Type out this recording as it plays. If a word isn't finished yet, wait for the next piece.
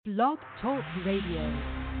Blog Talk Radio.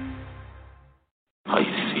 How you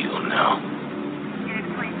feel now?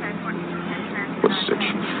 What set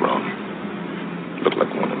you from? Look like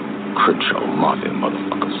one of them Crenshaw Mafia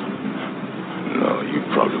motherfuckers. No, you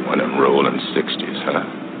probably went and rolled in 60s, huh?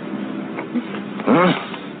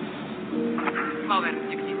 Well, then,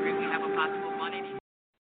 63, we have a possible 180.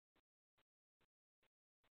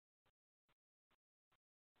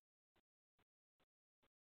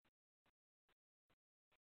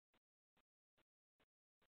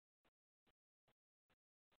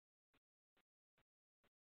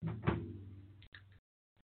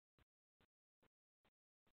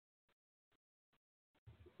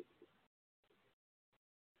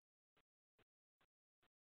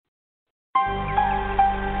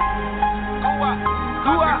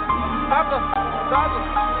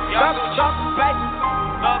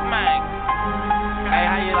 Hey,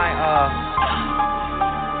 how you like,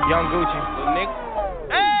 Young Gucci? Little nigga.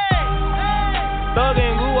 Hey! Thug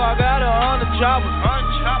and Goo, I got her on the chopper.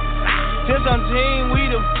 Since I'm team, we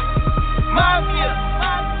the mafia.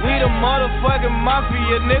 We the motherfucking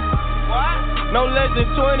mafia, nigga. No less than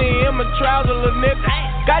 20 in my trousers, little nigga.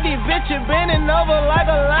 Got these bitches bending over like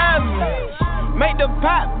a lineman. Make the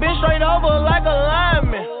pot bend straight over like a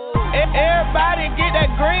lineman. Everybody get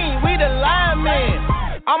that green, we the linemen.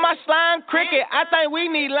 On my slime cricket, I think we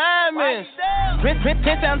need linemen.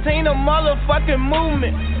 Pintantina motherfucking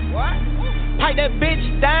movement. Pipe that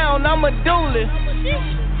bitch down, I'm a duelist.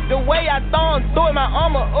 The way I throw him through it, my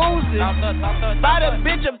armor oozes. Buy the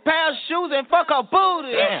bitch a pair of shoes and fuck her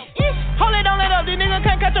booty. Hold it, don't let up, these niggas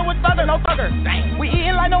can't catch up with thugger, no thugger. We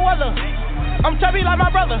eating like no other. I'm chubby like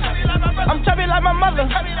my brother. I'm chubby like my mother.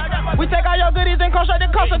 We take all your goodies and come straight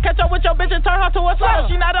to Costa. Catch up with your bitch and turn her to a slut.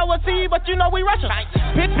 She not overseas, but you know we Russian.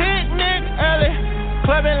 Picnic early,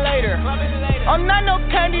 clubbing later. I'm not no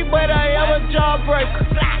candy, but I am a jawbreaker.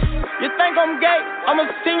 You think I'm gay? I'ma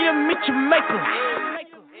send you meet your maker.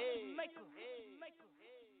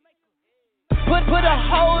 Put a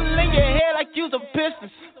hole in your head like you's a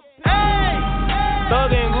business. Hey!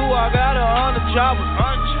 Thug and Goo, I got her on the chopper.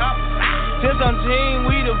 Since I'm team,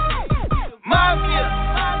 we the mafia.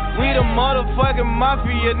 We the motherfucking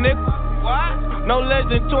mafia, nigga. No less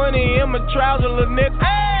than 20 in my trousers, little nigga.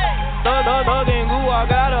 Thug and Goo, I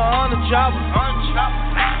got her on the chopper.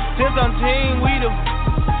 Since I'm team, we the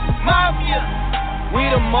mafia. We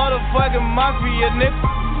the motherfucking mafia, nigga.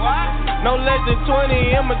 No less than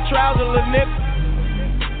 20 in my trousers, little nigga.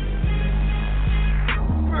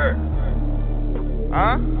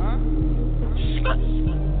 Huh?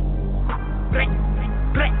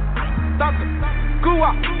 Go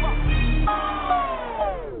up.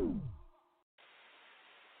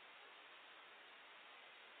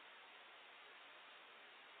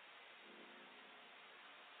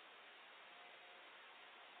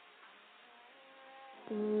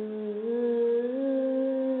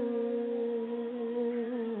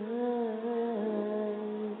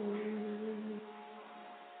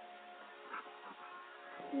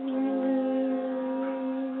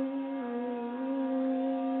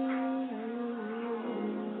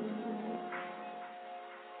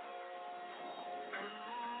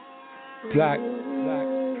 Black,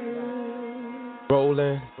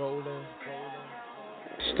 rolling,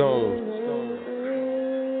 stone,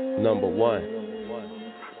 number one.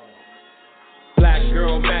 Black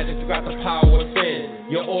girl magic, you got the power within.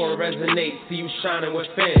 Your aura resonates, see you shining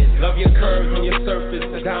within. Love your curves and your surface,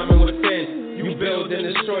 the diamond within. You build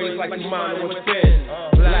and destroy, it's like you mining within.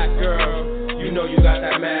 Black girl, you know you got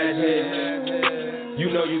that magic. You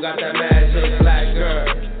know you got that magic, black girl.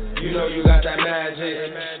 You know you got that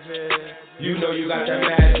magic. You know you got that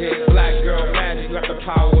magic, black girl magic, you got the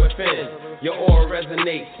power within. Your aura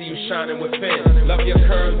resonates, see you shining within. Love your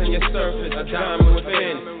curves and your surface, a diamond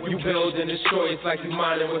within. You build and destroy, it's like you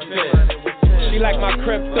mining within. She like my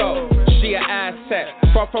crypto, she an asset.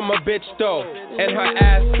 Far from a bitch though, and her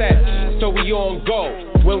assets. So we on go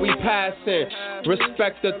when we passin'.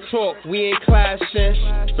 Respect the talk, we ain't clashing.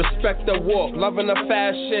 Respect the walk, loving the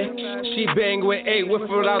fashion. She bang with 8 with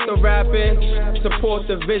without the rapping. Support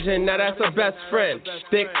the vision, now that's her best friend.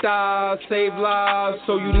 Thick thighs, save lives,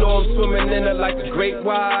 so you know I'm swimming in it like a great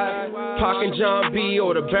wide. Pac and John B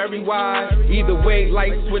or the Berry Wide. Either way,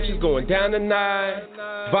 light switches going down tonight.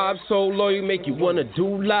 Vibe so low, you make you wanna do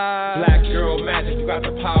live. Black girl magic, you got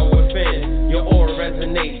the power within. Your aura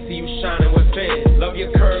resonates, see you shining within. Love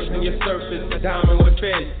your curves and your surface, a diamond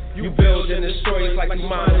within. You build and destroy, it's like you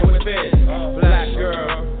mining within. Black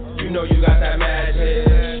girl, you know you got that magic.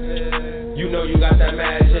 You know you got that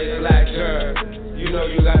magic, black girl. You know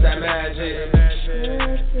you got that magic.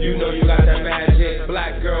 You know you got that magic,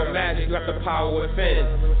 black girl magic, you got the power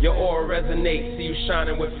within. Your aura resonates, see you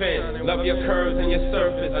shining within. Love your curves and your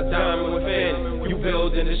surface, a diamond within. You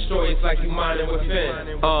build and destroy, it's like you mining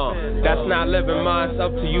within. That's not living, mine, it's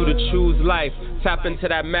up to you to choose life. Tap into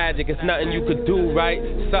that magic, it's nothing you could do, right?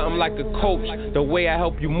 Something like a coach, the way I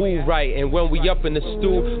help you move right. And when we up in the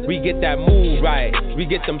stew, we get that move right. We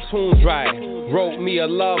get them tunes right. Wrote me a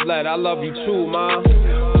love letter, I love you too, ma.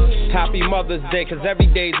 Happy Mother's Day, cause every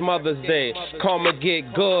day's Mother's Day. Karma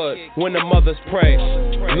get good when the mothers pray.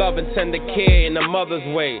 Love and tender care in the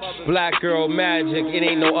mother's way. Black girl magic, it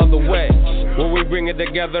ain't no other way. When we bring it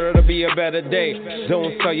together, it'll be a better day.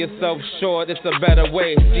 Don't sell yourself short, it's a better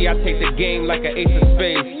way. See, I take the game like an ace of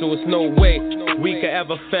spades, so it's no way we could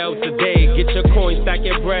ever fail today. Get your coins, stack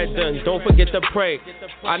your bread done, don't forget to pray.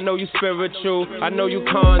 I know you spiritual, I know you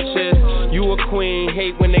conscious. You a queen,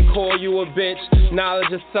 hate when they call you a bitch.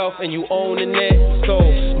 Knowledge of self and you owning it. So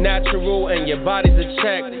natural and your body's a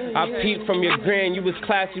check. I peeped from your grin, you was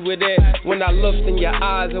classy with it. When I looked in your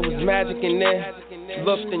eyes, it was magic in there.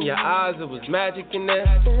 Looked in your eyes, it was magic in there.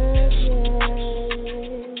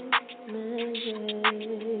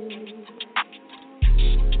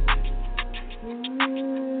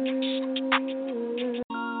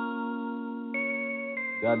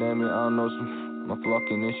 Goddamn it, I don't know what my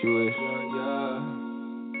fucking issue is.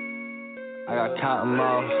 I got cotton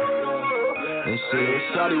mouth and shit.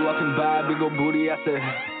 Shawty walking by, big ol' booty. I said,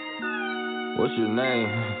 what's your name?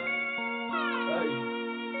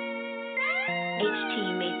 HT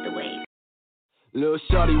made the wave. Lil'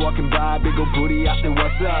 shawty walking by, big ol' booty. I said,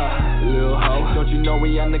 what's up, lil' ho? Don't you know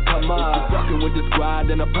we on the come up? If you fucking with the squad,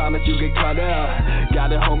 then I promise you get cut up.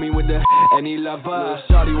 Got a homie with the any lover. Lil'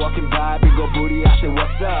 shawty walking by, big ol' booty. I said,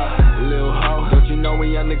 what's up, lil' ho? Don't you know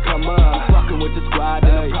we on the come up? If you fucking with the squad,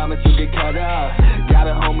 then I promise you get cut up.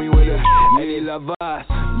 Got a homie with a any lover.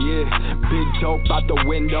 Yeah, big dope out the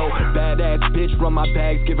window. Badass bitch, run my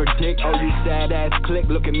bags, give her dick. Oh, you sad ass click,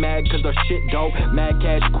 looking mad cause her shit dope. Mad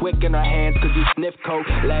cash quick in her hands cause you sniff coke.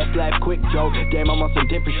 Last laugh quick joke. Damn, I'm on some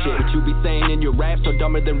different shit. What you be saying in your rap so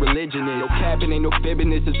dumber than religion is. No capping, ain't no fibbing,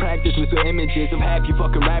 this is practice with some images of half you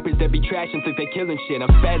fucking rappers that be trashing, think they killing shit. I'm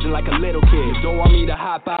spazzing like a little kid. Don't want me to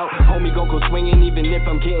hop out, homie gon' go swinging even if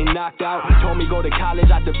I'm getting knocked out. Told me go to college,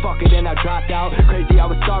 I said fuck it and I dropped out. Crazy, I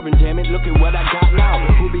was starving, damn it, look at what I got now.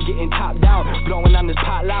 Who be getting topped out, blowing on this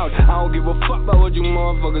pot loud. I don't give a fuck about what you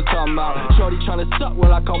motherfuckers talking about. Shorty tryna suck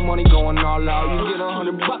while I call money going all out. You get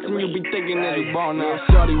 $100 and you be thinking that you ball now.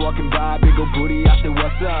 Shorty walking by, big ol' booty, I said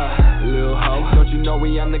what's up, lil' ho? Don't you know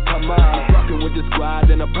we on the come up? Fucking with the squad,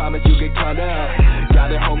 then I promise you get cut up.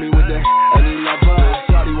 Got a homie with the any lover.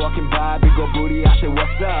 Shorty walking by, big ol' booty, I said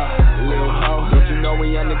what's up, lil' ho? Don't you know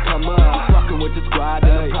we on the come up? Fucking with the squad,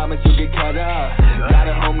 then I promise you get cut up. Got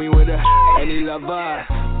a homie with a any lover.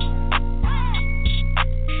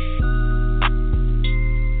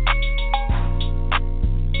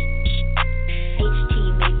 HT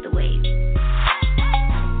made the wave.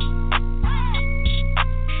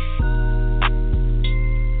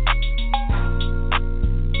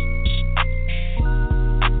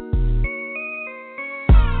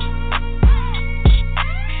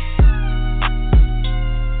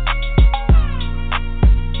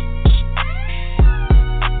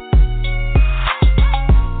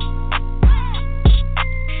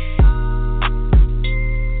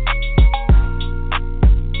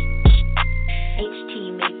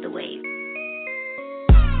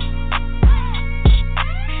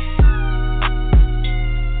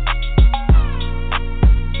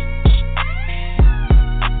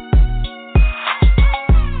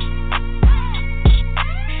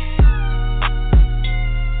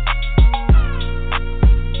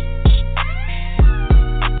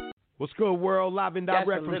 What's good, world? Live and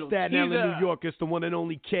direct from Staten Island, New York. It's the one and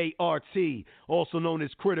only KRT, also known as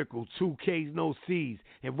Critical, 2 Ks, no Cs.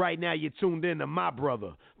 And right now you're tuned in to my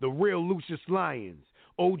brother, the real Lucius Lyons,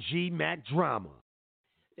 OG Mac Drama.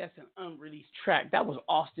 That's an unreleased track. That was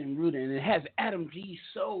Austin Rudin, and it has Adam G.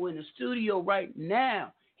 Soul in the studio right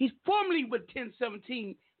now. He's formerly with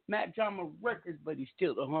 1017 Mac Drama Records, but he's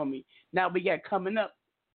still the homie. Now we got coming up,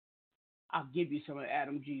 I'll give you some of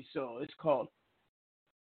Adam G. Soul. It's called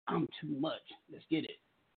I'm Too Much. Let's get it.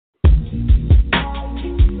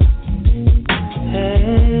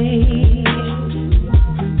 Hey,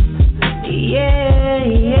 yeah,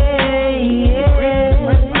 yeah, yeah,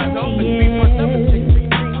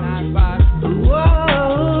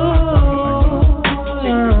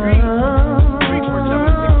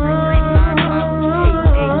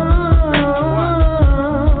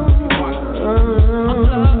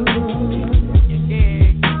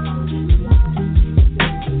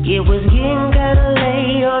 It was getting kinda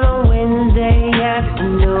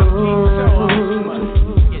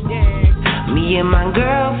and my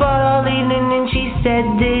girl for all evening, and she said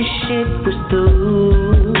this shit was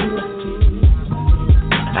through.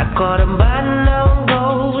 I caught him by no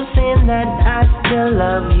go, saying that I still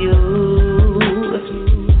love you.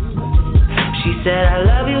 She said I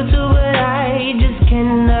love you too, but I just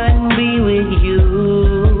cannot be with you.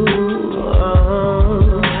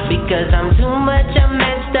 Because I'm too much, I'm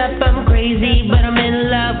messed up, I'm crazy, but I'm in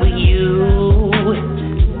love with you.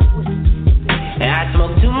 I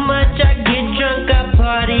smoke too much, I get drunk, I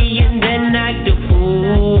party, and then act a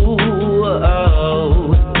fool.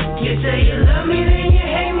 You say you love me, then you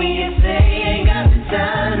hate me, you say you ain't got the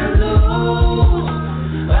time to lose.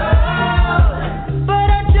 But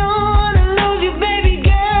I don't wanna lose you, baby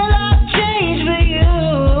girl, I'll change for you.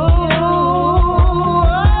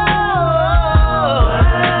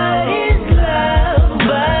 What is love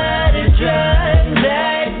but a drug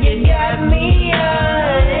that you got me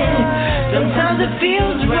on? Sometimes it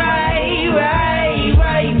feels right,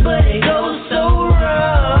 but it goes so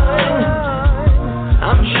wrong.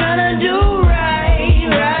 I'm tryna do right,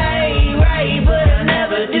 but I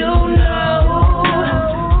never do know.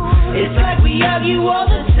 It's like we argue all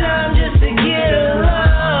the time just to get along.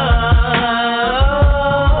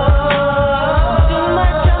 Too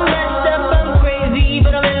much, I'm messed up, I'm crazy,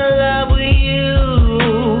 but I'm in love with you.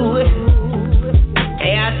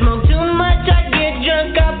 Hey, I smoke too much, I get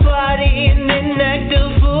drunk, I party, and then act a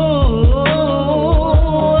fool.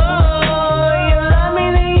 You love me,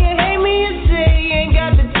 then you hate me, you say you ain't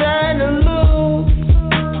got the time to lose.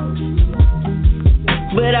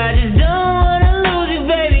 But I just don't wanna lose you,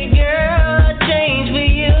 baby girl, I'll change for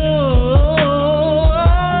you.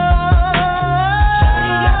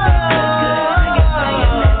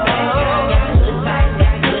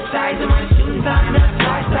 Got good sides in my shooting time, that's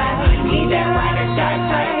fly side. Need that white or dark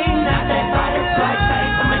type, not that bright or black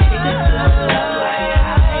type. I'm addicted to the love life.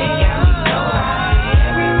 It got me so high.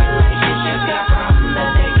 Every relationship's got problems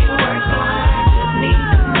that they can work on. I just need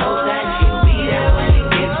to know that you'll be there when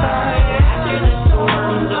it gets hard. After the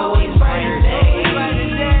storm's always brighter days.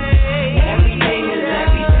 Everything is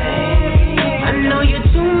everything. I know you're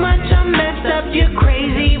too much, I'm messed up, you're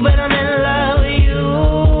crazy, but I'm in love with you.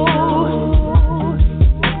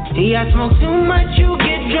 Yeah, I smoke too much, you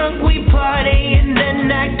get drunk, we party, and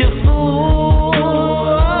then act a fool.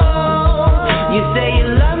 You say you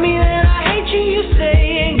love me, then I hate you, you say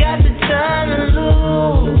you ain't got the time to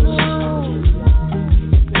lose.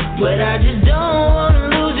 But I just don't wanna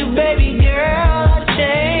lose you, baby girl, I'll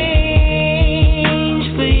change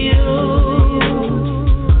for you.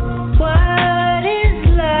 What is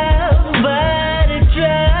love but a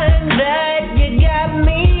drug that you got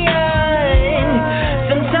me on?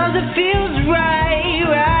 Sometimes it feels right,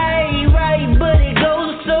 but it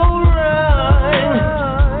goes so wrong.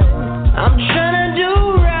 I'm tryna do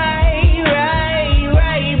right,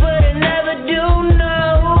 but I never do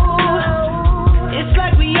know. It's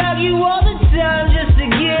like we argue all the time just to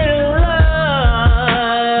get along.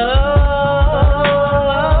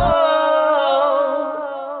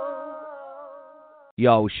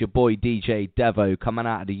 Yo, it's your boy DJ Devo coming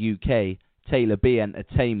out of the UK. Taylor B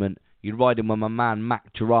Entertainment. You're riding with my man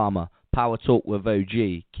Mac Drama. Power Talk with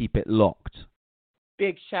OG. Keep it locked.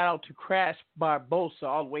 Big shout out to Crash Barbosa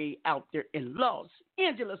all the way out there in Los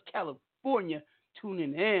Angeles, California,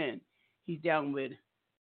 tuning in. He's down with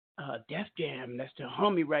Def Jam. That's the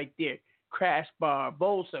homie right there, Crash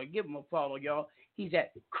Barbosa. Give him a follow, y'all. He's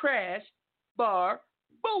at Crash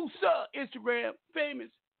Barbosa, Instagram, famous.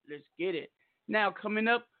 Let's get it. Now coming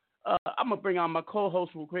up, I'm going to bring on my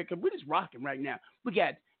co-host real quick because we're just rocking right now. We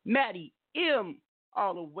got Maddie M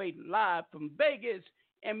all the way live from Vegas.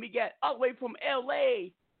 And we got all the way from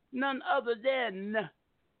L.A., none other than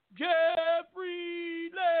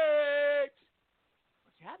Jeffrey Lex.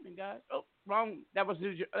 What's happening, guys? Oh, wrong. That was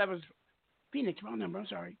Phoenix. Wrong number. I'm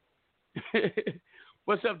sorry.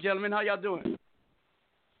 What's up, gentlemen? How y'all doing?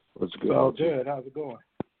 What's good? Oh, good. How's it going?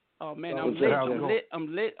 Oh, man, I'm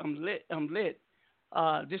lit.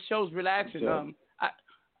 This show's relaxing.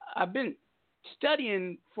 I've been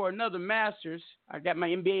studying for another master's. I got my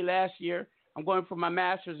MBA last year. I'm going for my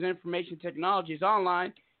master's in information technologies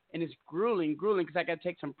online, and it's grueling because I got to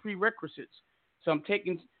take some prerequisites. So I'm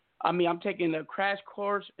taking a crash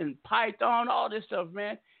course in Python, all this stuff,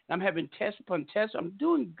 man. And I'm having test upon test. I'm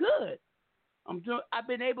doing good. I've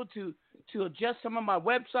been able to adjust some of my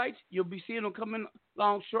websites. You'll be seeing them coming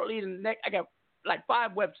along shortly. I got like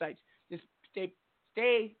 5 websites. Just stay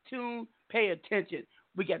tuned, pay attention.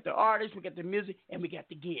 We got the artists, we got the music, and we got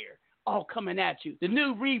the gear. All coming at you. The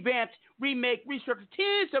new revamped, remake, restructured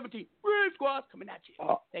 1017 Red Squad's coming at you.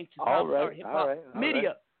 Thanks to all right.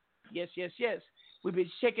 Media. Yes. We've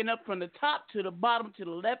been shaking up from the top to the bottom, to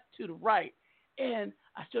the left, to the right. And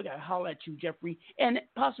I still got to holler at you, Jeffrey, and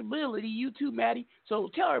possibility you too, Maddie. So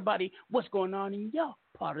tell everybody what's going on in your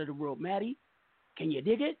part of the world, Maddie. Can you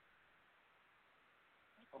dig it?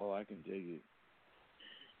 Oh, I can dig it.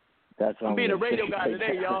 That's I'm being a radio guy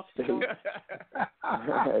today, y'all. Say that.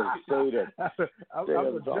 I'm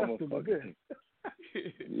adjusting good.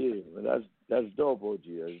 Yeah, man, that's dope, OG.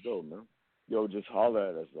 That's dope, man. Yo, just holler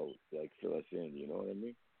at us, though. Like, fill us in, you know what I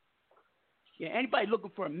mean? Yeah, anybody looking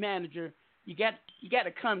for a manager, you got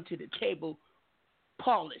to come to the table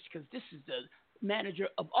polished, because this is the manager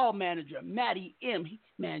of all manager, Matty M. He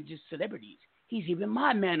manages celebrities. He's even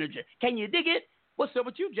my manager. Can you dig it? What's up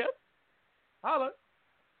with you, Jeff? Holla.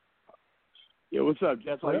 Yeah, what's up,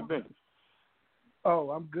 Jeff? How you been?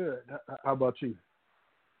 Oh, I'm good. How about you?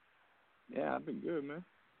 Yeah, I've been good, man.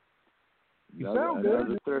 You sound good.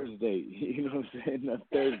 Another Thursday. You know what I'm saying? Another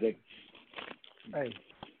Thursday. Hey.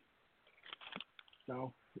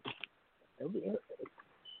 No.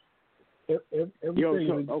 Yo,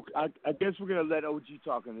 so, I guess we're going to let OG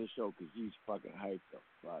talk on this show because he's fucking hyped up.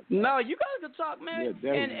 No, you guys can talk, man.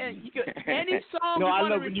 Yeah, and you can, any song no, you I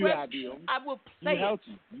want to love when you request, happy, I will play it.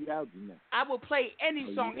 You healthy, man. I will play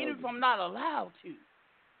any song, even if I'm not allowed to.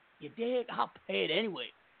 You dig? I'll play it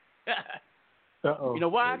anyway. Uh-oh. You know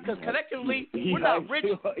why? Because collectively, we're not rich.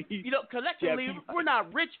 You know, collectively, we're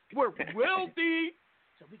not rich. We're wealthy.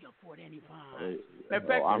 So we can afford any fine. In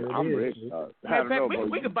fact, I'm rich.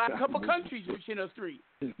 We could buy a couple countries between us three.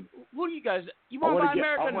 Who do you guys? You want to buy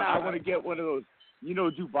America now? I want to get one of those. You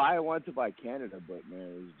know, Dubai. I wanted to buy Canada, but man,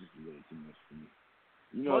 it was just a little too much for me.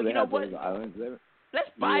 You know, they have those islands there.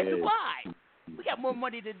 Let's buy Dubai. We got more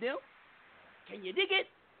money to do. Can you dig it?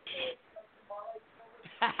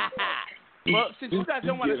 Well, since you guys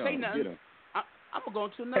don't want to say nothing, I'm gonna go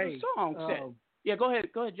into another song set. Yeah, go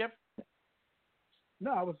ahead, Jeff.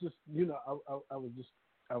 No, I was just,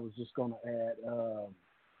 I was just gonna add,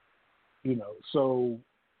 so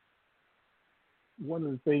one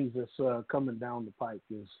of the things that's coming down the pike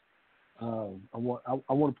is, I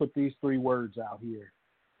want to put these three words out here,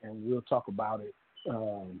 and we'll talk about it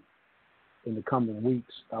in the coming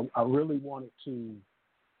weeks. I really wanted to,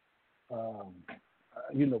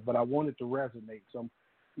 but I wanted to resonate. So,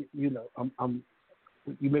 you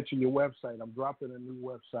mentioned your website. I'm dropping a new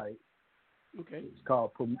website. Okay. It's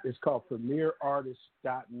called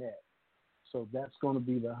premierartist.net. So that's going to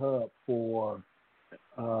be the hub for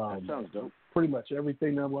that sounds dope. Pretty much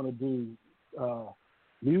everything I'm going to do,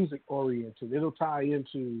 music oriented. It'll tie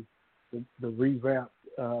into the revamped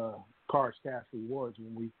Cars Cash Rewards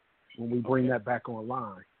when we bring that back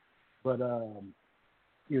online. But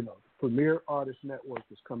Premier Artist Network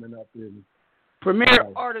is coming up in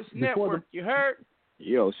Premier Artist Network. You heard?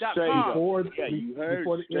 Yo, straight up. Before the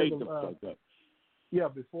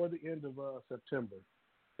end of September.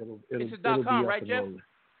 It's .com, right, Jeff?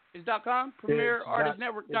 It's .com?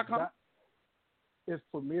 PremierArtistNetwork.com? It's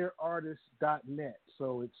PremierArtist.net.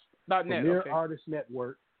 So it's Premier Artist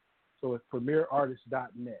Network. So it's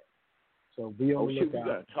PremierArtist.net. So be on the lookout. We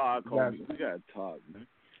got to talk, homie. We got to talk, man.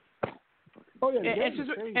 Oh, yeah,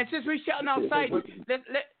 and since we're shouting out sites,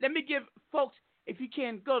 let me give folks, if you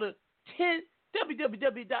can, go to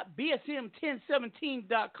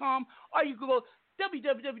www.bsm1017.com, or you can go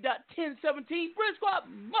www.1017 Brit Squad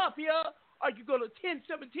Mafia, or you can go to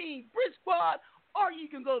 1017 Brit Squad, or you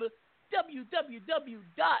can go to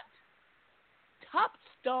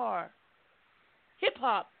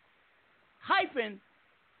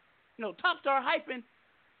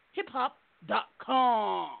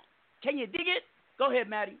Can you dig it? Go ahead,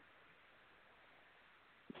 Maddie.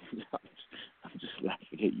 I'm just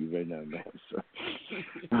laughing at you right now, man. So,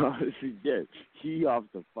 honestly, yeah, he off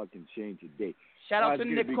the fucking chain today. Shout out to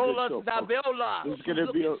Nicola Davila. It's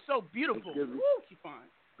gonna be so beautiful. Woo, she's fine.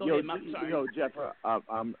 Go ahead, I'm sorry. Yo, Jeff,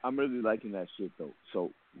 I'm really liking that shit though.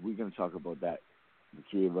 So we're gonna talk about that, the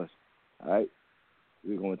three of us. All right,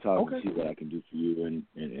 we're gonna talk and see what I can do for you and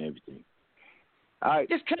everything. All right,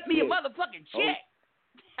 just cut me a motherfucking check.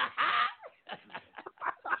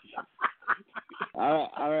 All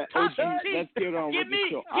right. OG, let's get on with the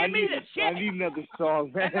show. I need another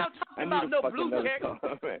song, man. I'm not talking about no blue check. Song,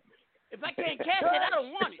 if I can't cash it, I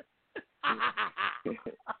don't want it.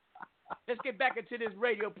 Let's get back into this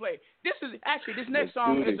radio play. This next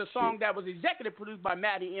song is a song that was executive produced by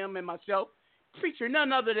Matty M and myself, featuring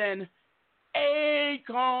none other than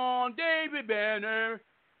Akon, David Banner,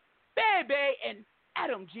 Bebe, and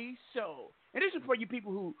Adam G. So, and this is for you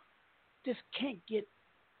people who just can't get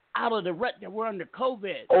out of the rut that we're under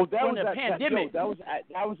COVID. Oh, that was the pandemic. That was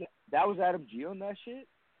Adam G on that shit.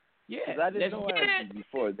 Yeah, I didn't know Adam G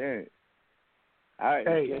before then. All right.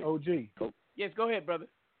 Hey, OG. Yes, go ahead, brother.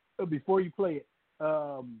 Before you play it,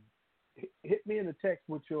 hit me in the text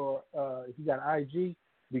with your if you got IG,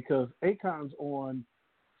 because Akon's on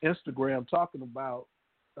Instagram talking about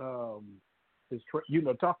his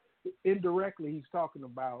indirectly he's talking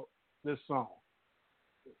about this song.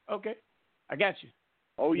 Okay, I got you.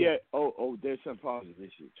 Oh yeah. Oh, there's some problems with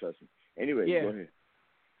this shit. Trust me. Anyway, yeah. Go ahead.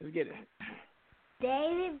 Let's get it.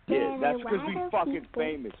 David, yeah, that's because we fucking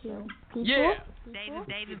famous. Yeah.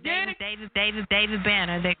 David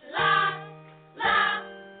Banner. They...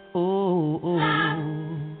 Ooh, ooh.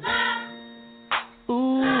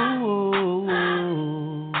 Ooh,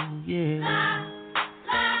 yeah.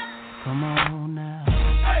 Come on now.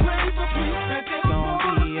 It's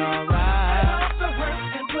gonna be alright.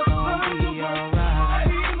 It's gonna be alright.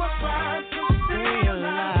 Stay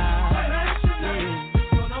alive.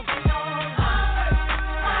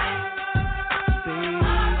 Baby,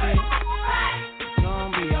 it's gonna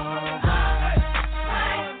be alright.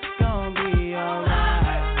 It's gonna be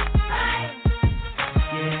alright.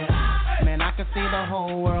 Yeah, man, I can see the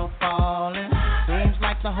whole world falling. Seems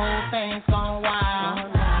like the whole thing's gone wild.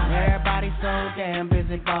 Everybody's so damn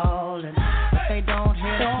busy balling, but they don't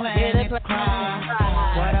hear the planet cry.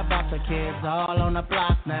 What about the kids all on the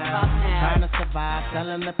block now, trying to survive,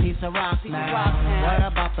 selling a piece of rock now? What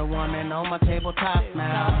about the woman on my tabletop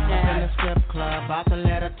now, in the strip club, about to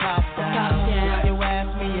let her top down? If you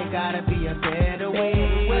ask me, you gotta be a better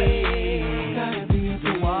way. Gotta be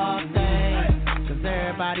a all thing, 'cause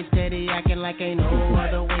everybody steady acting like ain't no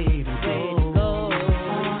other way to go.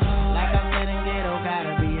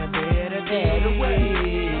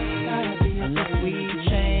 Unless we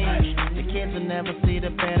change, the kids will never see the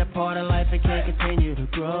better part of life and can't continue to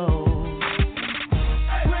grow.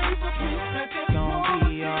 It's gonna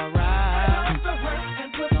be alright.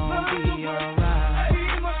 It's gonna be alright.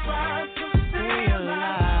 Stay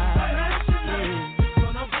alive.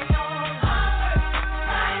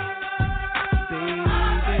 Baby,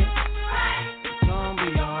 it's gonna be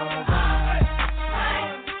alright.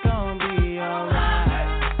 It's gonna be alright.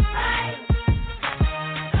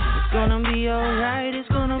 It's gonna be alright, it's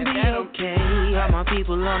gonna be okay. All my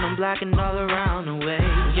people on them block and all around the way.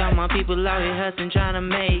 All my people out here hustling, trying to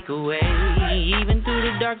make a way. Even through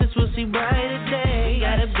the darkness, we'll see brighter day.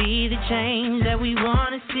 Gotta be the change that we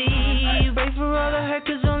wanna see. Pray for all the hurt,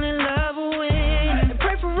 'cause only love will win. And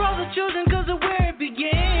pray for all the children, 'cause of where it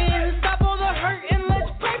begins. Stop all the hurt and let's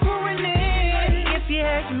pray for an end. If you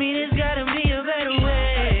ask me, there's gotta be a better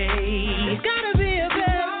way. There's gotta be a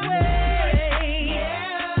better way.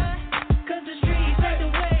 Yeah, 'cause the streets ain't the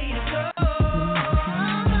way to go.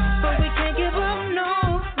 But we can't give up,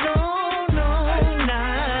 no,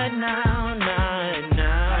 not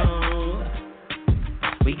now.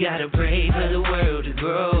 We gotta pray for the world to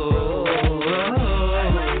grow.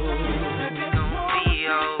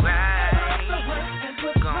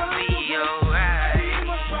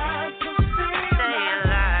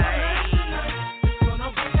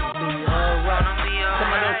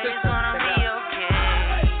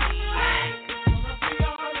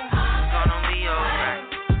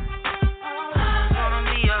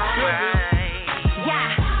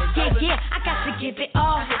 Give it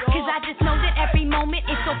all, 'cause I just know that every moment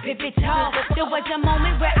is so pivotal. There was a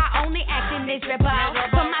moment where I only acted miserable,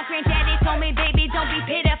 but my granddaddy told me, baby, don't be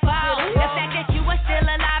pitiful. The fact that you are still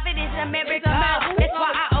alive, it is a miracle. That's why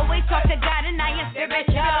I always talk to God and I am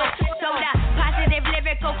spiritual. So the positive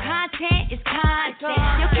lyrical content is constant.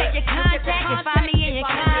 You'll catch your contact and find me in your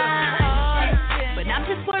conscience. But I'm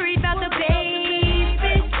just worried about the babies,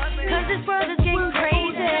 'cause this world is getting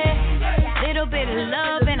crazy. Little bit of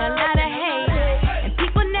love and a lot of hate.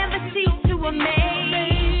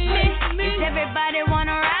 Everybody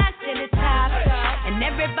wanna rise to the top, and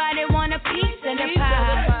everybody want a piece of the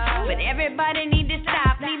pie. But everybody need to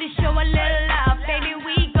stop, need to show a little love, baby.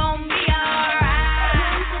 We gon' be alright.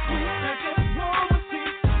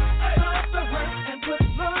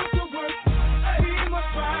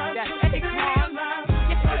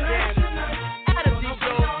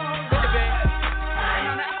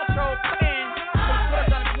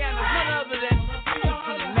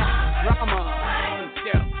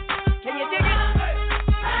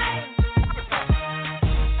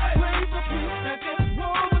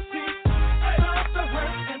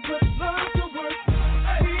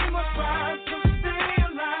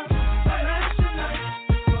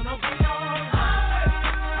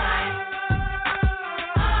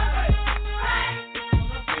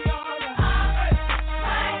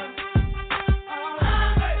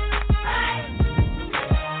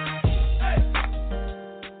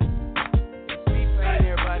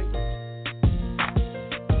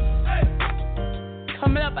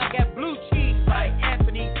 I got Blue Cheese by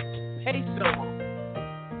Anthony Peso.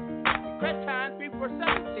 Grindtime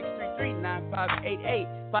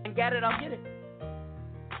 347-633-9588. If I ain't got it, I'll get it.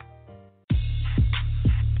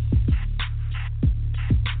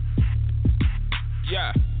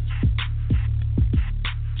 Yeah.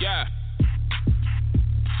 Yeah.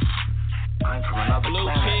 I'm from another Blue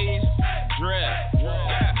planet. cheese, drip.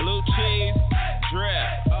 Blue cheese, drip.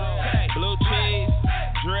 Blue cheese,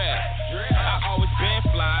 drip. I always been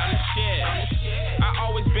fly, I'm the shit. I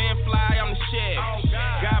always been fly, I'm the shit.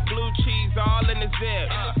 Got blue cheese all in the zip.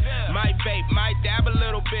 Might vape, might dab a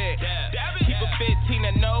little bit. Keep a 15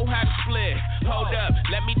 and know how to split. Hold up,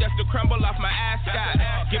 let me dust the crumble off my ascot.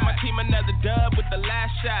 Give my team another dub with the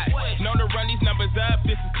last shot. Known to run these numbers up,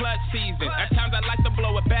 this is clutch season. At times I like to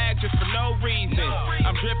blow a bag just for no reason.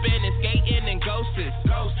 I'm dripping and skating and ghosts.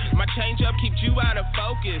 My change up keeps you out of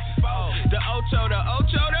focus. The ocho, the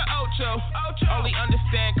ocho, the ocho. Only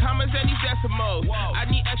understand commas and these decimals. I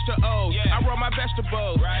need extra O's. I roll my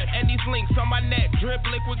vegetables. And these links on my neck drip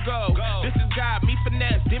liquid gold. This is God, me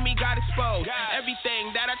finesse, then me got exposed.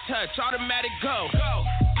 Everything that I touch, automatic go.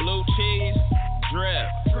 Blue cheese, drip.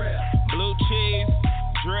 Blue cheese,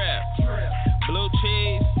 drip. Blue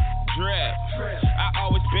cheese, drip. I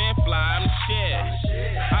always been fly, I'm the shit.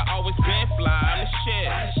 I always been fly, I'm the shit.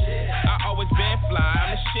 I always been fly, I'm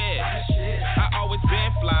the shit. I always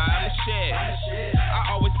been fly, I'm the shit. I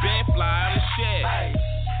always been fly, I'm the shit.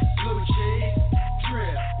 Blue cheese,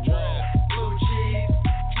 drip. Blue cheese,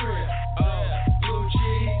 drip. Blue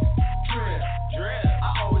cheese, drip. I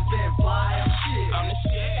always been fly, I'm the shit. I'm the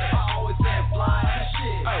shit. I always been fly, I'm the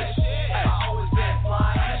shit. I always been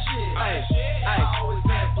fly, I'm the shit. I always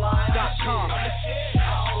been fly, I'm the shit. I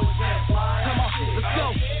always been fly. Come on, let's go.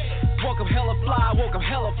 Woke up hella fly, woke up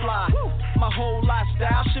hella fly. My whole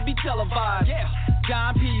lifestyle should be televised.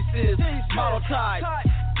 Dime pieces, model type.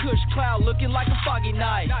 Kush cloud looking like a foggy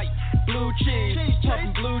night. Blue cheese,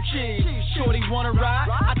 puffin' blue cheese. Shorty wanna ride?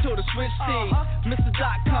 I told her switch seat.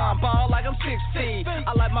 Mr.com, ball like I'm 16.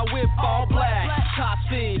 I like my whip all black, top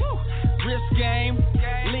speed. Wrist game,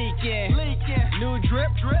 leaking. New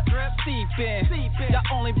drip, seeping. Y'all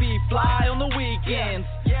only be fly on the weekends.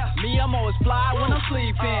 Me, I'm always fly when I'm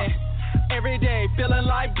sleeping. Every day feeling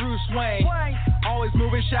like Bruce Wayne. Always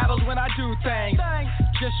moving shadows when I do things.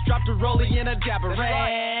 Just dropped a rollie in a Dapper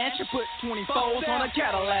Ranch. You put 24s on a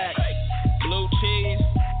Cadillac. Blue cheese,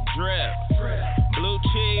 drip. Blue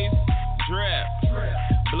cheese, drip.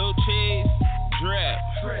 Blue cheese, drip.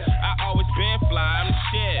 I always been fly, I'm the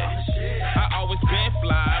shit. I always been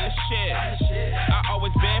fly, I'm the shit. I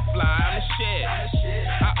always been fly, I'm the shit.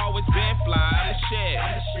 I always been fly, I'm the shit.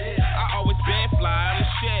 I always been fly, I'm the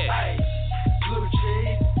shit. Blue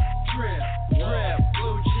cheese, drip.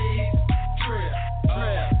 Blue cheese, drip.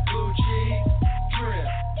 Blue cheese,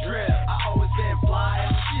 drip. I always been fly,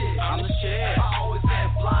 I'm the shit. I always been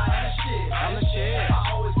fly, I'm the shit. I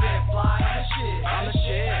always been fly, I'm the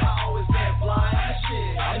shit. I always been fly,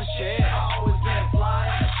 I'm the shit. I always been fly,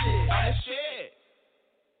 I'm the shit.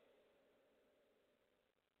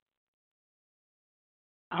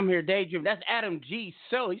 I'm here daydreaming. That's Adam G.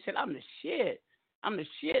 So he said, I'm the shit. I'm the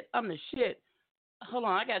shit. I'm the shit. Hold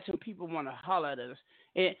on, I got some people want to holler at us.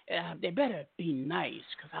 And, they better be nice,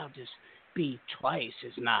 because I'll just be twice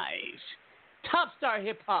as nice. Top Star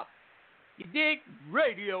Hip Hop. You dig?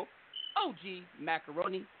 Radio. OG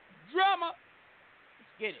Macaroni. Drama.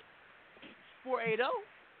 Let's get it.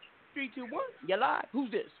 480-321. You live.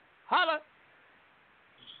 Who's this? Holla.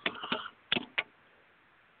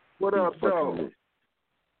 What up, though?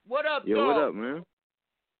 What up, Yo, dog? what up, man?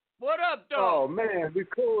 What up, dog? Oh, man, we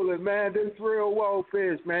coolin', man. This real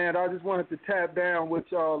Wofish, man. I just wanted to tap down with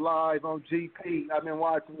y'all live on GP. I've been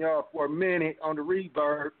watching y'all for a minute on the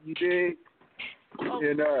Reverb. You dig? Oh,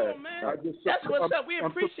 and, cool, man. That's what's up. We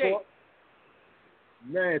appreciate it.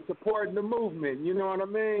 Man, supporting the movement. You know what I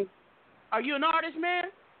mean? Are you an artist,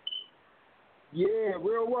 man? Yeah,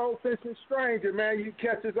 Real Wofish and Stranger, man. You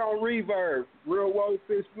catch us on Reverb. Real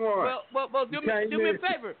Wofish 1. Well, do me a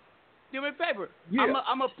favor. Do me a favor. Yeah.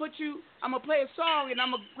 I'm gonna play a song and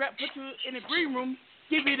I'm gonna put you in the green room,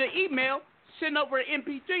 give you the email, send over an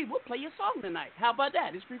MP3. We'll play your song tonight. How about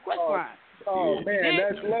that? It's request line. Oh man,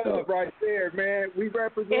 that's love right there, man. We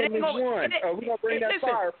represent this one. We're gonna bring that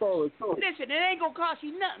fire forward too. Listen, it ain't gonna cost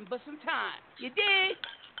you nothing but some time. You dig?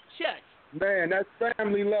 Shush. Man, that's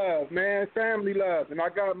family love, man. Family love. And I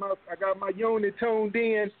got my unit tuned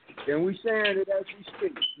in and we sharing it as we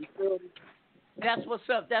speak. You feel me? That's what's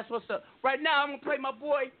up. That's what's up. Right now, I'm going to play my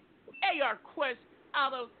boy AR Quest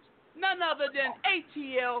out of none other than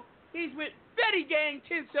ATL. He's with Betty Gang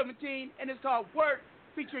 1017, and it's called Work,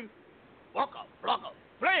 featuring Blocko.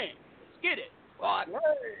 Blam. Let's get it. What?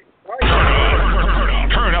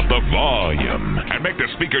 Turn up the volume and make the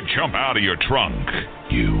speaker jump out of your trunk.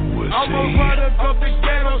 You will I'm see. a product of the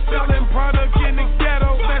ghetto, selling product in the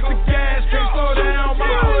ghetto. That's the gas, can't slow down. My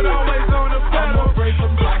foot always on the pedal.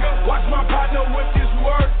 Watch my partner with this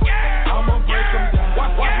work. I'ma break them down.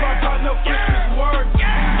 Watch my partner with this work.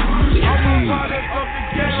 I'm a product of the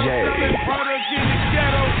ghetto, selling product in the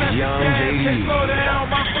ghetto. That's the gas, can't slow down.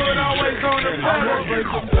 My foot always on the pedal.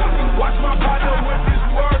 Watch my partner with this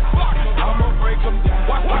work. I'ma break them down.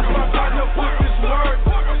 Watch my partner with this work.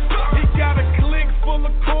 He got a clique full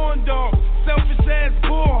of corn dogs, selfish ass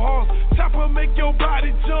bull hogs. Chopper make your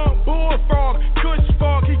body jump, bullfrog, kush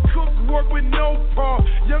fog. He cook work with no problem.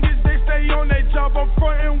 Youngest they stay on their job, I'm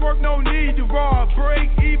front and work, no need to rob. Break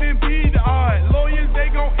even be the odd. Lawyers they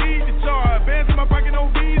gon' eat the charge. Bands in my pocket, no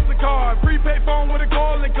Visa card. Prepaid phone with a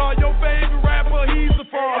calling card. Your favorite rapper, he's a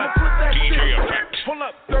fraud. Put that shit, pull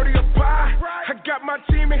up 30 a pie. I got my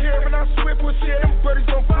team in here and I'm swift with shit. Them birdies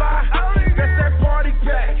gon' fly. That's that party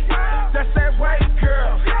pack. That's that white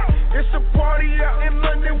girl. It's a party out in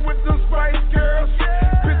London with them Spice Girls.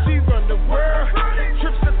 Bitchy run the world.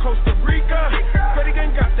 Trips to Costa Rica. Betty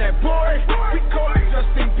Gun got that boy. We call it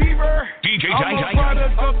Justin Bieber. I'm a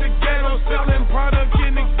product of the ghetto, selling product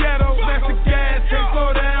in the ghetto. That's the gas, can't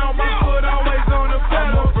slow down. My foot always on the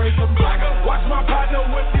pedal. Watch my partner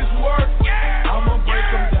with this work. I'ma break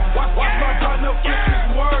them down. Watch my partner with this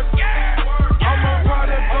work. I'm a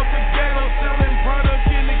product of the ghetto, selling product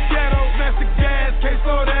in the ghetto. That's the gas, can't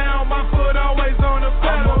slow down. My foot always on the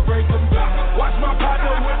pedal. I'ma break them down. Watch my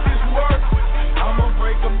partner with this work. I'ma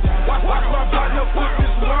break them down. Watch my partner with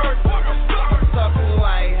this work. I'm talking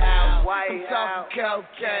White House, I'm talking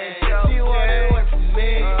cocaine. She wanted what from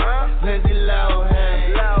me, Lindsay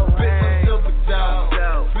Lohan. Bitch, I'm super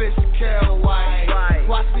dope. Bitch, Carol White.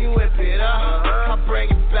 Watch me whip it up. I bring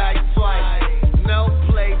it back twice. No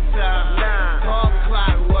playtime. All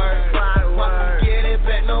clockwork. Watch me get it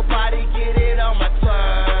back. Nobody get it on my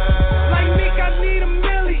turn. Like Nick, I need a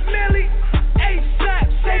milli. ASAP.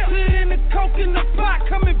 Shake it in the coke in the pot.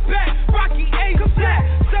 Coming back. Rocky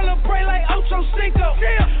ASAP. Celebrate like Ocho Cinco.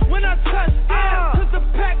 When I touch down. Cause the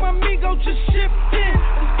pack, my amigo just shipped in.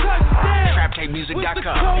 Touchdown. TrapTapeMusic.com. With the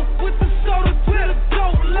coke, with the soda, with the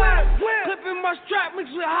dope lap. Clipping my strap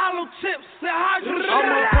mixed with hollow tips. I'm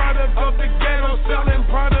a product of the ghetto, selling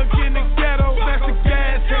product in the ghetto. That's the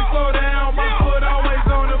gas, can't slow down. My foot always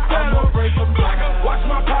on the pedal. Watch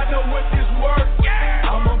my partner with this work.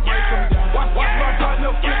 I'ma break them down. Watch my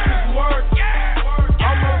partner with this work.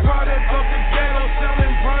 I'm a product of the ghetto,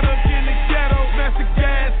 selling product in the ghetto. That's the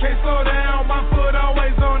gas, can't slow down. My foot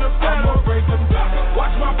always on the pedal. I'ma break them down.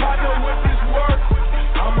 Watch my partner with this work.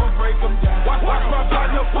 I'ma break them down. Watch my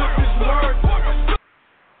partner with this work.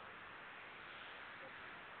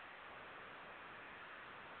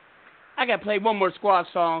 I gotta play one more squad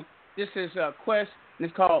song. This is Quest, and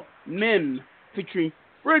it's called Mim, featuring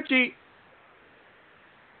Richie.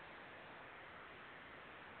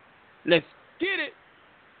 Let's get it.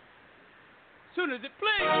 Soon as it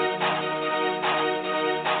plays.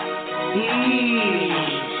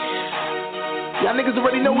 Y'all niggas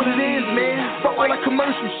already know what it is, man. Fuck all that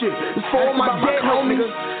commercial shit. It's for all my dead homies.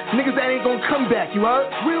 Niggas that ain't gonna come back, you heard?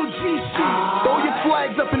 Real G shit. Throw your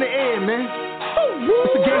flags up in the air, man.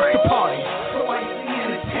 It's a gangsta party.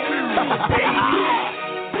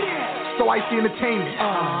 So icy entertainment.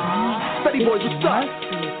 Fetty Boys, what's up?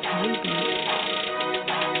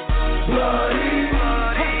 Bloody,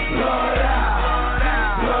 blood out.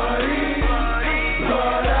 Bloody,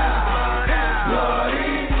 blood out. Bloody,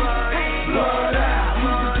 blood out. You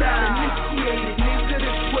just got initiated, nigga.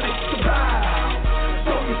 That's what it's about.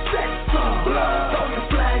 Throw your sets on. Throw your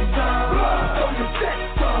flags on. Throw your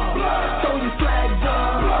sets on. Throw your flags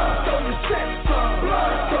on. Throw your sets on.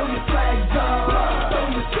 Throw your flags on. Throw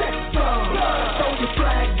your sets on. Throw your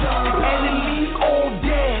flags on. Enemies all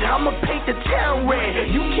dead. I'ma paint the town red.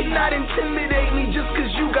 You cannot intimidate me just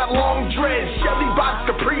cause you got long dreads. Chevy box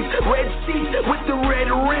Caprice, red seats with the red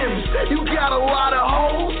rims. You got a lot of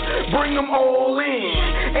hoes, bring them all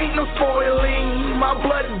in. Ain't no spoiling, my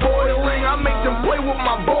blood boiling. I make them play with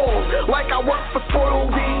my balls like I work for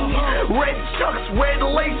Spoiled Bean. Red chucks, red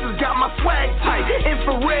laces, got my swag tight.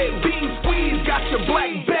 Infrared beam squeeze, got your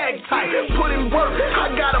black bag tight. Put in work,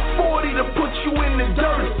 I got a 40 to put you in the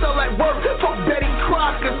dirt. Sell that work, fuck Betty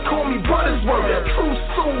Crocker, call me Buttersworth. True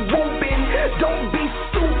soul whooping, don't be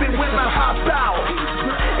stupid when I hop out.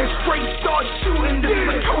 And straight start shooting, this is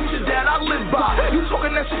the culture that I live by. You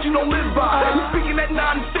talking that shit you don't live by. You speaking that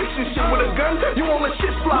non-fiction shit with a gun, you on the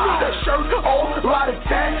shit fly. Shirt off, lot of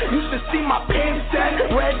tat, you should see my pants sag.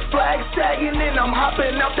 Red flag, sag Dragging in, I'm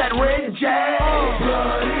hopping out that red Jag.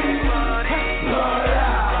 Bloody, blood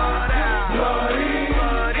out, bloody,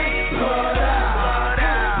 blood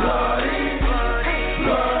out, bloody,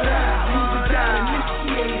 blood out. You just got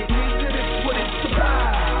initiated, nigga, that's what it's about.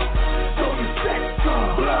 Throw your sets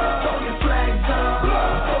on, throw your flags on,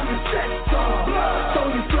 throw your sets on, throw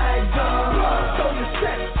your flags on, throw your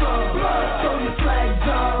sets on, throw your flags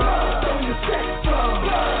on, throw your sets on,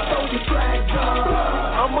 throw your flags on.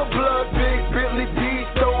 I'm a blood big Billy B,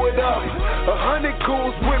 throw it up. 100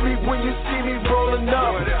 ghouls with me when you see me rolling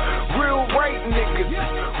up. Real right niggas,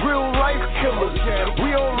 real life killers.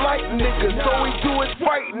 We don't like niggas, all we do is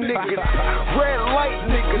fight niggas. Red light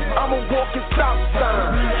niggas, I'm a walking stop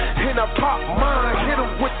sign. And I pop mine, hit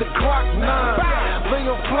him with the Glock 9. Lay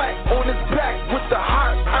him flat on his back with the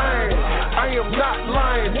hot iron. I am not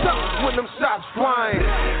lying, duck when them shots flying.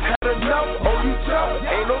 Had enough, oh you tough,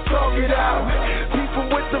 ain't no talking out. People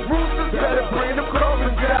with the roosters, better bring them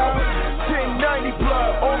coffins out. 1090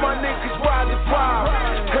 blood, all my niggas ride the fire.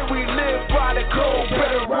 And we live by the code,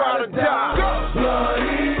 better ride or die.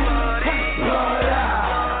 Bloody, blood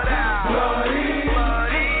out, bloody,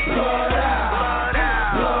 blood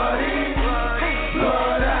out, bloody,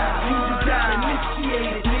 blood out. You just got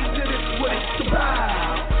initiated, nigga, that's what it's about.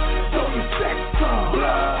 Throw your sets on,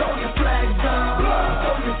 throw your flags on,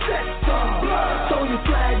 throw your sets on, throw your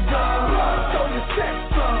flags on, throw your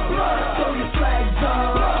sets on, throw your flags on,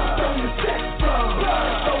 throw your sets on,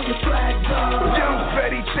 throw your flags on. Young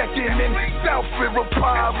Fetty checking in, South River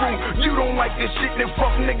Pyro. You don't like this shit, then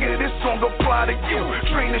fuck nigga, this song apply to you.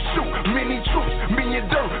 Train to shoot, many troops, me and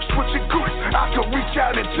dirt, switch your goose. I can reach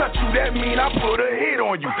out and touch you, that mean I put a hit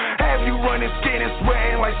on you. Have you running scared and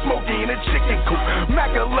sweating like Smokey in a chicken coop.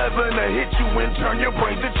 Mac 11 to hit you and turn your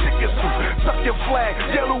brain to chicken soup. Tuck your flag,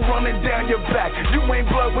 yellow running down your back. You ain't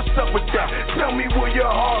blood, what's up with that? Tell me where your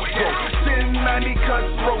heart go. 1090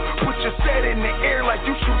 cutthroat, put your set in the air like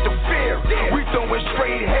you shoot the fear. We throwing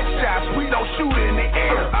straight headshots, we don't shoot in the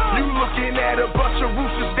air. You looking at a bunch of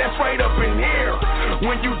roosters that's right up in here.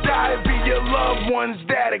 When you die, it be your loved ones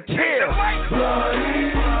that'll care.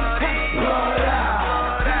 Bloody, blood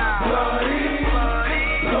out, bloody,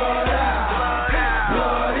 blood out,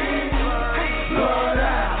 bloody, blood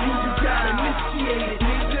out. You just got initiated,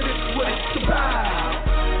 nigga, that's what it's about.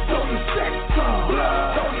 Throw your sets on,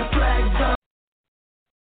 throw your flags on.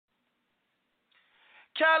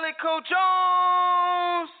 Calico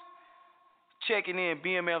Jones checking in,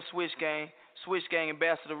 BMF Switch Gang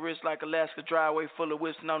ambassador, wrist like Alaska, driveway full of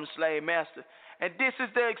whips known as Slave Master. And this is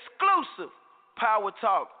the exclusive Power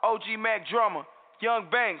Talk, OG Mac Drummer, Young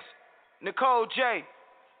Banks, Nicole J.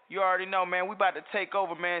 You already know, man, we about to take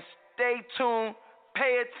over, man. Stay tuned,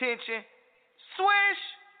 pay attention, swish.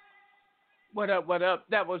 What up, what up?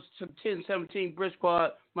 That was some 1017 Brick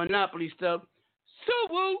Squad Monopoly stuff.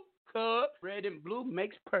 Suwu, cuz red and blue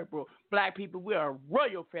makes purple. Black people, we are a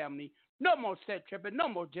royal family. No more set tripping, no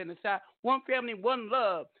more genocide. One family, one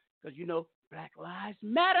love. Because, you know, Black Lives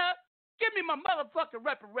Matter. Give me my motherfucking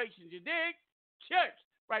reparations, you dig? Church.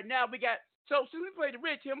 Right now we got, so since we play the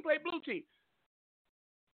red team, play blue team.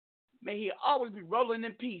 May he always be rolling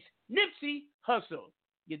in peace. Nipsey Hussle.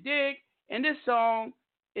 You dig? And this song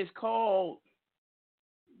is called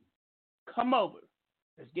Come Over.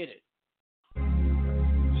 Let's get it.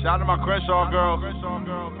 Shout out to my Crenshaw girls.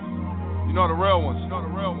 You know the real ones.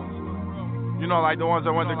 You know, like the ones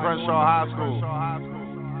that went to Crenshaw High School.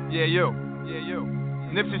 Yeah, you.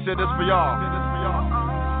 Nipsey said this for y'all.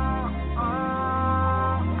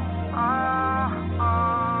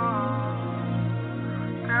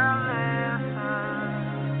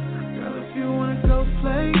 Girl, if you wanna go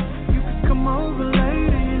play, you can come over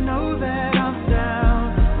later. You know that I'm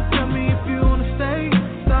down. But tell me if you wanna stay.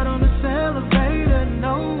 Start on this elevator,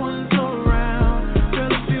 no one's around.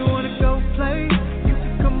 Girl, if you wanna go play, you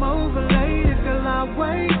can come over later. Girl, I'll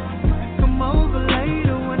wait. You can come over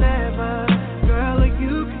later whenever. Girl,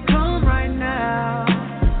 you can come right now.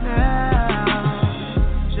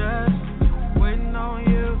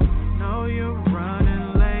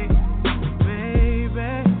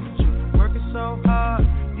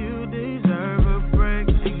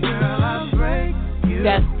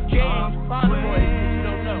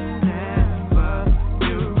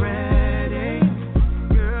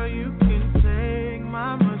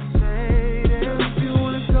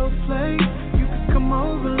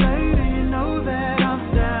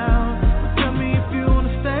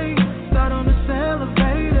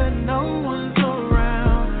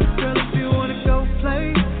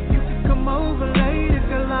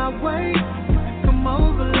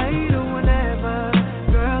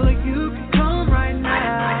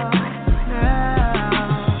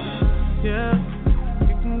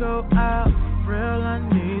 go out, real, I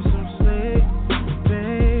need some sleep,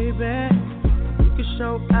 baby. You can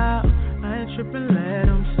show out, I ain't tripping, let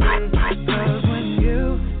them see. Cause when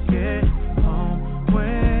you get home,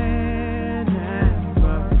 whenever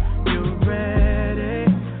you're ready,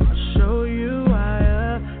 I'll show you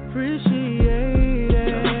I appreciate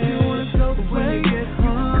it. If you wanna go play, you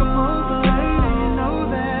can come over later, you know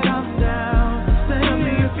that I'm down. Tell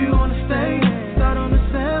me if you wanna stay, start on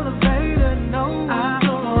this elevator, no one's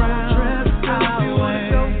around. If you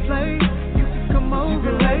wanna go play, you can come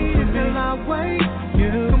over later, girl, I'll wait. You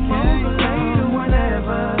can come over later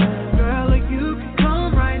whenever, girl, or you can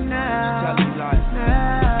come right now.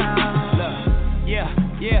 Look, yeah,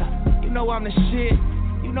 you know I'm the shit.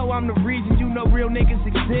 You know I'm the reason, you know real niggas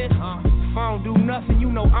exist. If I don't do nothing, you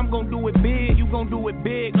know I'm gon' do it big. You gon' do it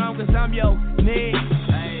big, long as I'm your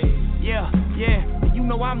nigga. Yeah, you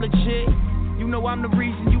know I'm legit. You know I'm the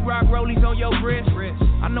reason you rock rollies on your wrist.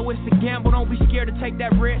 I know it's a gamble, don't be scared to take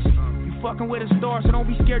that risk. You fucking with a star, so don't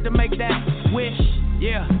be scared to make that wish.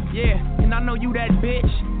 Yeah, and I know you that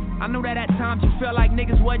bitch. I know that at times you felt like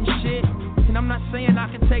niggas wasn't shit. And I'm not saying I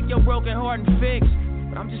can take your broken heart and fix,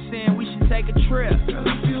 but I'm just saying we should take a trip. Girl,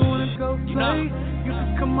 if you wanna go play, you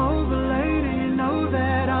can come over later, you know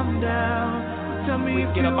that I'm down. But tell me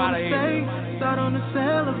if you wanna stay, start on this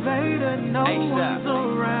elevator, no one's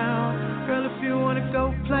around. Girl, if you wanna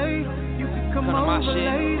go play, you can come over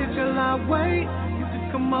later, girl, I'll wait. You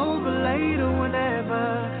can come over later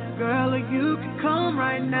whenever, girl, or you can come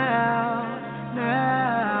right now.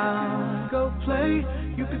 Go play,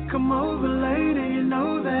 you can come over later, you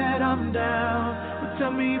know that I'm down. But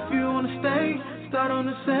tell me if you wanna stay, start on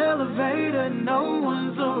this elevator, no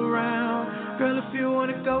one's around. Girl, if you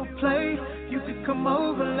wanna go play, you can come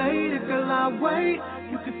over later, girl, I'll wait.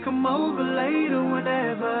 You can come over later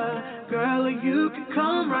whenever, girl, or you can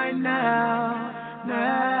come right now.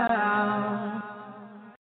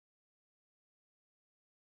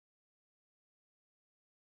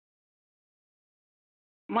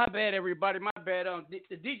 My bad, everybody. My bad.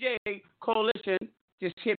 The DJ Coalition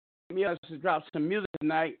just hit me up to drop some music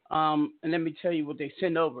tonight. And let me tell you what they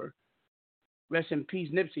sent over. Rest in peace,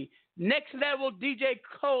 Nipsey. Next Level DJ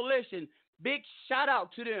Coalition. Big shout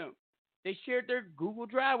out to them. They shared their Google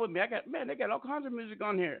Drive with me. They got all kinds of music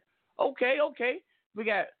on here. Okay. We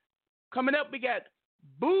got coming up. We got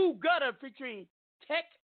Boo Gutter featuring Tech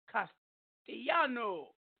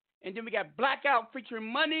Castellano, and then we got Blackout featuring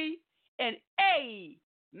Money and A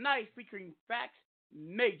Nice featuring Fax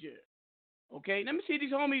Major. Okay, let me see if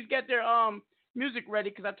these homies got their music ready,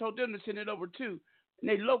 because I told them to send it over too. And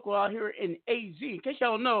they local out here in AZ. In case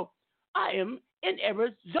y'all don't know, I am in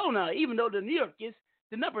Arizona, even though the New York is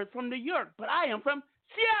the number is from New York, but I am from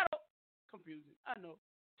Seattle. Confusing, I know.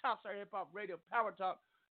 Top Star Hip Hop Radio Power Talk.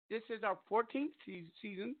 This is our 14th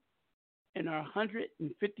season and our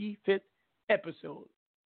 155th episode.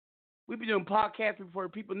 We've been doing podcasts before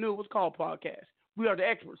people knew it was called podcasts. We are the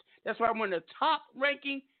experts. That's why we're in the top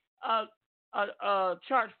ranking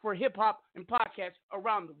charts for hip hop and podcasts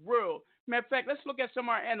around the world. Matter of fact, let's look at some of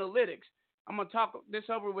our analytics. I'm gonna talk this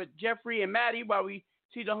over with Jeffrey and Maddie while we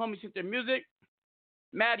see the homies hit their music.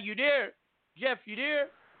 Maddie, you there? Jeff, you there?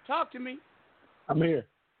 Talk to me. I'm here.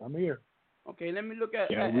 Okay, let me look at,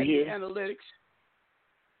 the analytics.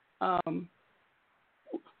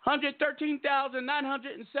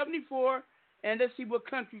 113,974, and let's see what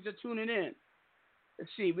countries are tuning in.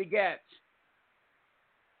 Let's see, we got,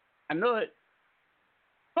 I know it,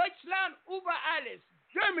 Deutschland über alles.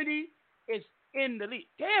 Germany is in the lead.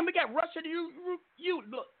 Damn, we got Russia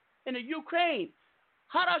in the Ukraine.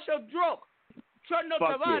 Хорошо друг. Черно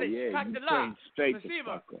товарищ. Как дела?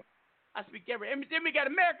 Спасибо. I speak every. And then we got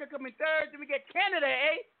America coming third. Then we got Canada,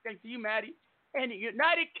 Thanks to you, Maddie. And the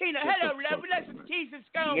United Kingdom. Hello, bless Jesus,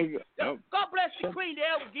 go. God bless the Queen, the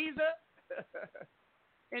El Giza.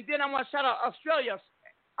 And then I want to shout out Australia,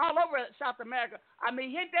 all over South America. A mi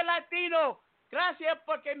gente latino, gracias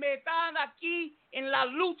porque me están aquí en la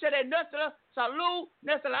lucha de nuestra salud,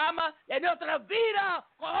 nuestra alma, de nuestra vida.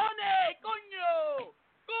 Cojones, coño.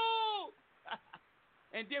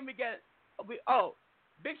 And then we got,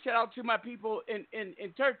 big shout out to my people in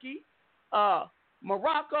Turkey,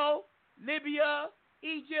 Morocco, Libya,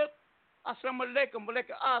 Egypt. Assalamu alaikum,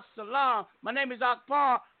 walaikum assalam. My name is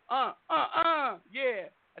Akbar. Yeah.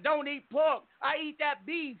 I don't eat pork. I eat that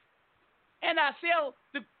beef. And I sell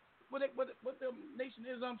what the Nation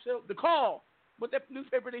Islam sell, the Call. What that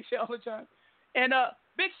newspaper they sell all the time. And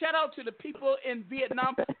big shout out to the people in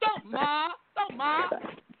Vietnam. Don't mind.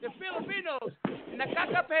 The Filipinos.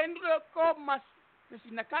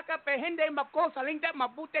 Nakakapehende makosa lingda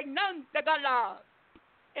mabuteng nang tagala.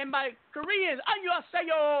 And my Koreans,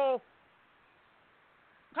 annyeonghaseyo.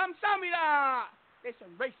 Kamsahamnida. They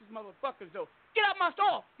some racist motherfuckers, though. Get out my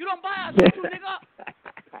store. You don't buy our stuff, nigga.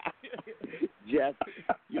 Jeff,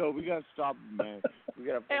 yo, we gotta stop, man. We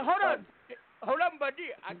gotta. Hey, hold on,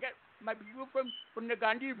 buddy. I got my people from the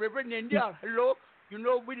Gandhi River in India. Hello, you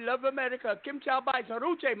know we love America. Kim Chow Bai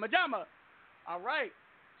Saruche Majama. All right.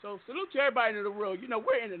 So salute to everybody in the world. You know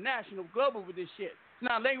we're international, global with this shit.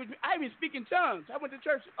 Now language. I even speak in tongues. I went to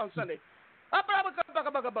church on Sunday. I'm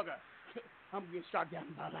getting struck down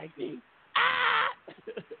by lightning. Ah!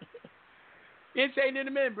 Insane in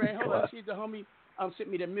a minute, brain. Hold on. She's the homie. Sent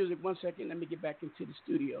me the music. 1 second. Let me get back into the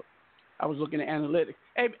studio. I was looking at analytics.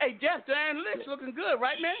 Hey, Jeff, the analytics looking good,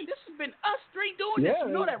 right, man? This has been us three doing this.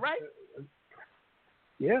 You know that, right?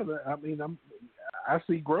 Yeah, but I mean, I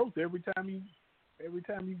see growth every time you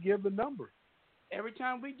give the number. Every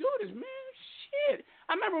time we do this, man. Shit.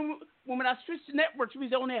 I remember when I switched to networks, we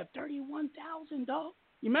was only at 31,000, dog.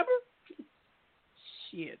 You remember?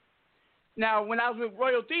 Shit. Now, when I was with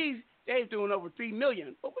Royal Thieves, they was doing over 3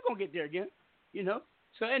 million. But we're going to get there again, you know?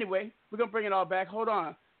 So anyway, we're going to bring it all back. Hold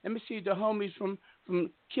on. Let me see the homies from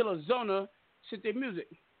Killer Zona sent their music.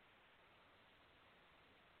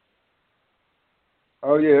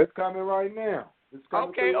 Oh, yeah, it's coming right now. It's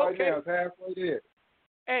coming through right now. It's halfway there.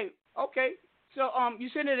 Hey, okay. So you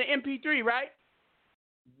sent it an MP3, right?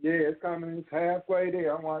 Yeah, it's coming. It's halfway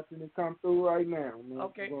there. I'm watching it come through right now.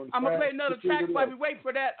 Okay. I'm going to play another track while we wait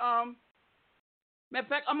for that. Matter of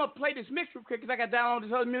fact, I'm going to play this mix real quick because I got downloaded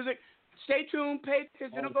this other music. Stay tuned. Pay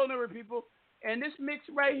attention. Don't go nowhere, people. And this mix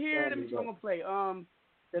right here, let me see what I'm going to play.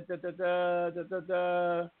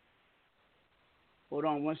 Hold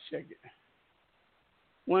on 1 second.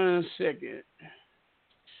 1 second.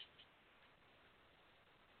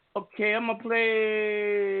 Okay, I'm going to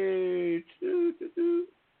play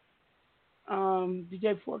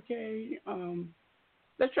DJ 4K.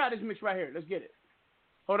 Let's try this mix right here. Let's get it.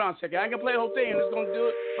 Hold on a second. I can play the whole thing. Let's go do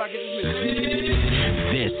it if I get this mix.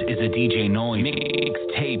 This is a DJ Noise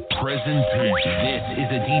mixtape presentation. This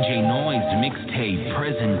is a DJ Noise mixtape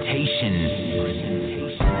presentation.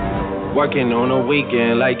 Working on a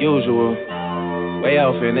weekend like usual. Way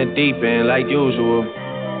off in the deep end like usual.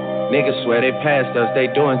 Niggas swear they passed us, they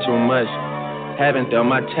doing too much. Haven't done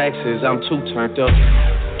my taxes, I'm too turned up.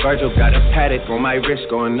 Virgil got a paddock on my wrist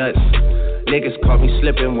going nuts. Niggas caught me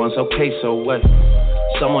slipping once, okay, so what?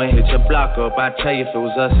 Someone hit your block up, I tell you if it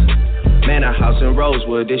was us. Man, a house in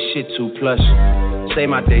Rosewood, this shit too plush. Say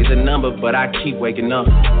my day's a number, but I keep waking up.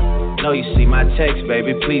 Know you see my text,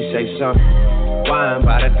 baby, please say something. Wine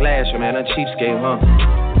by the glass, man, a cheapskate, huh?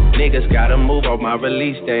 Niggas gotta move on my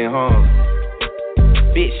release day, huh?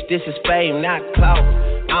 Bitch, this is fame, not clout.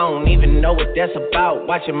 I don't even know what that's about.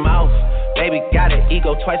 Watch your mouth. Baby got an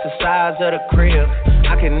ego twice the size of the crib.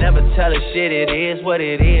 I can never tell a shit, it is what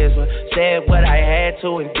it is. Said what I had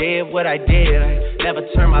to and did what I did. Never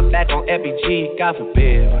turn my back on FBG, God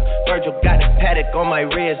forbid. Virgil got a paddock on my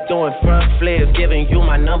wrist, doing front flips. Giving you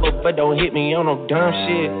my number, but don't hit me on no dumb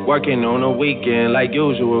shit. Working on a weekend like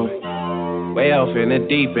usual. Way off in the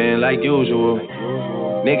deep end like usual.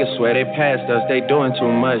 Niggas swear they passed us, they doing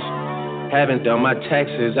too much. Haven't done my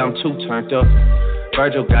taxes, I'm too turned up.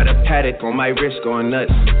 Virgil got a paddock on my wrist going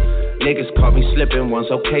nuts. Niggas caught me slipping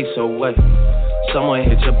once, okay, so what? Someone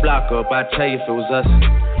hit your block up, I tell you if it was us.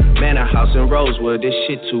 Man, a house in Rosewood, this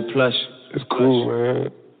shit too plush. It's cool,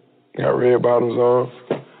 man. Got red bottoms on.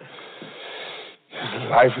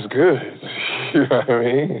 Life is good. You know what I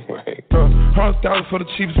mean? Like, $100,000 for the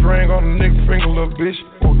cheapest ring on a nigga finger, little bitch.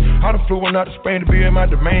 Ooh, I done flew one out to Spain to be in my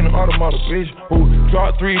domain, an automata, bitch. Ooh,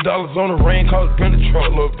 dropped $3 on the ring, cause been the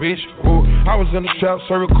truck, little bitch. Ooh, I was in the trap,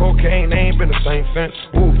 serving cocaine, they ain't been the same since.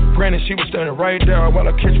 Ooh, granted, she was standing right there while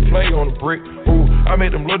I catch play on the brick. Ooh, I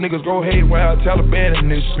made them little niggas go haywire, Taliban in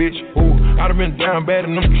this bitch. Ooh, I done been down bad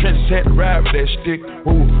in them trenches, had to ride with that stick.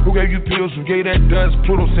 Ooh, who gave you pills, who gave that dust,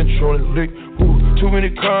 Pluto sent you on the lick. Ooh, too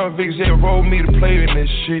many convicts that rolled me to play in this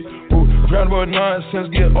shit. Ooh, round about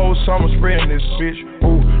nonsense, get old summer spraying this bitch.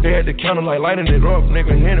 Ooh, they had the counter like lighting it up,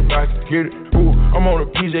 nigga, anybody can get it. Ooh, I'm on a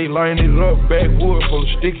PJ lighting it up, backwood full of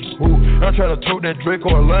sticky. Ooh, I'm trying to tote that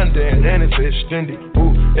Draco in London, and it's extended.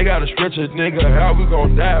 Ooh, they gotta stretch a nigga, how we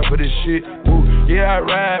gon' die for this shit? Ooh, yeah, I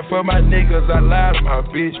ride for my niggas, I lie to my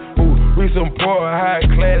bitch. Ooh, we some poor, high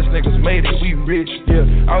class niggas made it, we rich, yeah.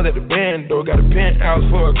 I was at the band, though, got a penthouse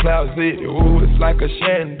for a closet. Ooh, it's like a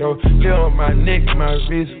shando, feel on my neck, my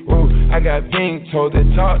wrist. Ooh, I got pink toes that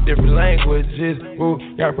talk different languages. Ooh,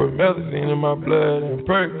 got promethazine in my blood and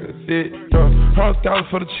Percocet. $100,000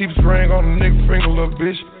 for the cheapest ring on a nigga finger, little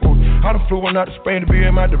bitch. Ooh, I done flew one out to Spain to be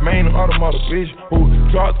in my domain, an automata, bitch. Ooh,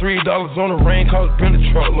 Dropped $3 on the rain, cause been the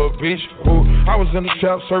truck, little bitch. Ooh, I was in the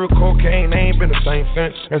trap, serving cocaine, they ain't been the same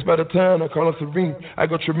since. That's by the time I call her Serene. I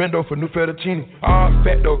go tremendo for new fettuccine. All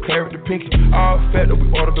fat though, claret the pinky. All fat though,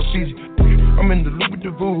 we order the Fiji. I'm in the loop with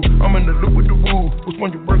the boo, I'm in the loop with the woo. Which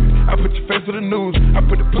one you working? I put your face to the news, I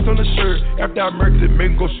put the puss on the shirt. After I murdered it,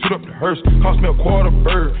 make him go shoot up the hearse. Cost me a $2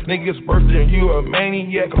 bird. Nigga's birthday and you a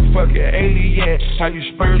maniac, a fucking alien. How you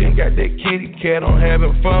spurting? Got that kitty cat, I'm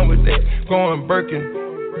having fun with that. Going Birkin.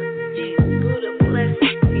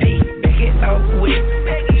 Back it out with,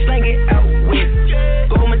 slang it out with,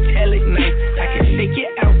 gold metallic knife, I can shake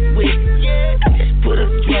it out with. I just put a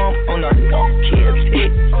drum on a no-kid's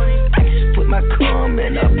hit. I just put my cum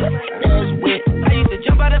in a butler's whip. I used to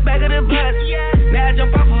jump out the back of the bus, now I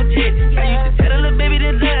jump off of a jet. I used to tell the little baby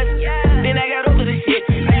to dust, then I got over the shit.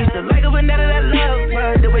 I used to like her but now that I love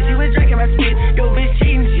her, the way she was drinking my spit. Yo bitch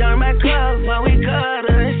cheating, she on my club, but we cut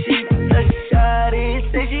her and she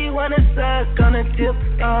say she wanna suck on a tip,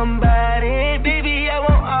 somebody. Baby, I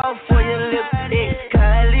want all for your lips.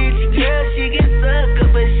 Ex-college girl, she can suck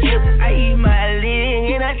up a ship. I eat my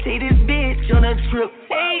leg and I take this bitch on a trip.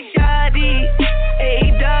 Hey, shawty,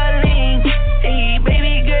 hey, darling, hey,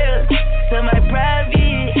 baby girl,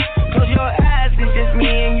 semi-private. Close your eyes, it's just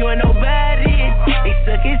me and you and nobody. They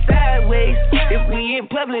suck it sideways. If we in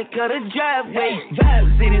public, cut a driveway.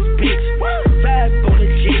 Vibes in this bitch, vibe on the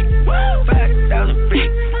chick, 5,000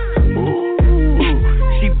 feet. Ooh,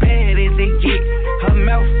 she bad as they get. Her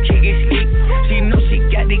mouth kicking sleep. She know she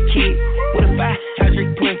got the kid with a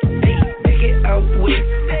 500 push. Hey, back it out with,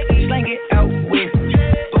 slang it out with,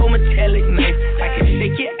 gold metallic knife. I can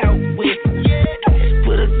shake it out with. I just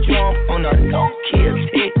put a drum on a no-kid's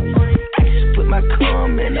hit. I just put my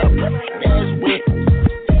cum in a butler's whip.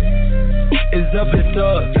 It's up and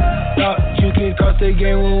up. Thought you can cross the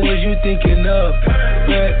game, what was you thinking of?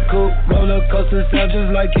 Red coupe, roller coaster sound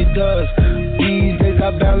just like it does. These days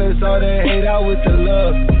I balance all the hate out with the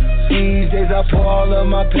love. These days I pour all of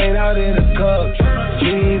my pain out in a cup.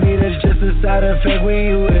 Dreamy, that's just a side effect when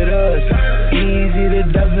you with us. Easy, the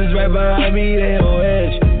dozens right behind me, they on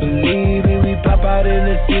edge. Believe me, we pop out in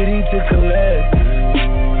the city to collect.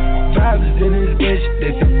 Vibes in this bitch,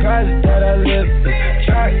 they surprised that I live.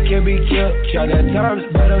 Try can be killed, try that times,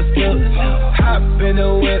 but I'm still hop in the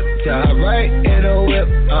whip, tie right in the whip,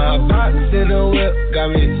 box in the whip, got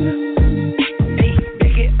me. Hey,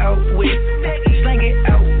 back it out with, slang it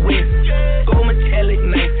out with, gold metallic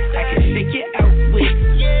knife, I can shake it out with.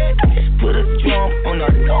 I just put a drum on a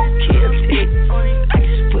no-kid's hit. I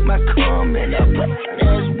just put my cum in a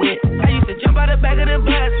butler's whip. I used to jump out the back of the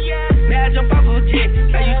bus, now I jump off of a jet.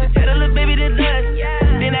 I used to tell the little baby to dust,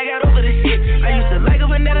 then I got over the shit. I used to like her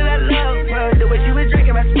but now that I love her, the way she was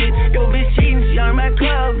drinking my spit. Yo bitch cheating, she on my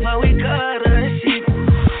club, but we cut her and shit.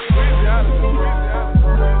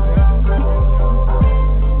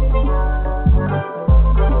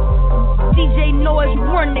 DJ Noise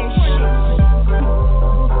run that shit.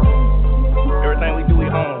 Everything we do, we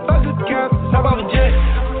own. Fuck the cap, hop off a jet.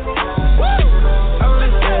 Hop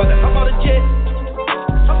on the jet.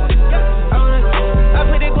 I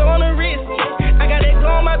put that glow on the wrist. I got that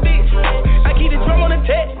glow on my bitch. I keep the drum on the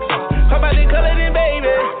tech. How about the color then, baby?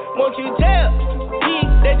 Won't you tell me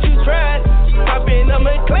that you tried? Hop in a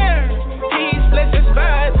McLaren. Please, let's just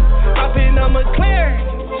vibe. Hop in a McLaren.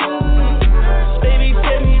 Baby,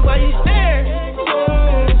 tell me why you stare.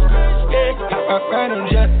 I ride on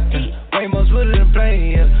jet, way more smoother than a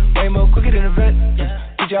plane, way more quicker than a vet.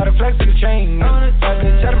 Teach you how to flex to the chain. Got the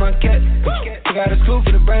chat of my cat. I got a school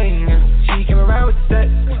for the brain. She came around with the set.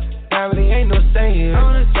 Now really ain't no saying.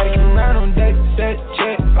 Gotta keep around on deck, set,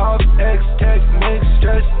 check, off, X, tech, mix,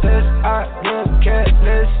 stress, test. I look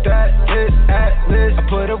careless, stat, hit, atlas. I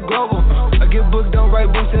put up global. I get booked, don't write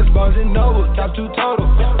books, that's Barnes and Noble. Top 2 total.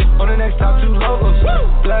 On the next top 2 logos.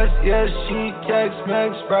 Plus, yeah, she text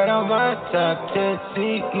Max right on my top 10.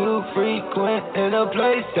 See you frequent in a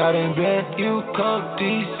place I done been. You come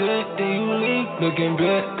decent, then you leave looking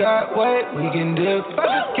bent. Got weight, we can dip. Fuck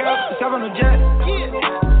the cap, let's hop on the jet.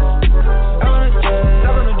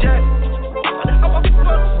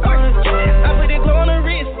 I put that glow on the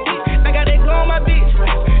wrist. I got that glow on my bitch.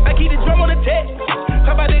 I keep the drum on the tech.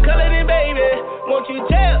 How about the color then, baby? Won't you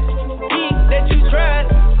tell me that you tried?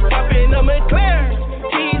 Hop in a McLaren.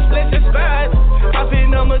 Please, let's just vibe. Hop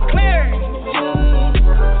in a McLaren.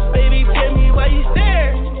 Baby, tell me why you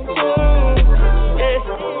stare.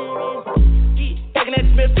 Talking that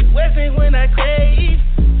Smith Wesson when I crave.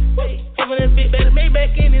 Having a bit better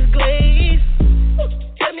Maybach in his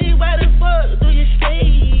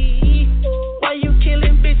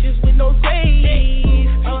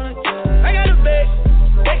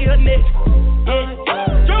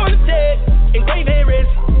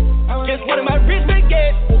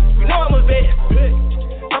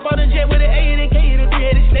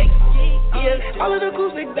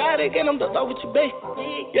again, I'm the thought with you, babe.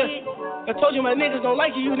 Yeah. I told you my niggas don't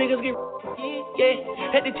like you niggas get. Yeah.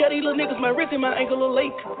 Had to tell these little niggas my wrist and my ankle a little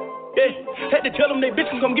late. Yeah. Had to tell them they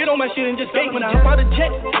bitches come get on my shit and just fake. When I hop out the jet,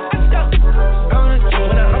 I stop.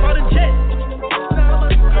 When I hop out the jet,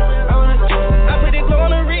 I put that glow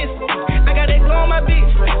on the wrist. I got that glow on my bitch.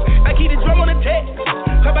 I keep the drum on the tech.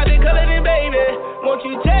 How about that color then, baby? Won't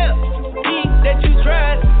you tell me that you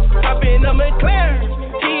tried? Hop in a McLaren.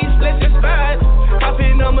 Keys, let's just ride. Hop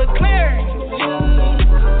in a McLaren.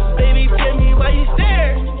 Baby, tell me why you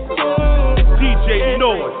stare. DJ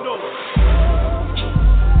Noise.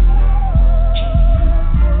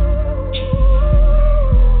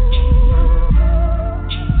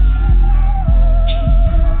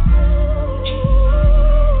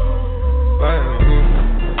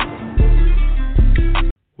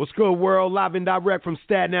 What's good, world? Live and direct from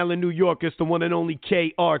Staten Island, New York. It's the one and only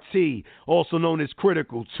KRT, also known as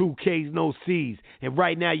Critical, 2 Ks, no Cs. And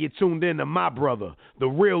right now you're tuned in to my brother, the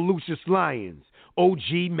real Lucius Lyons,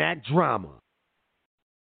 OG Mac Drama.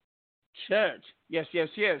 Church. Yes.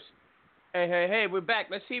 Hey, we're back.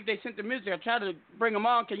 Let's see if they sent the music. I tried to bring them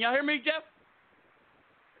on. Can y'all hear me, Jeff?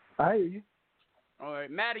 I hear you. All right.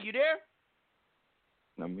 Matt, are you there?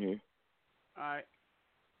 I'm here. All right.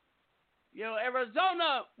 Yo,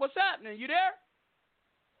 Arizona, what's happening? You there?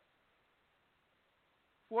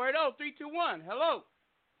 480-321. Hello.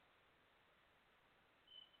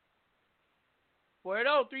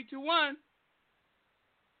 480-321.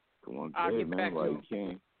 Come on, I'll get back to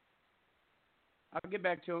him. I'll get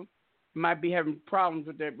back to him. Might be having problems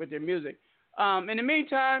with their music. In the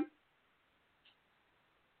meantime,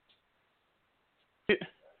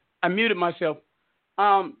 I muted myself.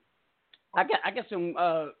 I got some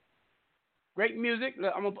great music.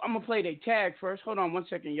 I'm gonna play the tag first. Hold on 1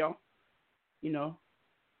 second, y'all. You know,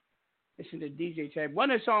 listen to DJ tag.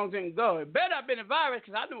 One of the songs didn't go. It better have been a virus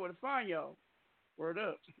because I know where to find y'all. Word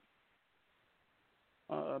up.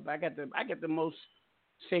 But I got the most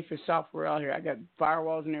safest software out here. I got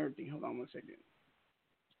firewalls and everything. Hold on 1 second.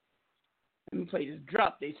 Let me play this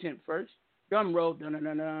drop they sent first. Drum roll. Dun dun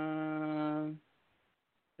dun dun.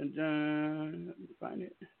 Dun dun. Let me find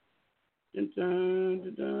it. Dun dun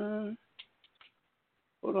dun dun.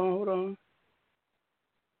 Hold on.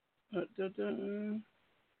 Dun, dun, dun.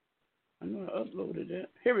 I know I uploaded that.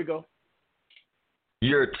 Here we go.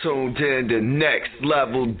 You're tuned in to Next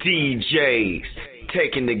Level DJs,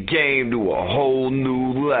 taking the game to a whole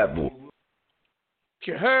new level.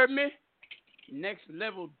 You heard me? Next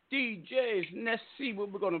Level DJs. Let's see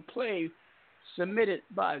what we're going to play. Submitted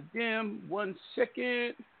by them. 1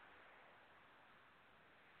 second.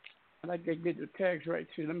 I like to get the tags right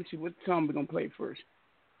too. Let me see what song we're going to play first.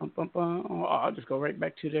 Oh, I'll just go right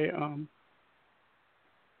back to the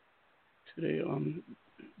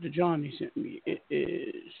John he sent me. It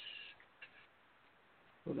is.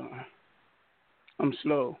 Hold on. I'm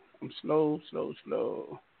slow. I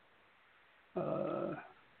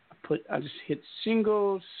just hit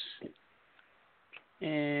singles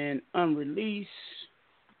and unreleased.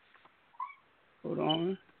 Hold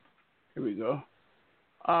on. Here we go.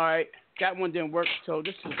 All right, that one didn't work. So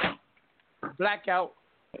this is Blackout.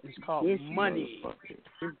 It's called Money.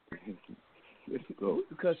 Let's go.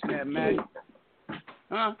 You cussing that, Matt?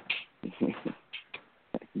 Huh?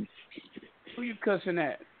 Who you cussing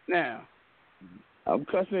at now? I'm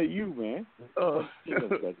cussing at you, man. Oh,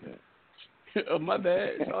 oh my bad.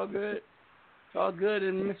 It's all good. It's all good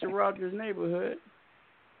in Mr. Rogers' neighborhood.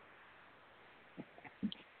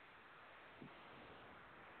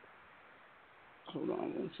 Hold on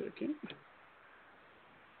 1 second.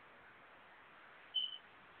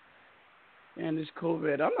 And this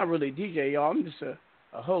COVID, I'm not really a DJ, y'all. I'm just a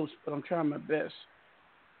host, but I'm trying my best.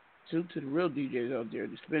 Salute to the real DJs out there,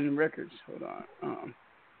 just spinning records. Hold on.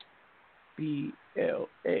 BLACK.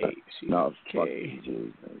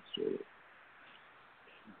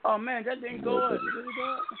 Oh man, that didn't go up. Did it go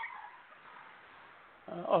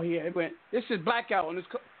up? Oh yeah, it went. This is Blackout, and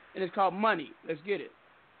it's called Money. Let's get it.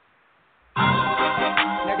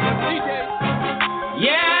 Next up, DJ.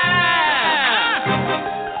 Yeah.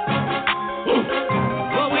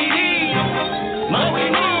 What we need, money.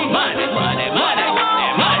 Let's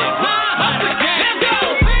go.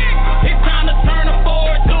 It's time to turn a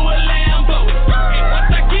Ford to a Lambo. And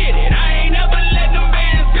once I get it, I ain't never let them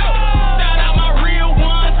bands go. Shout out my real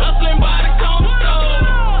ones, hustling by the corner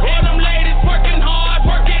store. All them ladies working hard,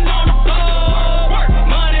 working on the floor.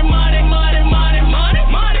 Money.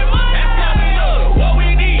 That's what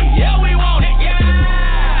we need. Yeah, we want it.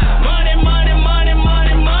 Yeah.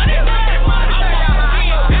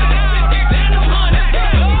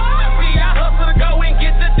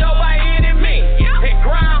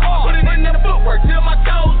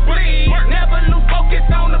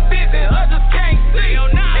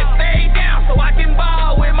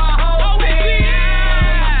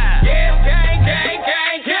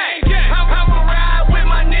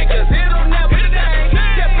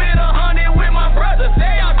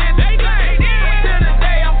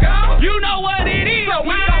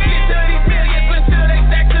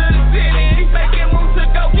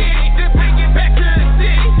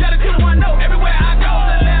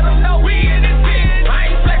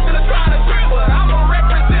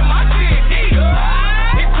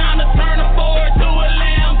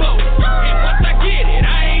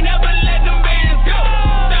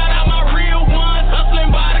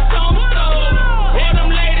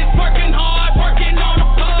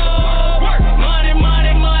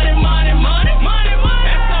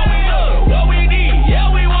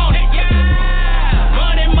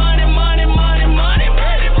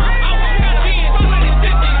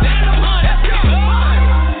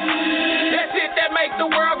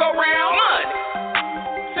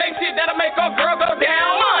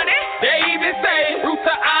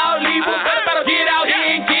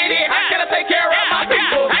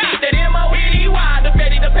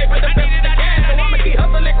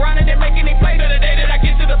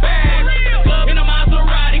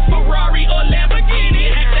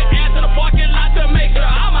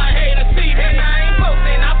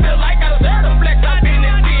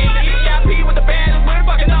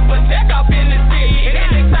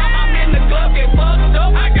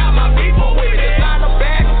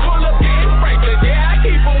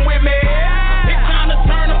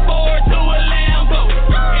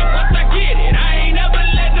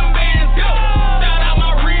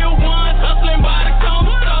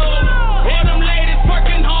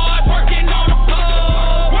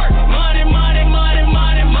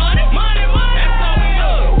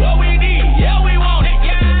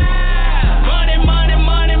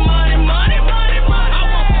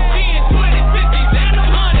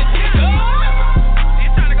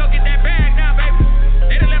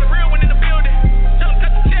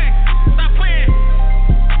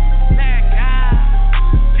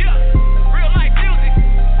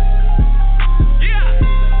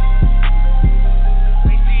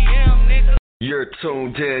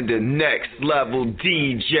 tuned in to Next Level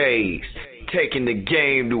DJs, taking the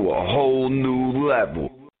game to a whole new level.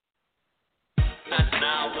 And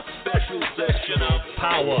now a special section of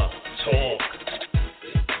Power Talk.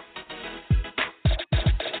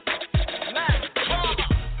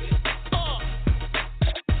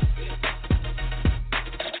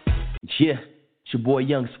 Yeah, it's your boy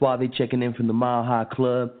Young Suave checking in from the Mile High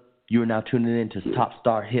Club. You are now tuning in to Top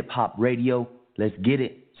Star Hip Hop Radio. Let's get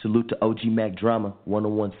it. Salute to OG Mac Drama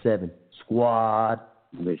 1017 Squad.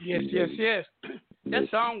 Yes. That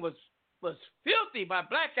song was filthy by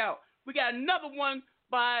Blackout. We got another one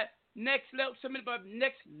by submitted by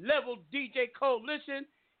Next Level DJ Coalition,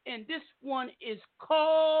 and this one is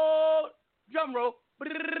called drumroll.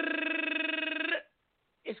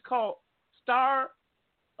 It's called Star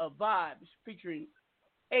of Vibes, featuring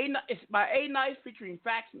it's by A Nice featuring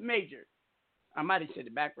Fax Major. I might have said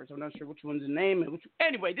it backwards. I'm not sure which one's the name.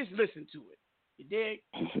 Anyway, just listen to it. You dig?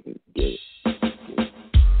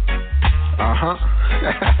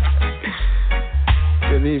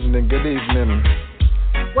 Good evening.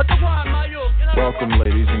 What the one, Mario? Welcome,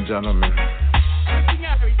 ladies and gentlemen.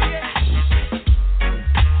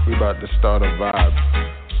 We about to start a vibe.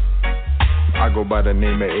 I go by the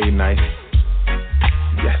name of A Nice.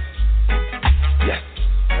 Yes.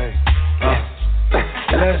 Hey.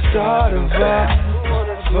 Let's start a vibe.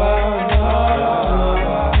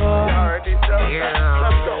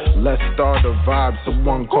 Let's start a vibe,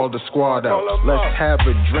 someone call the squad out. Let's have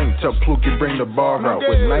a drink, tell Pluki bring the bar out.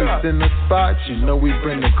 With Nice in the spot, you know we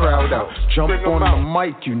bring the crowd out. Jump on the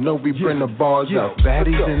mic, you know we bring the bars out.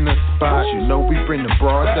 Baddies in the spot, you know we bring the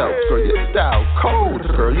bras out. Girl, your style cold,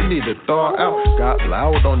 girl, you need to thaw out. Got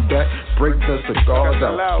loud on deck, break the cigars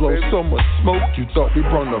out. Blow so much smoke, you thought we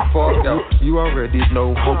brought the fog out. You already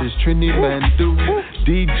know how this Trini man do.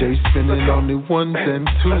 DJ spinning on the ones and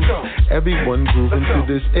twos. Everyone grooving to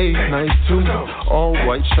this A Nice tune. All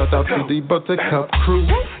white, shout out to the Buttercup crew.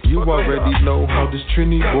 You already know how this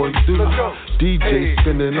Trini boy do. DJ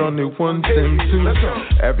spinning on the ones and twos.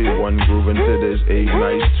 Everyone grooving to this A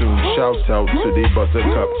Nice tune. Shout out to the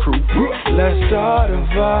Buttercup crew. Let's start a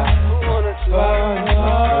vibe.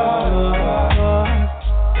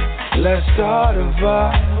 Let's start a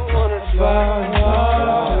vibe.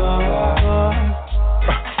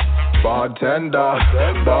 Bartender,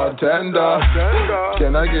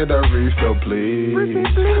 can I get a refill, please?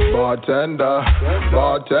 Bartender,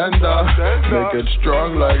 make it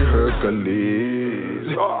strong like Hercules.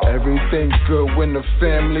 Everything's good when the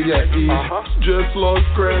family at ease. Just lost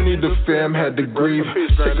granny, the fam had to grieve.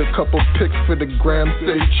 Take a couple pics for the gram,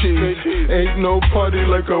 say cheese. Ain't no party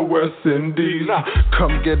like a West Indies.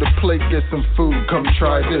 Come get a plate, get some food, come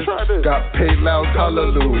try this. Got paid loud,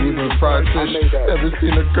 hallelujah, even fried fish. Never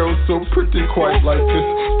seen a girl so pretty quite like this,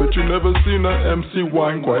 but you never seen a MC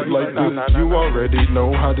wine quite like this. You already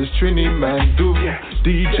know how this Trini man do.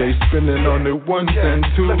 DJ spinning on the ones and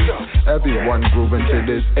twos. Everyone grooving to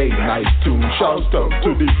this A Nice tune. Shout out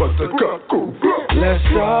to the Buttercup crew. Let's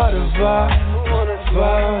start a vibe.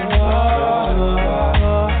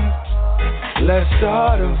 Let's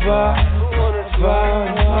start a vibe.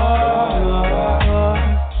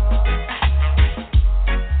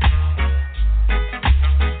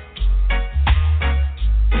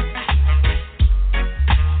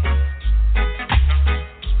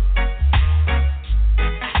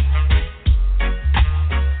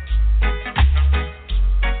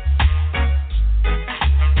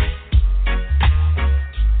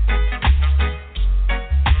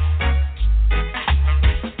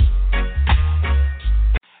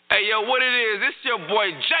 What it is, it's your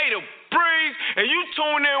boy Jada Breeze, and you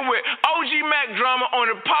tune in with OG Mac Drama on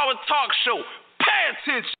the Power Talk Show.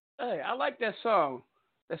 Pay attention. Hey, I like that song.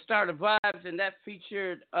 That started vibes, and that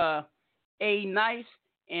featured A Nice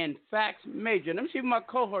and Fax Major. Let me see what my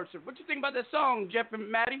cohorts are. What you think about that song, Jeff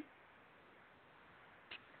and Maddie?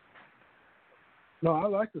 No, I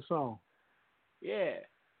like the song. Yeah.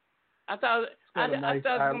 I thought it was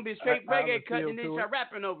going to be a straight reggae cut, and then start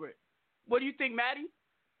rapping over it. What do you think, Maddie?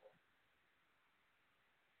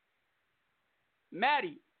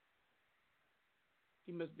 Maddie.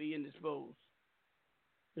 He must be indisposed.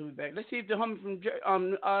 He'll be back. Let's see if the homie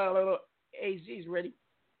from AZ is ready.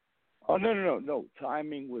 Oh, no.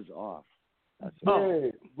 Timing was off. That's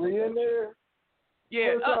hey, we in there?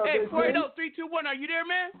 Yeah. Hey, 480-321, are you there,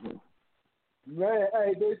 man? Man,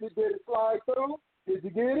 hey, did it slide through? Did you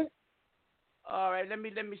get it? All right, let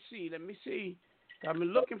me see. I've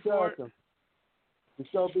been looking for it. It's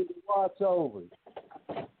going to be the watch over.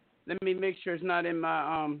 Let me make sure it's not in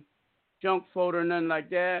my junk folder or nothing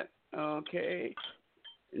like that. Okay.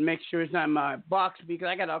 And make sure it's not in my box because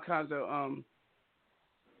I got all kinds of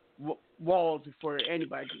walls for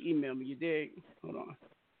anybody to email me. You dig? Hold on.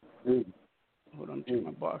 Hold on. Check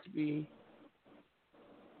my box B.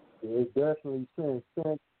 It definitely sent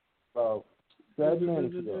about 7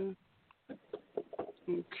 minutes ago.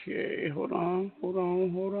 Okay, hold on.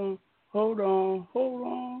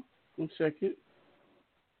 1 second.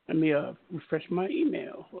 Let me refresh my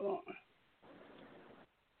email. Hold on.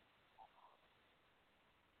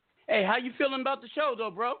 Hey, how you feeling about the show,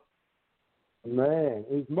 though, bro? Man,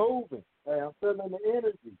 it's moving. Hey, I'm feeling the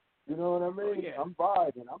energy. You know what I mean? Oh, yeah. I'm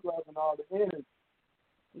vibing. I'm loving all the energy.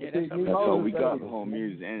 Yeah, that's what we got,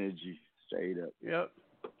 homie, is energy. Straight up. Yep.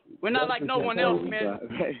 We're not like no one else, man.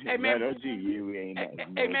 Hey, man. We ain't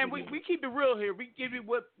hey, man, we keep it real here. We give you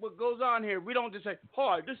what goes on here. We don't just say,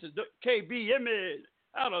 hi, this is the KBM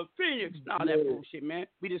out of Phoenix. Nah, that bullshit, man.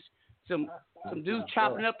 We just some dudes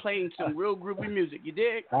chopping up, playing some real groovy music. You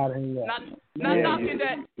dig? Not knocking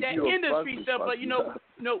that industry stuff, but you know,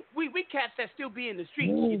 we cats that still be in the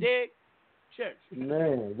streets. You dig? Check.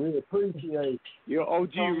 Man, we appreciate. Yo,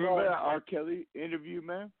 OG, remember that R. Kelly interview,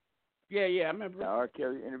 man? Yeah, I remember. The R.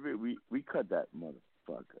 Kelly interview, we cut that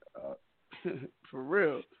motherfucker up. For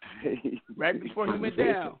real. Right before he went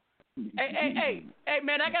down. Hey,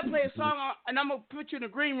 man, I gotta play a song, and I'm gonna put you in the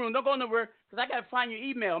green room. Don't go nowhere, cause I gotta find your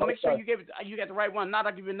email. Make sure you got the right one. Not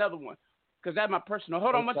I'll give you another one, cause that's my personal.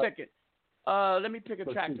 Hold on 1 second. Let me pick a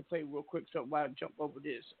track to play real quick, so while I jump over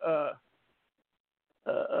this.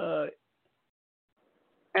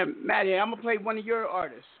 And Maddie, I'm gonna play one of your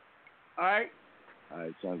artists. All right. All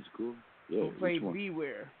right, sounds cool. Yeah. We'll play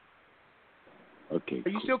Beware. Okay. Are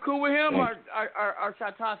you still cool with him, or should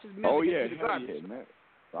I toss his music? Oh yeah, into the garbage? Yeah, man.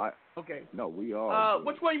 Right. Okay. No, we are.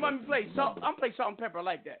 Which one you want me to play? I'm play Salt and Pepper. I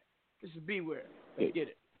like that. This is Beware. Let's get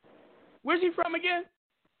it. Where's he from again?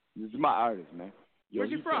 This is my artist, man. Where's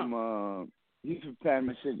he from? He's from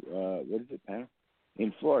Panama City. What is it, Panama?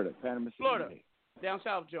 In Florida, Panama City. Florida. Down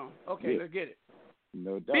south, John. Okay, let's get it.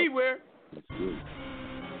 No doubt. Beware. Let's do it.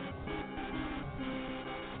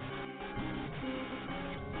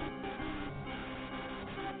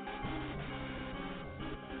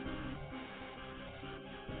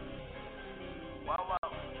 Whoa.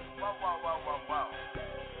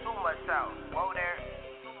 Too much south, whoa there.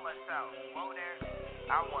 Too much south, whoa there. I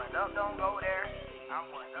want up, don't go there.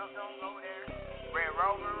 Red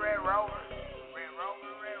Rover.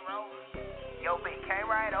 Yo, bitch came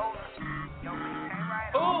right over.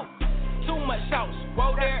 Ooh, too much sauce,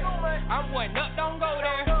 whoa there. I'm one up, don't go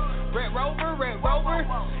there. Red Rover.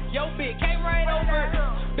 Yo, bitch came right over.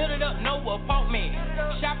 Build it up, no apartment.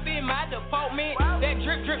 Shop in my department. That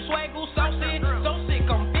drip, swaggle, saucy. So sick,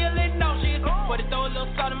 I'm feeling nauseous. But to throw a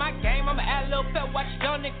little salt in my game, I'ma add a little pep. Watch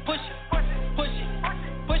young nigga push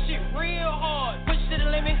it real hard. Push it to the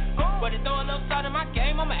limit. But to throw a little salt in my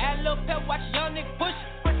game, I'ma add a little pep. Watch young nigga push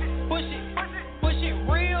it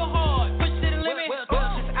real hard. Push it to the limit. Well,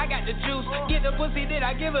 since I got the juice, get the pussy, then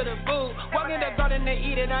I give her the food. Walk in the garden and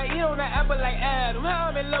eat it. I eat on the apple like Adam.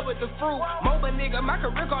 How I'm in love with the fruit. Moba nigga, my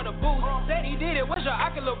career called a boost. Said he did it, what's your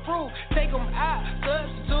ocular proof? Take him out,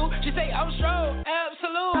 substitute. She say I'm strong,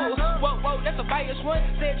 absolute. Whoa, that's a bias one.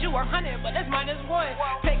 Said you 100, but that's -1.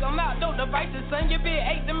 Take him out, no devices, son. Your bitch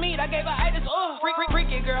ate the meat, I gave her itis.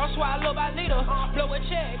 Freaky girl, swallow by leader. Blow a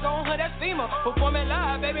check on her, that's FEMA. Performing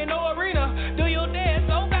live, baby, no arena. Do your dance,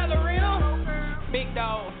 oh ballerina. Big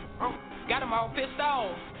dog, got him all pissed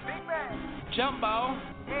off. Jumbo,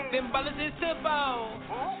 them bullets is tippo.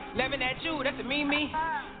 Laughing at you, that's a me.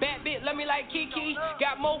 Bad bitch, love me like Kiki.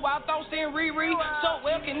 Got more wild thoughts than Riri. So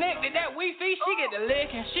well connected that Wi-Fi. She get the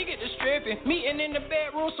licking, she get the stripping. Meeting in the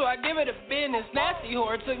bedroom, so I give her the business. Nasty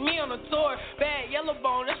whore took me on a tour. Bad yellow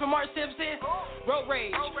bone, that's from Mark Simpson. Road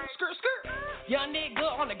rage, skirt. Young nigga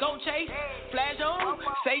on the go chase. Flash on,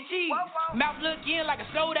 say cheese. Mouth looking like a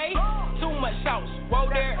slow day. Too much sauce, whoa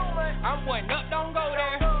there. I'm one up, don't go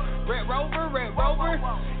there. Red Rover.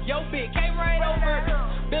 Yo, bitch came right over.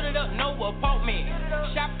 Build it up, no apartment.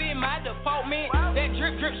 Shop in my department. That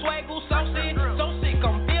drip, swaggle, saucy. So sick,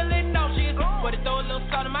 I'm feeling nauseous. But to throw a little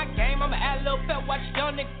salt in my game, I'ma add a little pep. Watch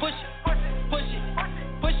young nigga push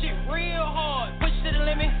it real hard. Push it to the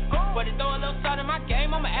limit. But to throw a little salt in my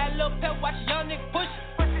game, I'ma add a little pep. Watch young nigga push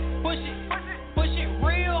it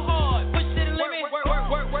real hard. Push it to the limit.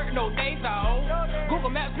 Work, no days off. Google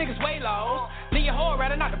Maps, niggas way lost. Leave your whore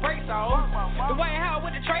rather not the brakes off. The White House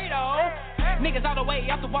with the trade off. Niggas all the way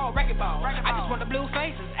off the wall, racquetball. I just want the blue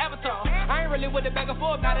faces, Avatar. I ain't really with the back and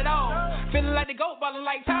forth, not at all. Feeling like the goat, ballin'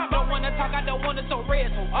 like time. Don't wanna talk, I don't wanna so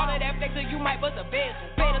red. So all of that flexing, you might bust a bezel.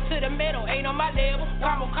 Better to the middle, ain't on my level.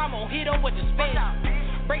 Come on, hit 'em with the special.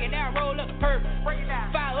 Break it down, roll up the purple.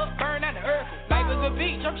 Fire up, burn out the earth. Life is a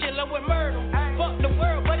beach, I'm chillin' with Myrtle. Fuck the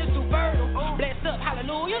world, but it's too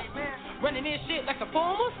Running this shit like the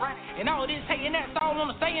Pumas. And all this hating, that's all on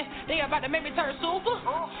the saying. They about to make me turn super.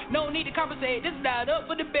 No need to compensate, this is not up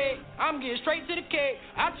for debate. I'm getting straight to the cake,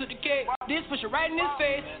 I took the cake. This push it right in his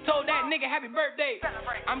face. Told that nigga happy birthday.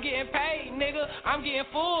 I'm getting paid, nigga. I'm getting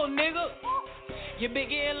full, nigga. You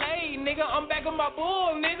big getting laid, nigga. I'm back on my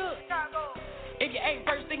bull, nigga. If you ain't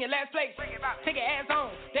first thing in last place, take your ass on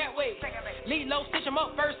that way. Lead low, stitch him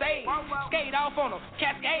up, first aid. Skate off on him,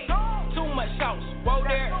 cascade. Too much sauce, whoa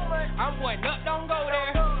there. I'm going up, don't go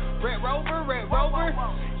there. Red Rover,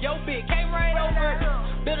 yo bitch came right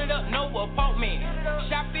over. Build it up, no apartment.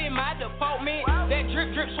 Shop in my department. That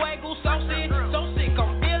drip, swaggle, saucy. So sick,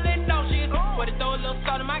 I'm feeling nauseous. But it throw a little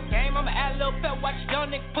salt in my game, I'ma add a little pep, watch young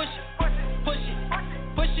nigga push it.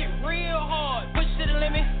 Push it real hard, push it to the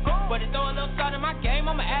limit. But it throw a little salt in my game,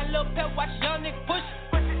 I'ma add a little pep, watch young nigga push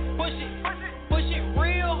it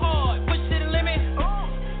real hard, push it to the limit.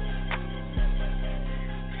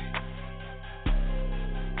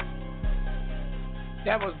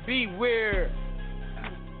 That was Beware,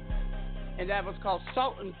 and that was called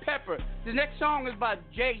Salt and Pepper. The next song is by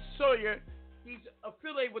Jay Sawyer. He's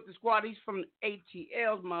affiliated with the squad. He's from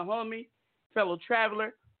ATL's, my homie, fellow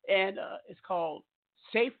traveler, and it's called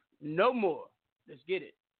Safe No More. Let's get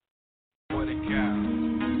it. What a cow.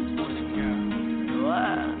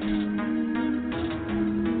 Wow.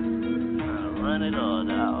 Run it all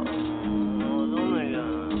out.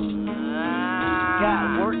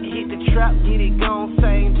 Got work, hit the trap, get it gone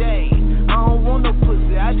same day. I don't want no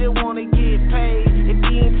pussy, I just wanna get paid. If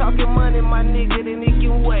you ain't talking money, my nigga, then it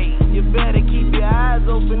can wait. You better keep your eyes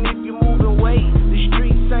open if you're moving weight. The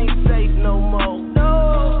streets ain't safe no more.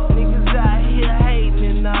 No, niggas out here hating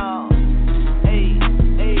and all. Hey,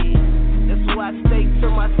 that's why I stay to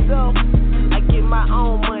myself. I get my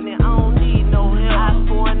own money, I don't need no help. I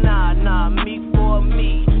for a nah, me for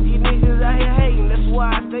me. These niggas out here hating, that's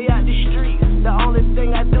why I stay out the streets. The only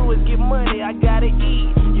thing I do is get money, I gotta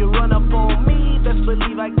eat. You run up on me, best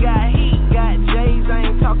believe I got heat. Got J's,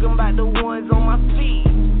 I ain't talking about the ones on my feet.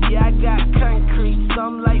 Yeah, I got concrete,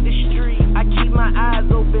 some like the street. I keep my eyes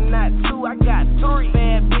open, not two, I got three.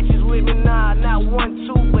 Bad bitches with me, nah, not one,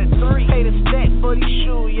 two, but three. Pay the stack for these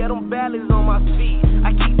shoes, yeah, them ballots on my feet.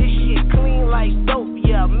 I keep this shit clean like dope,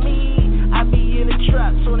 yeah, me. I be in the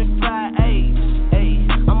trap 25, ayy,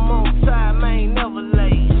 I'm on time, I ain't never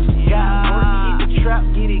late. Got work, hit the trap,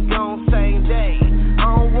 get it gone same day.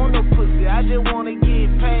 I don't want no pussy, I just wanna get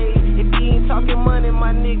paid. If you ain't talking money,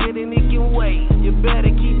 my nigga, then it can wait. You better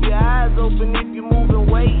keep your eyes open if you're moving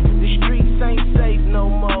weight. The streets ain't safe no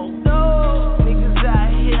more. No, niggas out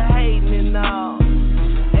here hating and all.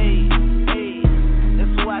 Hey,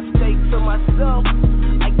 that's why I stay to myself.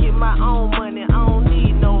 I get my own money, I don't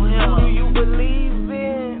need no help. Do you believe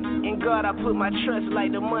in God? I put my trust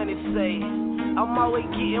like the money say. I'm always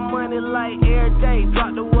getting money like every day.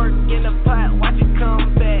 Drop the work in the pot, watch it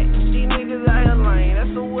come back. These niggas out here lame,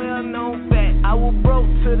 that's a well-known fact. I was broke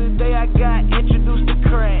till the day I got introduced to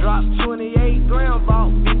crack. Dropped 28 grams,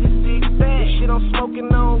 bought 56 bags. This shit I'm smoking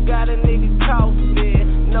on got a nigga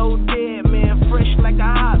coughing. No dead man, fresh like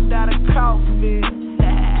I hopped out of coffin.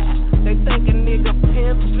 They think a nigga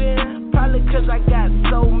pimpin', probably cause I got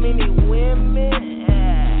so many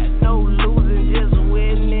women. No losing, just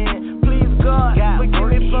winning. God, forgive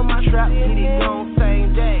me for my trap, get it gone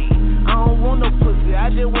same day. I don't want no pussy, I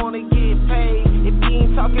just wanna get paid. If you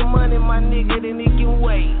ain't talking money, my nigga, then it can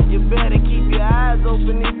wait. You better keep your eyes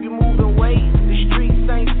open if you're moving weight. The streets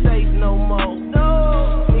ain't safe no more.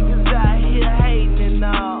 No, niggas out here hating and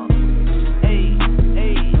all. Hey,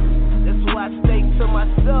 that's why I stay to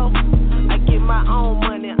myself. I get my own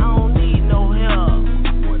money, I don't need no help.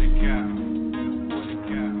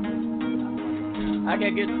 I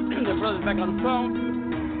gotta get the brothers back on the phone.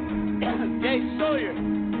 Jay Sawyer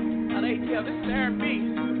out of ATL. This is Aaron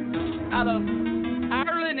Beast out of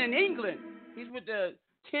Ireland and England. He's with the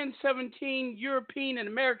 1017 European and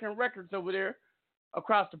American records over there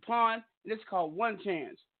across the pond. And it's called One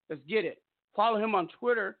Chance. Let's get it. Follow him on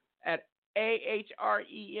Twitter at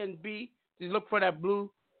AHRENB. Just look for that blue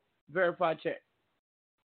verified check.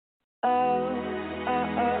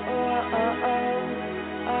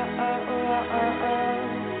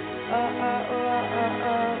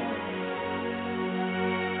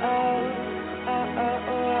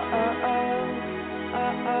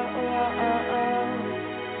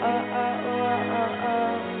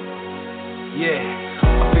 Yeah,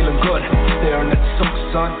 I'm feeling good, staring at the silk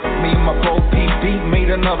sun. Me and my bro PB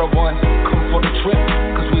made another one. Come for the trip,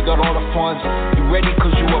 cause we got all the funds. You ready,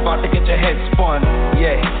 cause you about to get your head spun.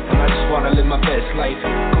 Yeah, and I just wanna live my best life.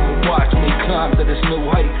 Come and watch me climb to this new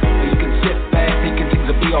height. Where you can sit back, thinking things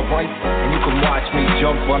will be alright. And you can watch me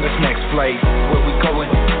jump on this next flight. Where we going?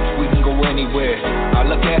 We can go anywhere. I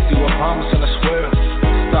look at you, I promise and I swear.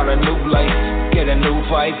 Start a new life, get a new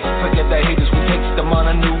vibe. Forget the haters, we take them on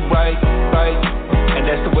a new ride, right? And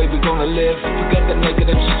that's the way we're gonna live. Forget the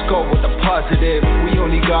negative, just go with the positive. We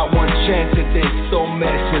only got one chance at this. Don't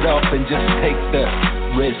mess it up and just take the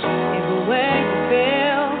risk. Even when you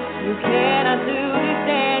feel you cannot do this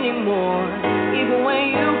anymore, even when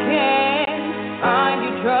you can't find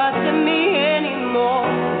you trust in me anymore,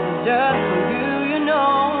 just for you, you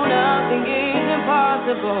know nothing is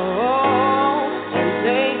impossible. And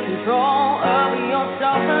take control of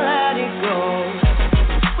yourself and let it go.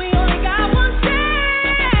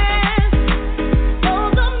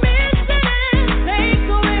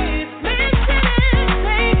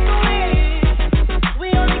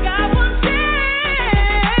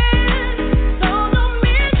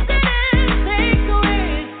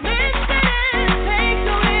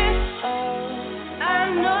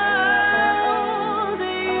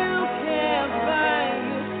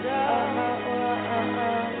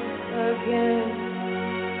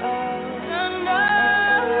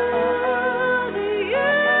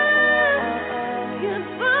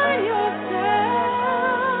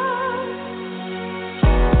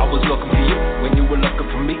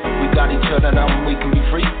 That out we can be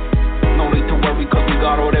free. No need to worry cause we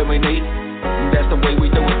got all that we need. And that's the way we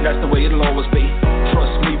do it, that's the way it'll always be.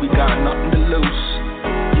 Trust me, we got nothing to lose.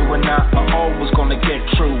 You and I are always gonna get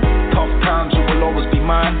through. Tough times, you will always be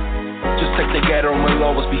mine. Just stick together and we'll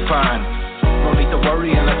always be fine. No need to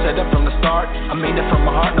worry, and I said that from the start. I mean it from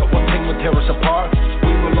my heart, not one thing will tear us apart.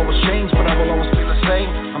 We will always change, but I will always be the same.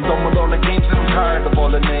 I'm done with all the games and I'm tired of all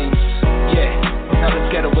the names. Yeah, now let's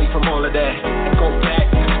get away from all of that and go back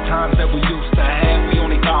to the times that we used to have. We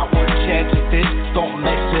only got one chance at this. Don't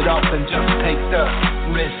mess it up and just take the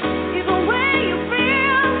risk. Even when you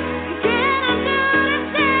feel you cannot do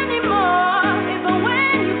this anymore, even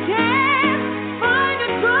when you can't find the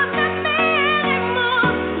trust in me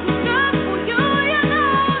anymore, just for you, you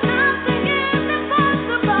know nothing is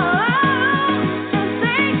impossible. Just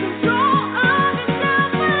take control of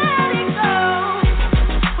yourself and let it go.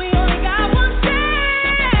 We only got one chance.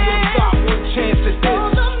 We only got one chance at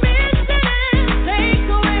this.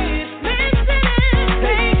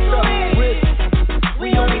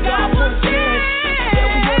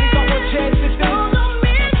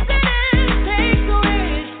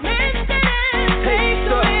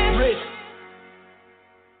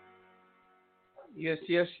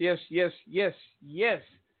 Yes.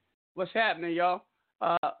 What's happening, y'all?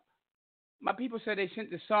 My people said they sent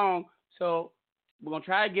the song, so we're going to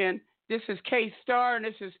try again. This is K-Star, and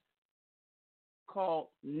this is called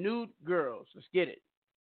Nude Girls. Let's get it.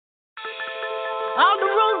 All the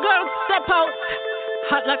rude girls step out,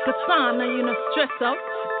 hot like a sauna, you know, stress out.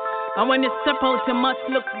 And when you step out, you must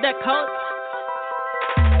look deck out.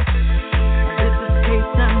 This is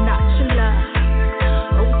K-Star Natural.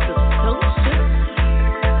 Oh, so social.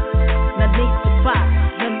 No need to fight,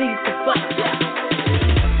 no need to fight.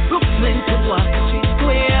 Brooklyn to Washington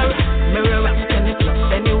Square, mirror up in the club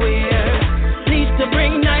anywhere. Need to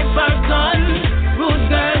bring knife or gun, rude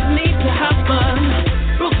girls need to have fun.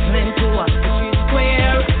 Brooklyn to Washington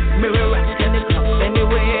Square, mirror up in the club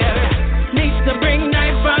anywhere. Need to bring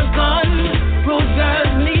knife or gun, rude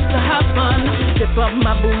girls need to have fun. Zip up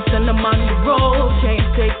my boots and I'm on the road, can't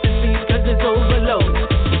take the seat cause it's overload.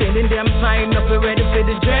 Feeling damn fine, up and ready for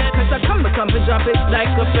the dress, cause I come and drop it like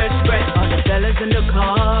a fresh breath. All the fellas in the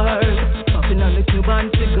cars, puffing on the Cuban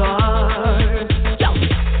cigars. Yo,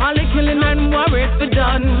 all the killing and worries for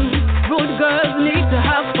done. Rude girls need to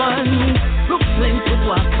have fun. Brooklyn to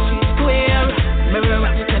Washington Square, mirror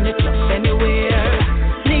up in the club anywhere.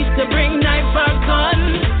 Need to bring knife or gun.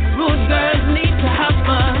 Rude girls need to have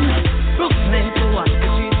fun. Brooklyn to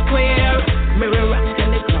Washington Square, mirror up in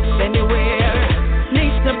the club anywhere.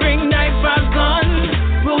 Need to bring knife or gun.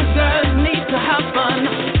 Rude girls need to have fun.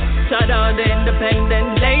 Shout out the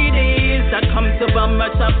independent ladies that come to bum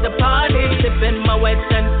rush up the party. Sipping my wet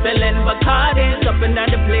and spilling Bacardi. Stopping at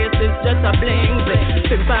the place is just a bling bling.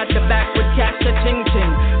 Pimp out the back with cash a ching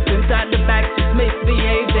ching. Pimp out the back just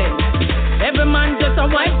misbehaving. Every man just a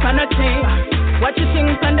wife and a thing. What you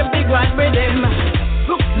think on the big right rhythm?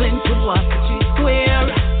 Brooklyn to Washington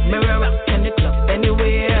Square, mirror up in the club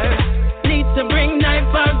anywhere. Need to bring knife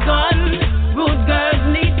or gun. Rude girls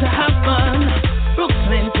need to have fun.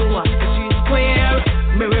 Brooklyn to Washington Square,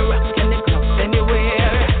 mirror up in the club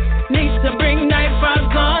anywhere. Need to bring knife or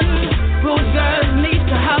gun. Rude girls need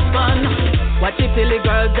to have fun. Watch it, Philly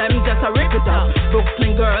girls, them just a rip it up.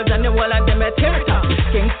 Brooklyn girls and the whole of them a tear it up.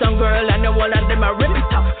 Kingston girl and the whole of them a rip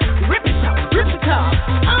it up. Rip it up, rip it up.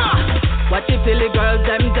 Watch it,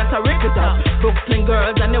 Brooklyn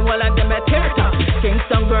girls and the whole of them a tear it up.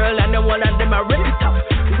 Kingston girl and the whole of them a rip it up.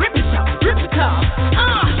 Rip it up, rip it up.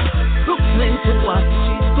 Brooklyn to Washington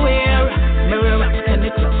Street Square. Mirror rocks and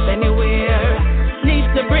the club anywhere. Needs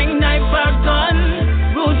to bring knife or gun.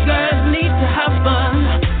 Rude girls need to have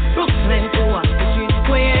fun. Brooklyn to Washington Street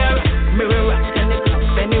Square. Mirror rocks and the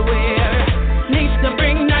club anywhere. Needs to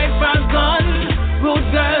bring knife or gun. Rude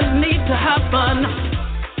girls need to have fun.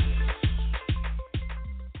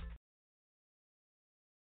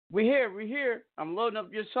 We here. I'm loading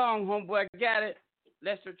up your song, homeboy. I got it.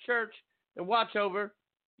 Lester Church, the watch over.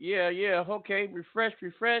 Yeah. Okay, refresh.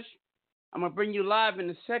 I'm gonna bring you live in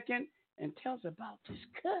a second and tell us about this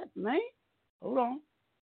cut, man. Hold on.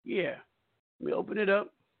 Yeah. Let me open it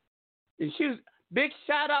up. And she was big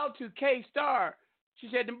shout out to K Star. She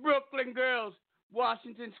said the Brooklyn girls,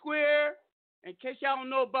 Washington Square. In case y'all don't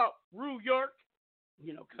know about New York,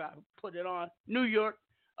 because I put it on New York.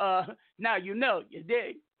 Now you know, you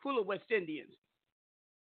dig. Full of West Indians.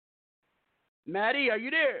 Maddie, are you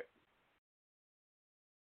there?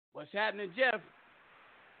 What's happening, Jeff?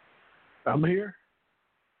 I'm here.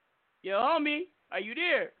 Yo, homie, are you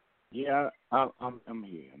there? Yeah, I'm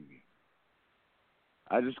here.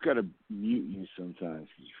 I just gotta mute you sometimes.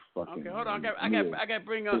 You fucking. Okay, hold on. I got to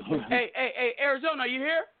bring up. hey, Arizona, are you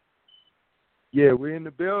here? Yeah, we're in the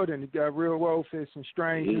building. You got Real Wolfish and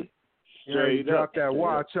Stranger. You dropped that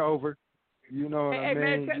watch over. You know what I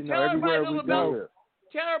mean? Man, tell everywhere we go.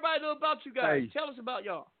 Tell everybody a little about you guys. Hey. Tell us about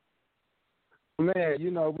y'all.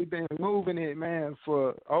 Man, we've been moving it, man,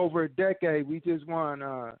 for over a decade. We just won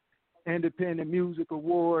Independent Music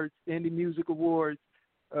Awards, Indie Music Awards,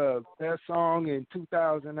 best song in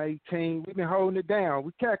 2018. We've been holding it down.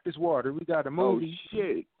 We Cactus Water. We got a movie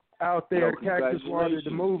out there, Cactus Water,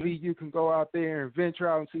 the movie. You can go out there and venture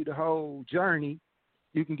out and see the whole journey.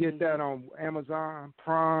 You can get that on Amazon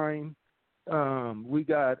Prime. We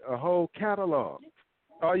got a whole catalog.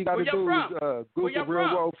 All you got to do is Google Real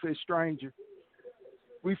Wolfish Stranger.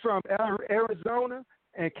 We from Arizona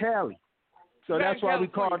and Cali. So that's why we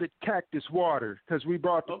called it Cactus Water, because we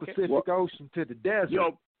brought the Pacific Ocean to the desert.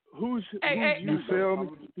 Yo, who's you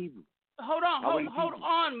feel me? Hold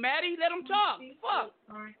on, Maddie. Let him talk. Fuck.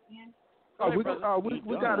 We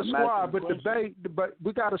got a squad, but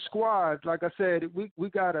we got a squad. Like I said, we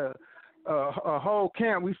got a whole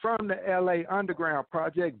camp. We from the LA Underground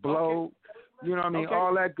Project, Blow, you know what I mean,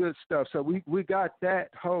 all that good stuff. So we got that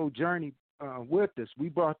whole journey with us. We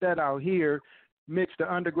brought that out here, mixed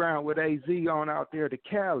the underground with AZ on out there to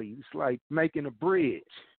Cali. It's like making a bridge.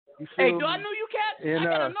 You feel hey, me? do I know you cats? I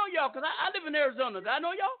gotta know y'all, because I live in Arizona. Do I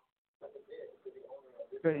know y'all?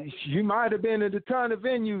 You might have been at a ton of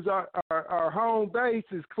venues. Our home base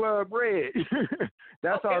is Club Red.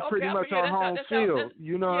 That's pretty much our home field.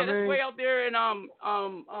 You know what I mean? That's way out there in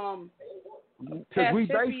because we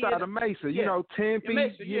based out of Mesa. You know, Tempe.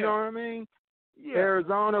 Mesa, you know what I mean? Yeah.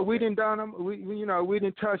 Arizona. We didn't done them. We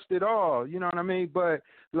didn't touched it all. You know what I mean? But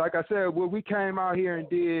like I said, what we came out here and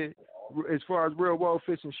did, as far as Real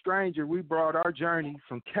Wolfish and Stranger, we brought our journey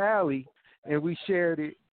from Cali and we shared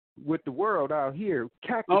it with the world out here.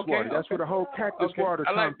 Cactus Water. That's where the whole Cactus Water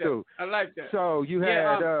come through. I like that. So you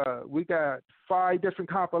had we got 5 different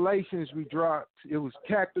compilations we dropped. It was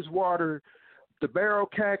Cactus Water, the Barrel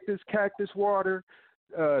Cactus, Cactus Water,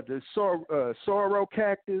 the Sorrow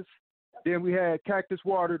Cactus. Then we had Cactus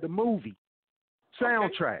Water, the movie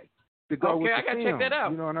soundtrack to go with the I gotta film. check that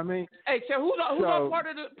out. You know what I mean? Hey, so who's all part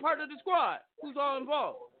of the squad? Who's all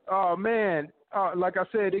involved? Oh man, like I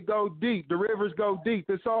said, it go deep. The rivers go deep.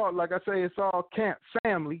 It's all, like I say, it's all camp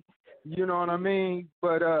family. You know what I mean?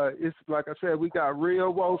 But it's like I said, we got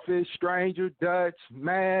Real Wolfish, Stranger, Dutch,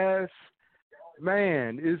 Mass.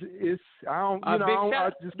 Man, it's I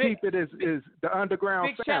just keep it as the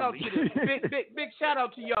underground family. Big shout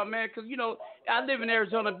out to y'all, man, because I live in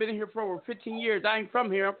Arizona. I've been here for over 15 years. I ain't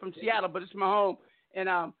from here. I'm from Seattle, but it's my home, and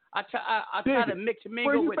I try to mix and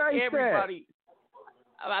mingle with everybody.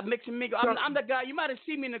 I mix and mingle. I'm the guy. You might have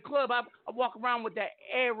seen me in the club. I walk around with that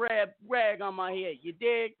Arab rag on my head. You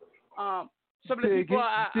dig? Some of the people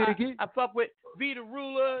I fuck with, Vita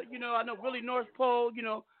Rula. I know Willie North Pole.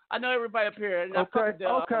 I know everybody up here. And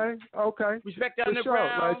Okay. Respect the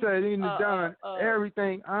underground. Like I said, he done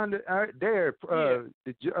everything under there.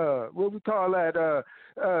 What we call that?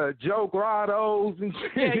 Joe Grottos and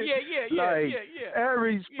shit. Yeah.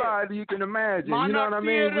 Every spot you can imagine. Monarch you know what I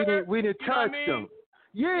mean? Theater, we didn't touch them.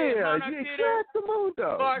 Yeah, exactly.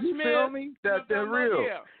 Bar You Smith, feel me? They're real.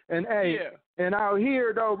 And and out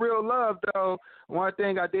here though, real love though. One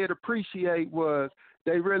thing I did appreciate was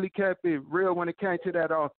they really kept it real when it came to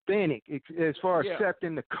that authentic, as far as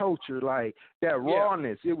accepting the culture, like that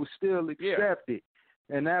rawness. It was still accepted.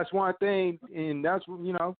 And that's one thing, and that's,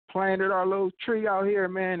 planted our little tree out here,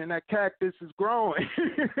 man, and that cactus is growing.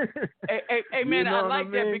 hey, man, I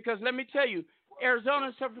like that because let me tell you,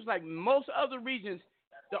 Arizona suffers like most other regions.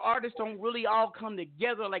 The artists don't really all come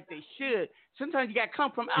together like they should. Sometimes you got to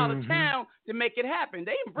come from out of town to make it happen.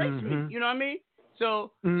 They embrace me, you know what I mean?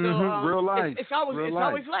 So real life. It's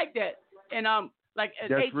always like that. And like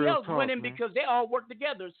ATL's winning because they all work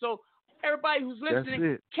together. So everybody who's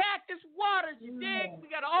listening, Cactus Waters, you dig? We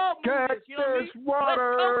got all movements, you know what I mean? Cactus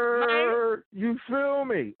Water, you feel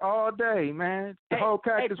me? All day, man. The whole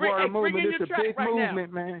Cactus Water movement, it's a big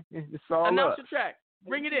movement, man. It's all Announce the track.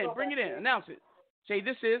 Bring it in. Announce it. Say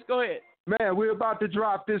this is. Go ahead. Man, we're about to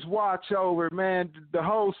drop this watch over, man. The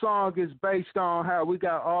whole song is based on how we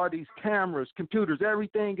got all these cameras, computers.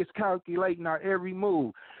 Everything is calculating our every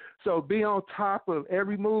move. So be on top of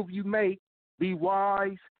every move you make. Be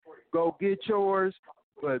wise. Go get yours.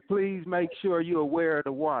 But please make sure you're aware of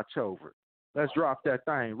the watch over. Let's drop that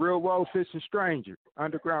thing. Real World Fishing Stranger,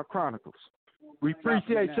 Underground Chronicles. We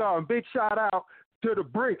appreciate y'all. And big shout out to the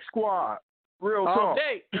Brick Squad. Real talk. All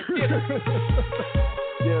day.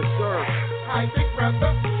 Yes, sir. I think,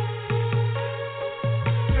 brother,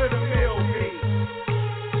 to the mill me.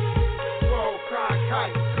 Whoa, cry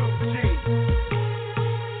kite, 2G.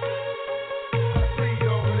 I see you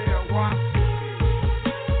over there watching me.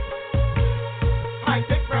 I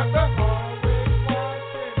think, brother, always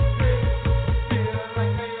watching me. Feel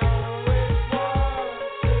like they always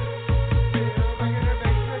watching. Feel like an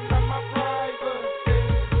invasion of my privacy.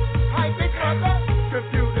 I think, brother,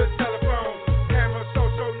 computer, telephone, camera,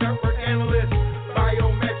 social network analyst,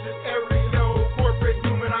 biometric, aerial, corporate,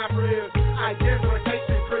 human operatives,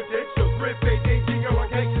 identification, credentials, wrist-based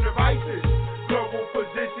geolocation devices, global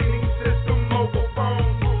positioning system, mobile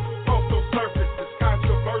phone, postal service is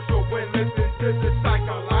controversial when listening to the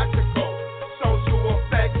psychological, social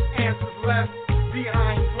effects, answers left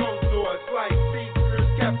behind closed doors, like secrets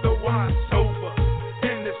kept the watch over,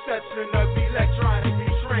 interception of electronically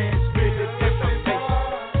transmitted information.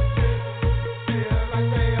 Feel like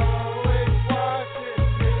they always watching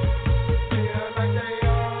me. Feel like they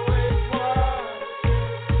always watching.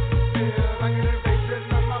 Feel like an invasion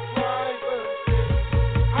of my privacy.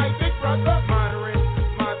 Hi, big brother. Monitoring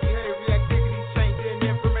my behavior, activity, changing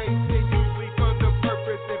information, usually for the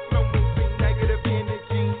purpose influencing negative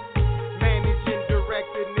energy, managing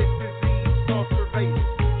directed disease, false surveillance,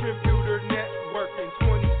 computer networking,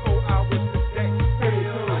 24 hours a day.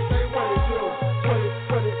 Feel like they want to do.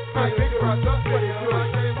 Hi, big brother. What it do?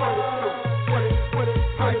 Like they want to do.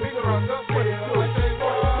 Hi, big brother. What it do? Like they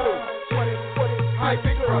want to do. Hi,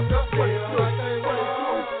 big brother. What it do? Like they want to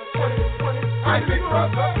do. Hi, big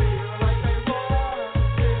brother.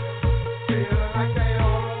 Feel like they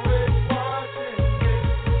always watching me.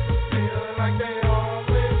 Feel like they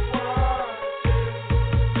always watching.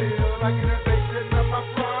 Feel like an invasion of my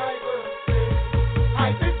privacy. Hi,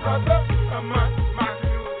 big brother. My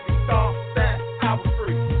community thought that I was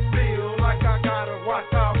free. Feel like I got a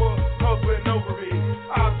watchtower hovering over me.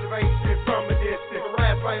 Observation from a distance.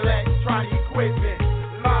 Harass by electronic equipment.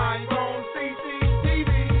 Live on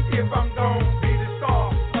CCTV. If I'm gon' be the star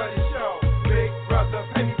of the show. Big brother,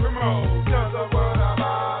 pay me promote. Just a word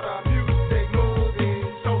about a music, movie,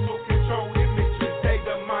 social control, images,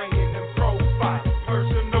 data mining and profile.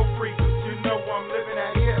 Personal freedoms. You know I'm living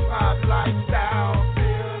that hip-hop lifestyle.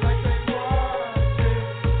 Feel like they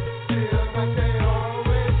watching. Feel like they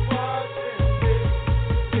always watching me.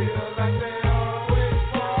 Feel like they always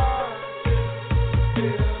watching.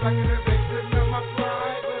 Feel like an invasion of my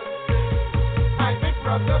privacy. I think,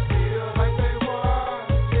 brother, feel like they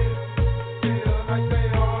watching. Feel like they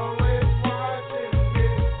always watching me.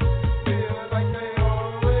 Feel like they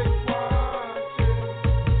always watching.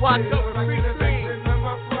 Watch Feel over like Creek an Green. invasion of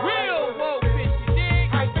my Real privacy. woke bitch, you dig?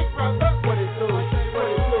 I think, brother, what it do? What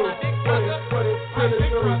it do? My big brother. I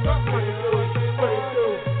think, brother, what it do? What it do?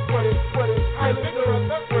 I think,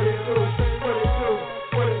 brother, what it do?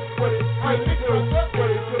 What it do? I think, brother, what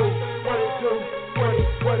it do? What it do?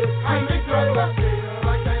 I think, brother, feel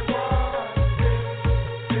like they watching.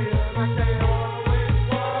 Feel like they always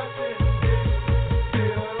watching me.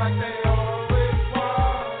 Feel like they always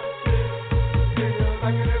watching. Feel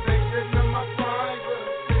like an invasion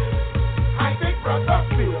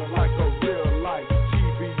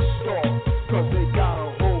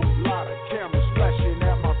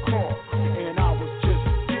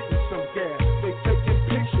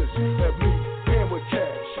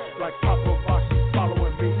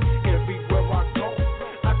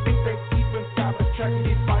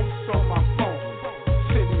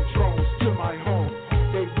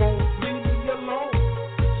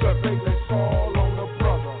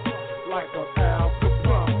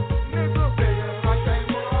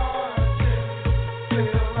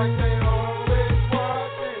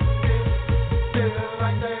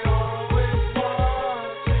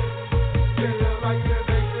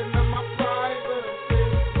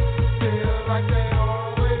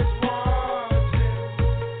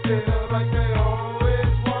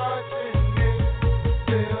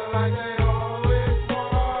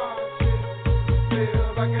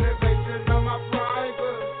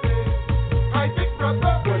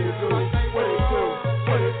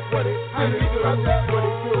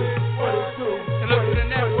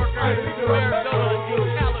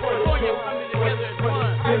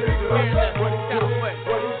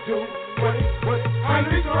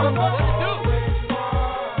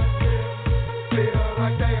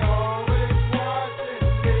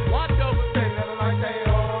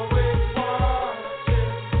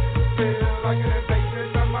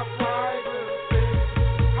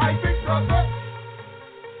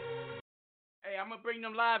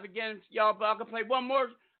bring them live again, y'all. But I can play one more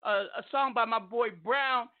a song by my boy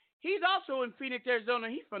Brown. He's also in Phoenix, Arizona.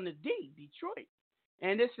 He's from the Detroit.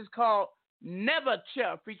 And this is called Never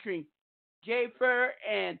Chill, featuring Jay Fur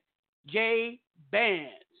and Jay Bands.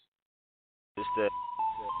 It's that.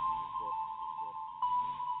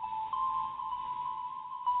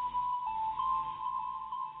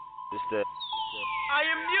 It's that. I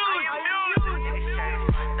am music.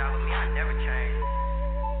 I never change.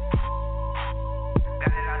 Got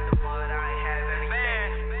it out the mud, I ain't have everything.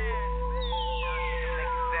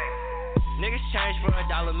 Niggas change for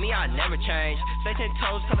 $1, me, I never change. Stay 10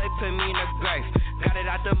 toes till they put me in the grave. Got it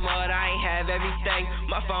out the mud, I ain't have everything.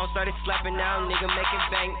 My phone started slapping now, nigga making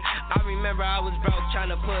bank. I remember I was broke trying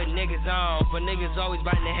to put niggas on, but niggas always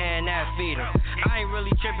biting the hand that feed them. I ain't really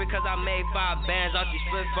tripping cause I made 5 bands off these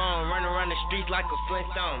flip phones. Running around the streets like a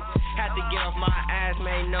Flintstone. Had to get off my ass,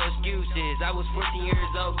 made no excuses. I was 14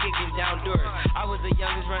 years old, kicking down doors. I was the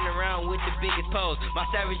youngest running around with the biggest pose. My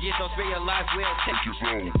savages don't spare your life, we'll take your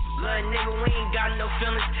phone. Little nigga, we ain't got no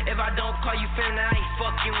feelings. If I don't call you family, I ain't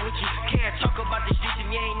fucking with you. Can't talk about the streets if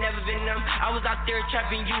you ain't never been them. I was out there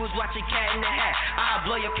trapping, you was watching Cat in the Hat. I'll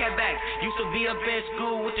blow your cat back. Used to be up in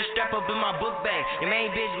school with the strap up in my book bag. Your main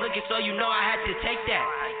bitch looking, so you know I had to take that.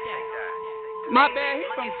 My bad, he's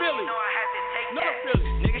from Philly. North Philly.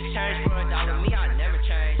 Niggas change for $1, me, I never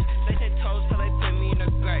change. They 10 toes till they put me in the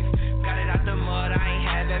grave. Got it out the mud, I ain't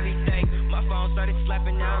have everything. My phone started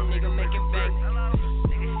slapping now, nigga making bank.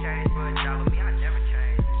 Niggas change for $1, me, I never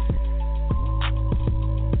change.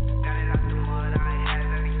 Got it out the mud, I ain't have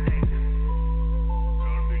everything.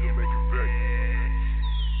 Nigga making bank.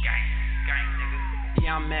 Gang, nigga.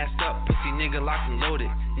 Yeah, I'm masked up, pussy nigga locked and loaded.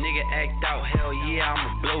 Nigga act out, hell yeah,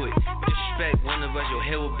 I'ma blow it. Disrespect one of us, your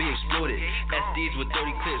head will be exploded. SDs with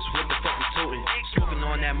 30 clips, what the fuck you toting? Smoking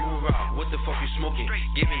on that moon rock, what the fuck you smoking?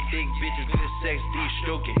 Giving thick bitches good sex, deep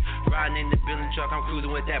stroking. Riding in the building truck, I'm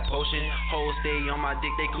cruising with that potion. Hoes stay on my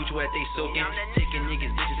dick, they coochie wet, they soaking. Taking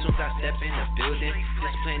niggas bitches soon as I step in the building.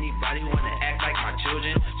 There's plenty body who wanna act like my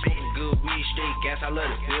children. Smoking good weed, straight gas, I love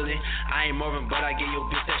the feeling. I ain't Marvin, but I get your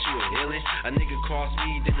bitch that she was healing. A nigga cross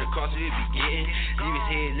me, then the cross it be getting. Leave his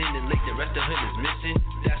head in the lake, the rest of him is missing.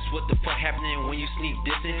 That's what the fuck happening when you sneak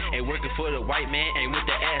dissing. Ain't working for the white man, ain't with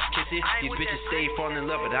the ass kissing. These bitches say falling in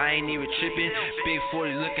love, but I ain't even tripping. Big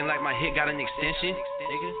 40 looking like my hit got an extension.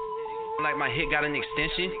 Nigga, like my hit got an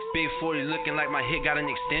extension. Big 40 looking like my hit got an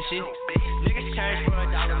extension. Niggas change for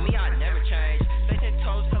 $1, me, I never change. They 10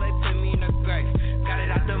 toes till they put me in the grave. Got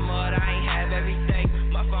it out the mud, I ain't have everything.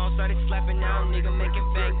 My phone started slapping now, nigga making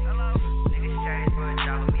bank. Niggas change for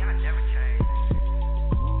 $1, me, I never change.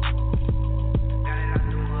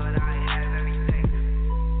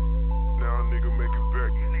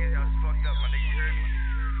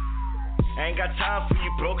 I ain't got time for you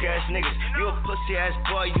broke ass niggas. You a pussy ass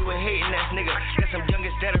boy, you a hating ass nigga. Got some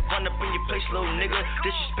youngest that'll run up in your place, little nigga.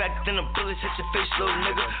 Disrespect in the bullets hit your face, little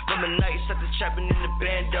nigga. From the night, set the trapping in the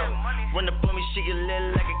bando. Run up on me, shit you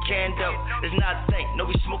lit like a candle. It's not a thing, no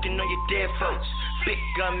we smoking on your dead folks. Big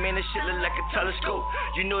gun, man, this shit look like a telescope.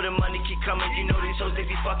 You know the money keep coming, you know these hoes they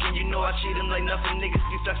be fucking. You know I treat them like nothing, niggas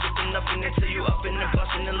be flexing for nothing. Until you up in the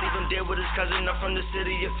bustin' and leave him dead with his cousin. I'm from the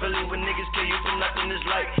city of Philly, when niggas kill you for nothing. It's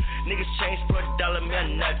like, niggas change for $1,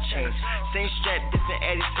 man, I not change. Same strap, different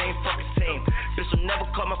Eddie, same fucking team. Bitch will never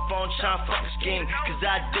call my phone, tryna fuck a scheme. Cause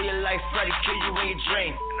I do your life right, kill you in your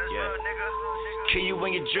dream. Yeah. Kill you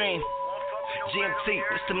in your dream. GMT,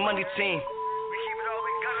 it's the money team.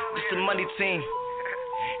 It's the money team.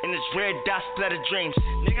 And it's red dot splatter dreams.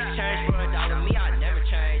 Niggas change for $1, me, I never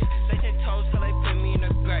change. They 10 toes till they put me in the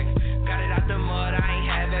grave. Got it out the mud, I ain't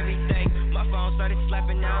have everything. My phone started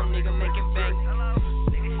slapping now, nigga making bank.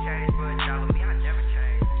 Niggas change for $1, me, I never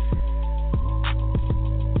change.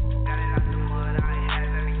 Got it out the mud, I ain't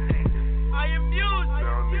have everything. I am music.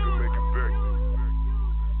 Now nigga making bank.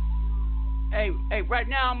 Hey, right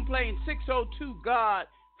now I'm playing 602 God,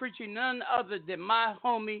 featuring none other than my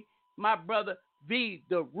homie, my brother, V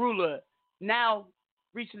the Ruler, now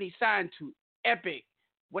recently signed to Epic.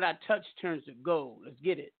 What I touch turns to gold. Let's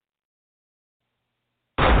get it.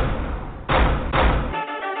 Hey,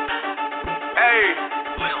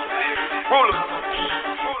 Ruler.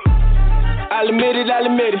 I'll admit it.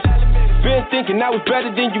 Been thinking I was better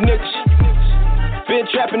than you niggas. Been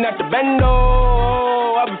trapping at the bando.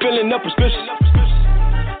 I be filling up prescriptions.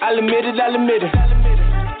 I'll admit it.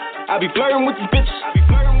 I be flirting with these bitches.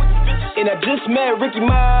 And I just met Ricky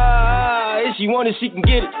Ma. If she want it, she can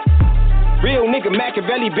get it. Real nigga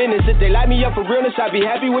Machiavelli business. If they light me up for realness, I'd be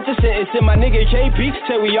happy with the sentence. And my nigga KP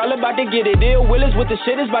say we all about to get it. Ill Willis with the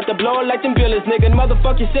shit is about to blow it like them villas. Nigga,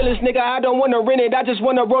 motherfucking sillies, nigga. I don't wanna rent it. I just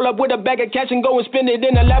wanna roll up with a bag of cash and go and spend it.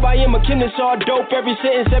 In the lab, I am a chemist, all dope. Every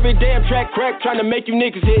sentence, every damn track crack, trying to make you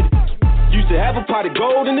niggas hit it. Used to have a pot of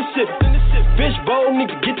gold in the sip. Fish bowl,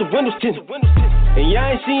 nigga, get the windows tinted. And y'all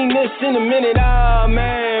ain't seen this in a minute. Ah,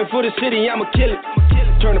 man, for the city, I'ma kill it.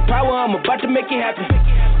 Turn the power, I'm about to make it happen.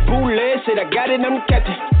 Bootleg, said I got it, I'm the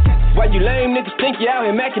captain. Why you lame niggas think you out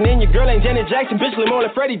here macking? And your girl ain't Janet Jackson, bitch, live more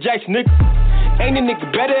like Freddie Jackson, nigga. Ain't a nigga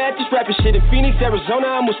better at this rapping shit. In Phoenix, Arizona,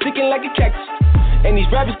 I'm sticking like a cactus. And these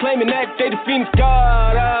rappers claiming that they the Phoenix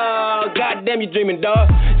God. Oh, goddamn, you dreaming, dog.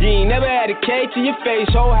 You ain't never had a K to your face.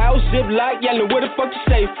 Whole house zip like yelling, where the fuck you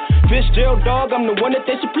safe? Fitzgerald, dog, I'm the one that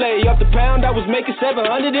they should play. Off the pound, I was making 700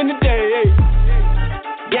 in a day. Hey.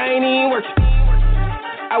 Yeah, I ain't even working.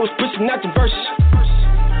 I was pushing out the verses.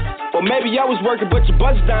 Or maybe I was working, but your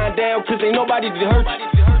buzz dying down, cause ain't nobody to hurt you.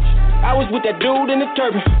 I was with that dude in the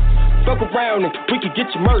turban. Fuck around and we could get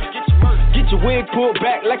you murdered. Get your wig pulled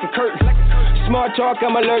back like a curtain. Smart talk,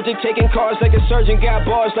 I'm allergic, taking cars like a surgeon. Got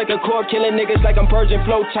bars like a core, killing niggas like I'm purging.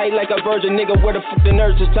 Flow tight like a virgin, nigga, where the fuck the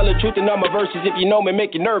nerves? Just tell the truth in all my verses. If you know me,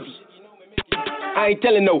 make you nervous. I ain't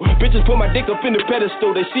telling no bitches put my dick up in the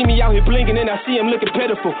pedestal. They see me out here blinking and I see them looking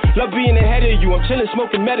pitiful. Love being ahead of you, I'm chilling,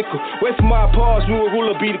 smoking medical. Wait for my pause, we will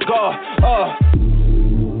ruler be the God.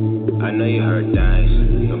 I know you heard dimes.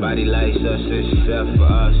 Nobody likes us except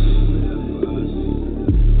for us.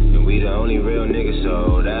 And we the only real niggas,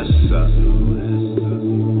 so that's what's up.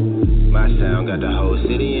 My sound got the whole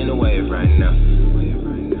city in the wave right now.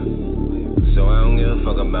 So I don't give a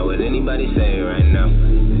fuck about what anybody say right now.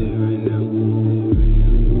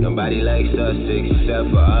 Nobody likes us except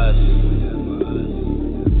for us.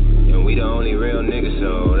 And we the only real niggas,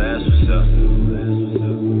 so that's what's up.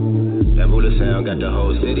 That ruler sound got the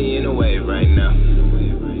whole city in a wave right now.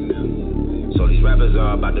 So these rappers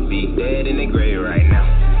are about to be dead in their grave right now.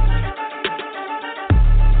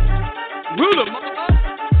 Ruler, my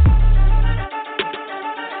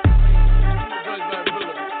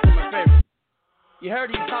favorite. You heard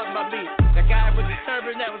he was talking about me. That guy with the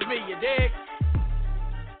turban, that was me, you dig?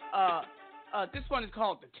 This one is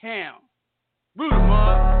called The Town. Ruler,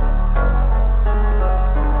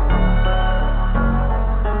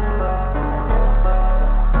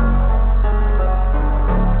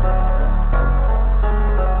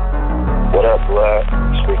 What up, blood?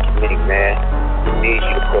 Street committee, man. We need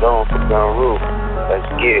you to put on for Gun Roof. Let's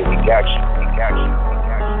get it. We got you.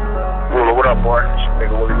 Ruler, what up, boy?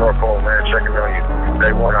 Nigga Willie Norfolk, man, checking on you.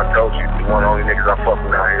 Day one, I told you, you one of the only niggas I fuck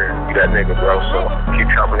with out here. You that nigga, bro, so keep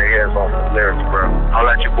chopping their heads off the lyrics, bro. I'll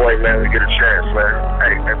let your boy, man, get a chance, man.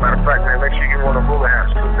 Hey, matter of fact, man, make sure you get one of the Ruler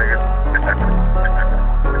hats, too, nigga.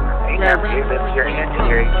 Ain't never give up your hand to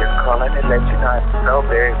hear you. Just calling and let you know I'm so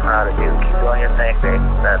very proud of you. Keep doing your thing, baby.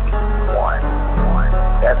 Love you. One.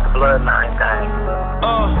 That's the bloodline thing.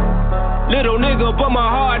 Little nigga, but my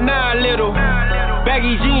heart not little.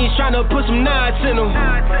 Baggy jeans tryna put some knots in them.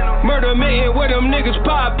 Murder mitten where them niggas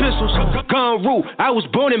pop pistols. Gun rule, I was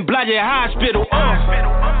born in Blodgett Hospital.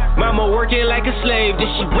 Mama working like a slave, then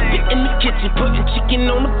she whip it in the kitchen, putting chicken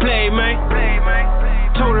on the plate, man.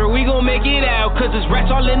 Told her we gon' make it out, cause there's rats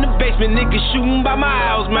all in the basement. Niggas shooting by my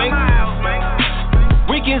house, man.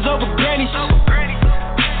 Weekends over grannies.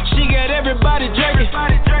 She got everybody drinking,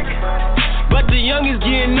 but the youngest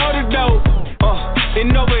getting older though.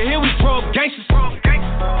 And over here we broke gangsters.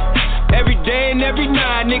 Every day and every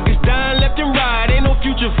night, niggas dying left and right. Ain't no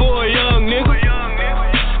future for a young nigga.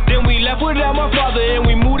 Then we left without my father and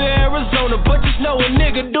we moved to Arizona. But just know a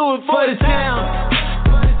nigga do it for the town.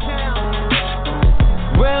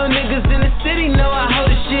 Real niggas in the city know I hold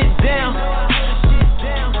the shit down.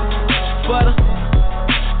 For the,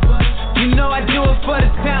 you know I do it for the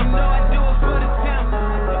town.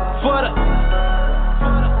 For the,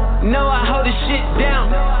 know I hold the shit down.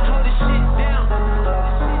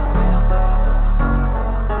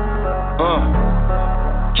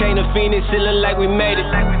 Came to Phoenix, it look like we made it.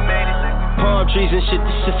 Palm trees and shit,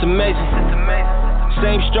 this shit's amazing.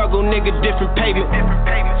 Same struggle, nigga, different pavement.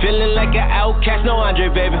 Feeling like an outcast, no Andre,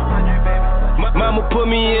 baby. Mama put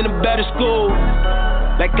me in a better school.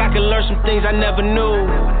 Like I could learn some things I never knew.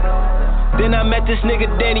 Then I met this nigga,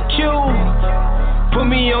 Danny Q. Put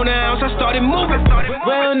me on the ounce, I started moving.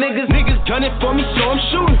 Real niggas done it for me, so I'm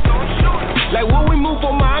shooting. Like when we move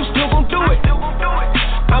for mine, I'm still gon' do it.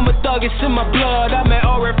 I'm a thug, it's in my blood. I met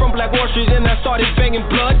Ore from Black Wall Street and I started banging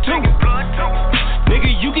blood too. Nigga,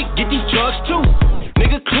 you can get these drugs too.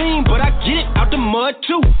 Nigga clean, but I get it out the mud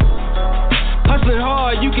too. Hustling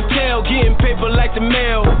hard, you can tell, getting paper like the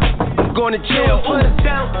mail. going to jail. For the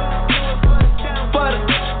down, for the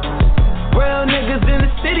real niggas in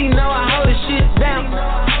the city know I hold this shit down.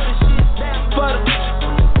 For the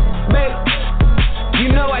baby,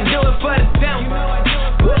 you know I do it for the down.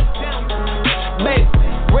 Baby,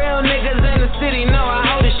 real niggas in the city know I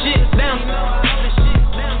hold this shit down.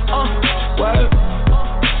 Word,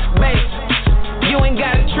 baby, you ain't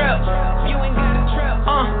got a trap.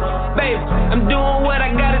 Baby, I'm doing what I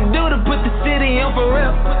gotta do to put the city on for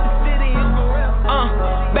real.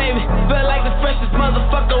 Baby, feel like the freshest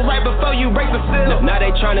motherfucker right before you break the seal. Now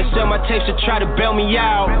they tryna sell my tapes to try to bail me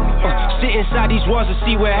out. Sit inside these walls to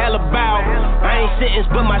see what hell about. I ain't sentenced,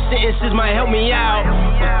 but my sentences might help me out.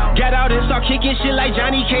 Got out and start kicking shit like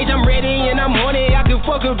Johnny Cage. I'm ready and I'm horny. I can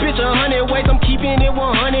fuck a bitch 100 ways. I'm keeping it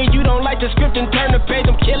 100. You don't like the script and turn the page.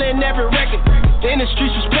 I'm killing every record. In the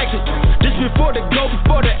streets respected. Just before the go,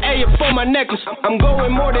 before the A, and for my necklace. I'm going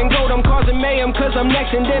more than gold. I'm causing mayhem cause I'm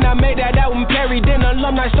next. And then I made that album Perry. Then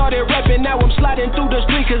alumni started rapping. Now I'm sliding through the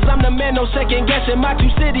street cause I'm the man, no second guessing. My two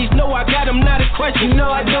cities know I got them, not a question. You know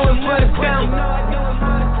I do it for the town.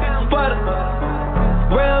 For the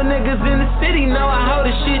real niggas in the city know I hold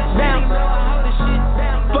this shit down.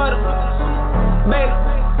 For the baby,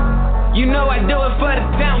 you know I do it for the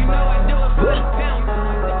town.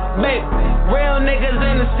 Baby, real niggas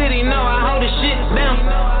in the city know I hold this shit down.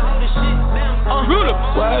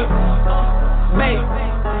 Word, baby,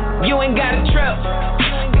 you ain't got a trap.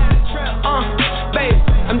 Baby,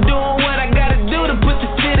 I'm doing what I gotta do to put the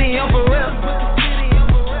city on for real.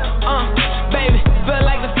 Baby, feel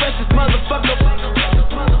like the freshest motherfucker.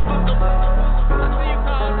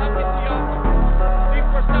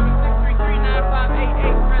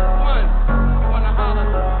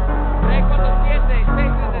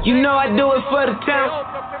 You know I do it for the town.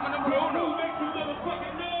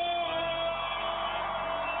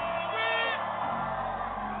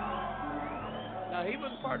 Now he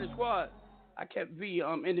was part of the squad. I kept V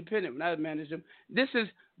independent when I managed him. This is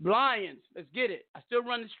Blyans. Let's get it. I still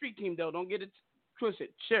run the street team though. Don't get it twisted.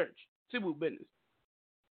 Church, civil business.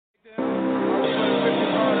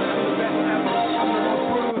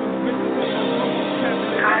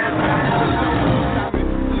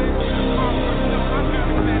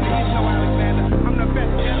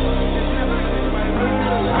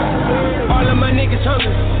 All of my niggas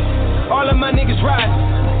hungry, all of my niggas riding,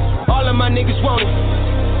 all of my niggas want it,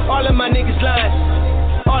 all of my niggas lying,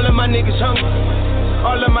 all of my niggas hungry,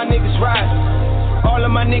 all of my niggas riding, all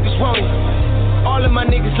of my niggas want it, all of my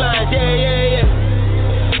niggas lying, yeah, yeah, yeah,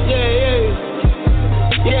 yeah, yeah,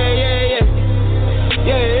 yeah, yeah, yeah,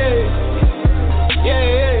 yeah, yeah, yeah,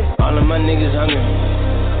 yeah. All of my niggas hungry,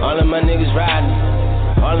 all of my niggas riding,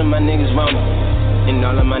 all of my niggas want it, and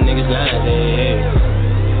all of my niggas lying, yeah, yeah.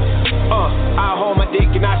 I hold my dick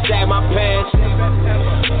and I sag my pants.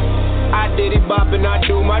 I did it bop and I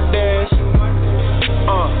do my dance.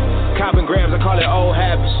 Copping grams, I call it old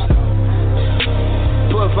habits.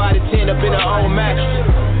 Put 5 to 10 up in an old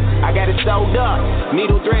mattress. I got it sewed up.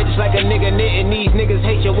 Needle thread just like a nigga knitting. These niggas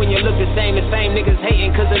hate you when you look the same niggas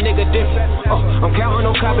hating cause a nigga different. I'm counting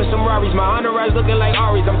on copping some Raris. My entourage looking like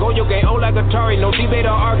Aries. I'm going your game old like Atari. No debate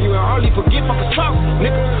or arguing. Hardly forget fucking talk.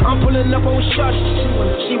 Nigga, I'm pulling up on shots.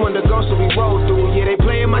 She wanted to go so we roll through. Yeah, they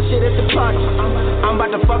playing my shit at the party. I'm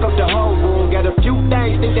about to fuck up the whole room. Got a few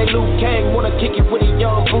things, think they Luke Kang. Wanna kick it with a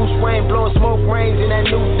young Bruce Wayne. Blowing smoke rings in that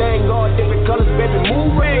new thing. All different colors, baby,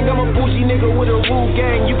 move ring. I'm a bougie nigga with a rule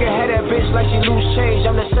gang. You can had that bitch like she loose change.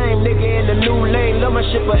 I'm the same nigga in the new lane. Love my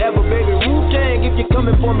shit forever, baby. Wu-Tang. If you're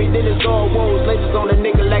coming for me, then it's all woes. Lasers on a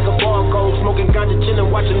nigga like a barcode. Smoking ganja,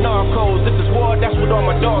 chillin', watching narcos. If it's war, that's what all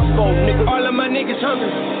my dogs go, nigga. All of my niggas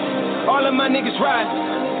hungry. All of my niggas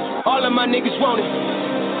riding. All of my niggas want it.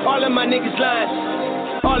 All of my niggas lying.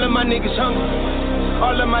 All of my niggas hungry.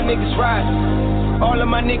 All of my niggas riding. All of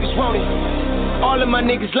my niggas want it. All of my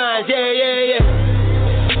niggas lying. Yeah, yeah, yeah.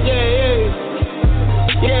 Yeah, yeah.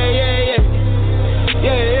 Yeah, yeah, yeah,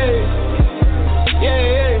 yeah, yeah, yeah,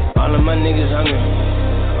 yeah. All of my niggas hungry,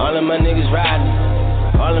 all of my niggas riding,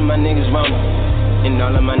 all of my niggas moaning, and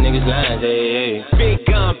all of my niggas lying, yeah, yeah. Big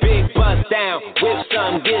gun, big bust down, whip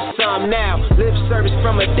some, get some now. Lip service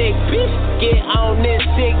from a thick bitch, get on this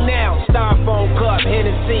dick now. Styrofoam cup,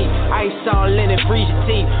 Hennessy, ice all in it, freeze your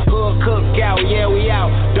teeth. Hood cookout, yeah, we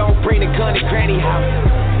out. Don't bring the gun to granny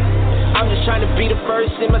house. I'm just trying to be the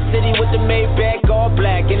first in my city with the Maybach all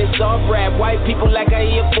black. And it's all rap, white people like I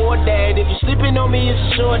ain't afford that. If you sleeping on me, it's a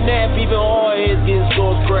short nap. Even all heads getting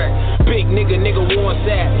sore crack. Big nigga wants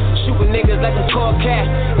that. Shooting niggas like I'm called cat.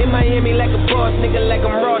 In Miami like a boss, nigga like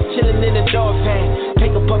I'm raw, chilling in the dog pad.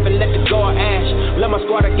 Take a puff and let the guard ash. Let my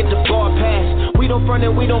squad get the ball pass. We don't front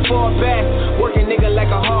and we don't fall back. Working nigga like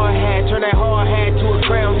a hard hat. Turn that hard hat to a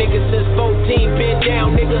crown, nigga. Since 14, been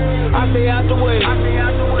down, nigga. I stay out the way.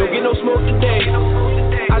 Don't get no smoke today.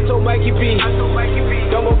 I told Mikey B,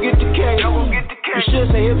 don't go get the K. You should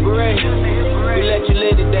say hit parade. We let you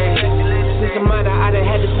live today. Since a minor, I done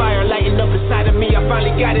had this fire lighting up inside of me. I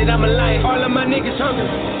finally got it, I'm a lion. All of my niggas hungry.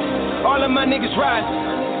 All of my niggas ride.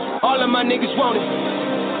 All of my niggas want it.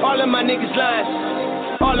 All of my niggas lying.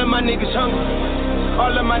 All of my niggas hungry.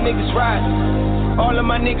 All of my niggas ride. All of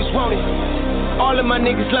my niggas want it. All of my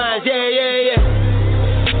niggas lying. Yeah, yeah, yeah.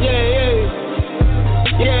 Yeah, yeah.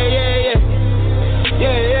 Yeah, yeah, yeah.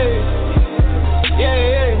 Yeah, yeah. Yeah,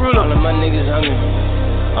 yeah. All of my niggas hungry.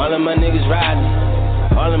 All of my niggas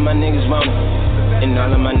riding. All of my niggas want it. And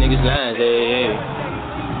all of my niggas lying. Yeah, yeah.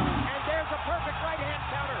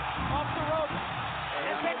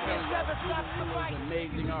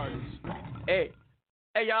 Amazing artist. Hey,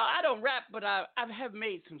 y'all, I don't rap, but I have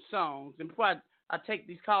made some songs. And before I take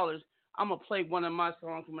these callers, I'm going to play one of my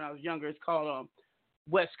songs from when I was younger. It's called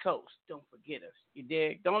West Coast. Don't forget us. You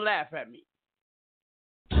dig? Don't laugh at me.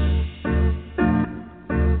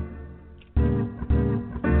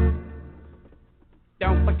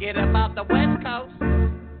 Don't forget about the West Coast.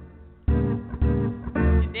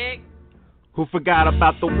 You dig? Who forgot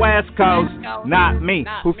about the West Coast? Not me.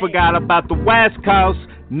 Who forgot about the West Coast?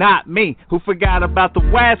 Not me. Who forgot about the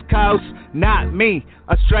West Coast? Not me.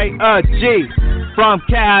 A straight G from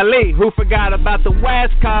Cali. Who forgot about the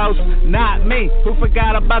West Coast? Not me. Who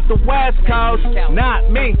forgot about the West Coast? Not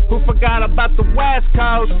me. Who forgot about the West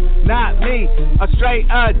Coast? Not me. A straight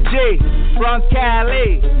G from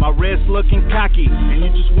Cali. My wrist looking cocky, and you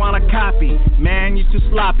just wanna copy. Man, you too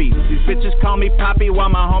sloppy. These bitches call me Poppy while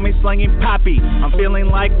my homies slinging Poppy. I'm feeling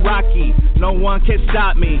like Rocky. No one can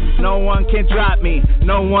stop me. No one can drop me.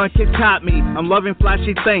 No one can top me. I'm loving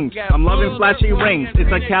flashy things. I'm loving flashy rings.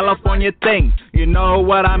 It's a California thing. You know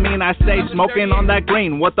what I mean? I stay smoking on that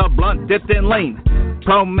green with a blunt dipped in lean.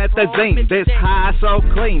 Promethazine, this high so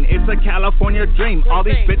clean. It's a California dream. All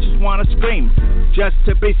these bitches wanna scream just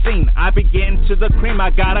to be seen. I begin to the cream. I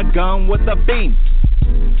got a gun with a beam.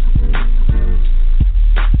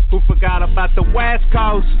 Who forgot about the West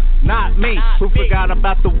Coast? Not me. Who forgot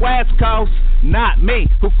about the West Coast? Not me.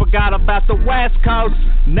 Who forgot about the West Coast?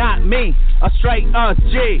 Not me. A straight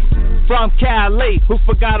G from Cali. Who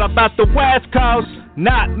forgot about the West Coast?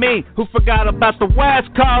 Not me. Who forgot about the West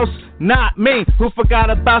Coast? Not me. Who forgot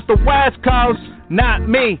about the West Coast? Not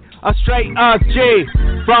me. A straight G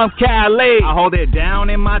from Cali. I hold it down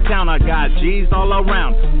in my town. I got G's all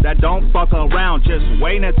around that don't fuck around, just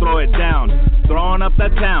waiting to throw it down. Throwing up the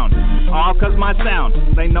town, all cause my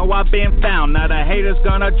sound. They know I've been found, now the haters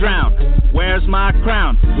gonna drown. Where's my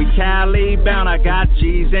crown? We Cali bound, I got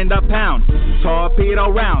G's in the pound. Torpedo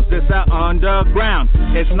rounds, this a underground.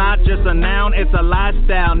 It's not just a noun, it's a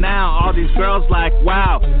lifestyle now. All these girls like,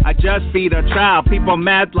 wow, I just beat a trial. People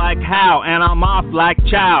mad like how, and I'm off like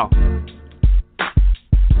chow.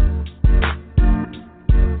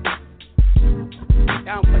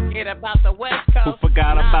 Don't forget about the West Coast. Who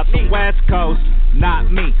forgot about the West Coast?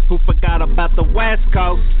 Not me. Who forgot about the West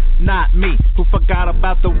Coast? Not me. Who forgot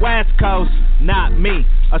about the West Coast? Not me.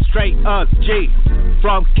 A straight G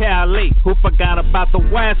from Cali. Who forgot about the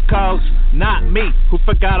West Coast? Not me. Who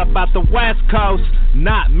forgot about the West Coast?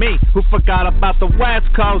 Not me. Who forgot about the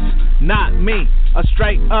West Coast? Not me. A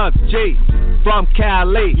straight G from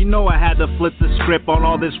Cali. You know I had to flip the script on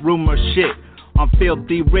all this rumor shit. I'm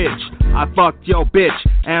filthy rich. I fucked your bitch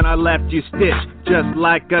and I left you stitched just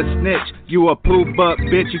like a snitch. You a poop up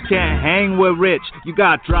bitch, you can't hang with Rich. You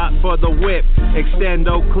got dropped for the whip,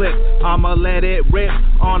 extendo clip. I'ma let it rip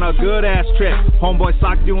on a good ass trip. Homeboy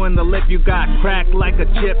socked you in the lip, you got cracked like a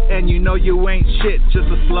chip, and you know you ain't shit, just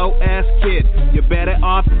a slow ass kid. You're better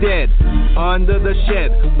off dead under the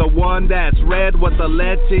shed, the one that's red with the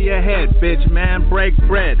lead to your head. Bitch, man, break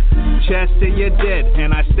bread, chest to your dead,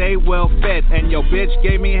 and I stay well fed, and your bitch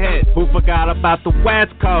gave me head. Who forgot about the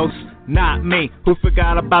West Coast? Not me. Who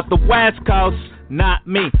forgot about the West Coast? Not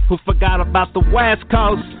me. Who forgot about the West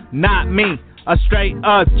Coast? Not me. A straight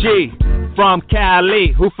G from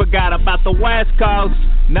Cali. Who forgot about the West Coast?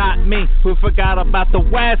 Not me. Who forgot about the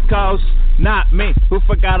West Coast? Not me. Who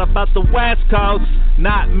forgot about the West Coast?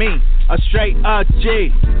 Not me. A straight G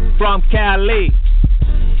from Cali.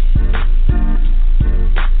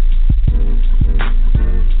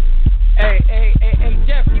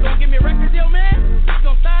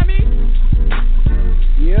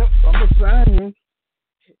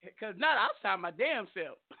 If not, I'll sign my damn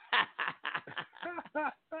self.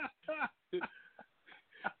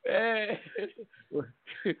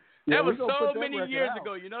 That was so many years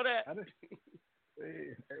ago. You know that?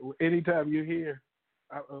 Anytime you hear,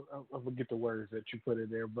 I forget the words that you put in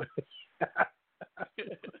there, but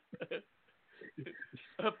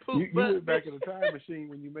you went back in the time machine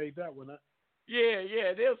when you made that one, huh?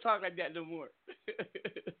 Yeah, they don't talk like that no more.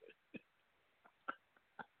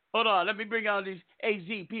 Hold on, let me bring on these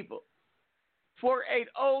AZ people.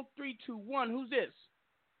 480-321. Who's this?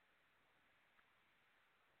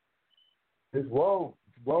 It's Whoa.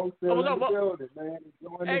 Whoa still in the building, man.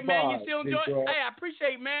 Hey, man, you still enjoy it? Hey, I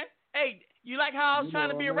appreciate it, man. Hey, you like how I was trying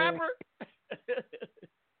to be a rapper?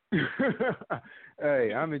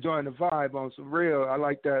 Hey, I'm enjoying the vibe on some real. I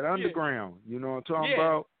like that underground. You know what I'm talking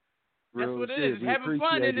about? Real That's what shit. it is. We having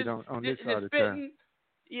fun appreciate and on this it's side of spitting. town.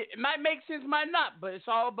 It might make sense, might not, but it's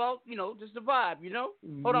all about, just the vibe,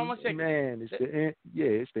 Hold on one second. Man, it's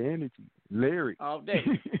the energy. Lyrics. All day.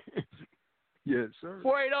 Yes, sir.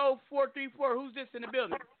 480-434. Who's this in the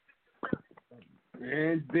building?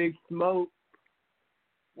 Man, Big Smoke.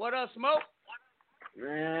 What up, Smoke?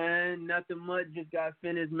 Man, nothing much. Just got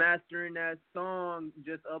finished mastering that song.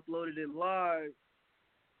 Just uploaded it live.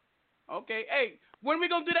 Okay. Hey, when we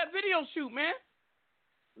gonna do that video shoot, man?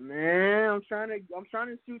 Man, I'm trying to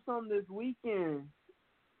shoot something this weekend.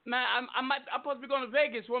 Man, I'm supposed to be going to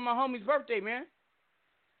Vegas for my homie's birthday, man.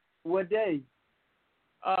 What day?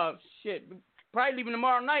 Shit. Probably leaving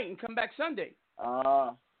tomorrow night and come back Sunday.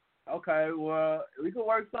 Okay. Well, we could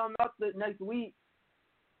work something out next week.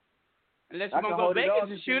 Unless you're gonna go to Vegas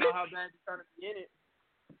and shoot it. How bad you're trying to be in it.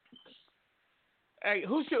 Hey,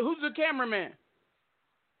 who's the cameraman?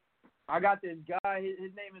 I got this guy.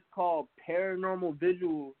 His name is called Paranormal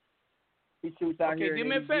Visuals. He shoots out here. Okay, do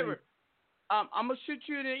me a favor. I'm gonna shoot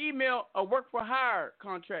you an email a work for hire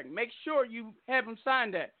contract. Make sure you have him sign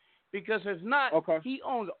that, because if not, he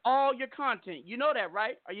owns all your content. You know that,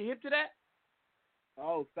 right? Are you hip to that?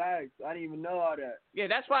 Oh, facts. I didn't even know all that. Yeah,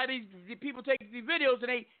 that's why these people take these videos and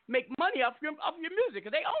they make money off your music,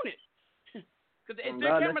 because they own it. Because it's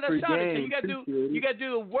their camera that shot it, so you gotta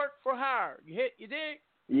do a work for hire. You dig?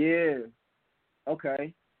 Yeah.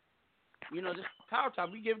 Okay. Just power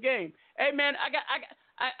talk. We give game. Hey, man, I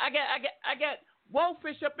got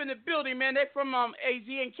Wolfish up in the building, man. They from AZ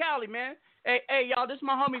and Cali, man. Hey, y'all, this is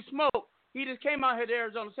my homie Smoke. He just came out here to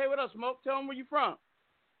Arizona. Say what up, Smoke. Tell him where you from.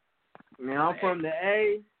 Man, I'm from the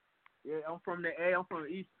A. Yeah, I'm from the A. I'm from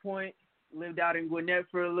East Point. Lived out in Gwinnett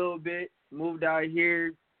for a little bit. Moved out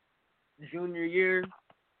here junior year,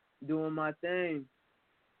 doing my thing.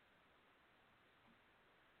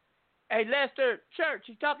 Hey, Lester Church,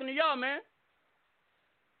 he's talking to y'all, man.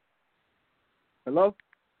 Hello?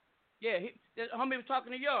 Yeah, the homie was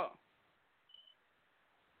talking to y'all.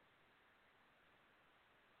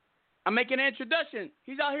 I'm making an introduction.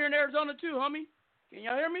 He's out here in Arizona too, homie. Can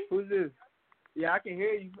y'all hear me? Who's this? Yeah, I can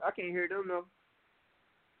hear you. I can't hear them though.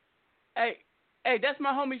 Hey, that's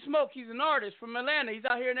my homie Smoke. He's an artist from Atlanta. He's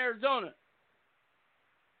out here in Arizona.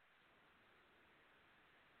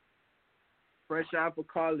 Fresh out of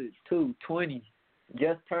college, too. 20.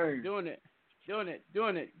 Just turned. Doing it. Hey,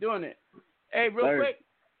 real quick.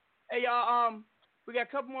 Hey, y'all, we got a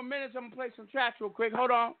couple more minutes. I'm going to play some tracks real quick.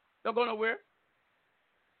 Hold on. Don't go nowhere.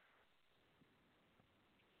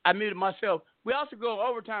 I muted myself. We also go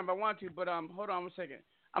overtime if I want to, but hold on one second.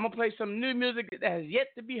 I'm going to play some new music that has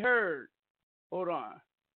yet to be heard. Hold on.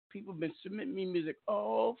 People have been submitting me music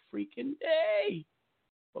all freaking day.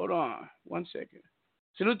 Hold on one second.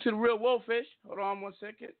 Salute to the real Wolfish. Hold on one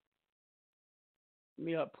second. Let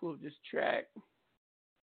me pull this track.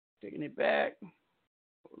 Taking it back.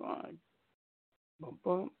 Hold on. Bum,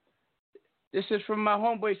 bum. This is from my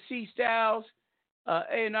homeboy C Styles,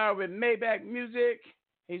 A&R with Maybach Music.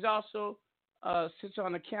 He's also sits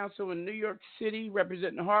on the council in New York City,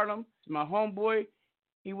 representing Harlem. He's my homeboy.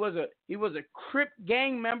 He was a Crip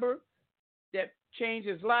gang member that changed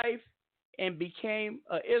his life and became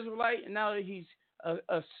an Israelite, and now he's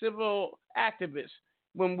a civil activist.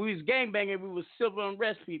 When we was gangbanging, we was civil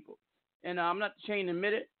unrest people. And I'm not ashamed to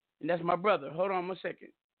admit it, and that's my brother. Hold on one second.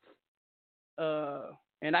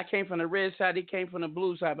 And I came from the red side, he came from the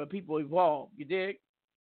blue side, but people evolve. You dig?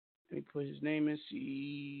 Let me put his name in,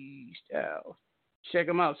 C Styles. Check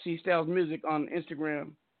him out, C Styles Music on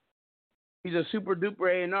Instagram. He's a super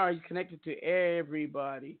duper A&R. He's connected to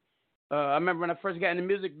everybody. I remember when I first got in the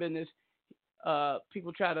music business,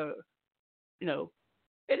 people try to,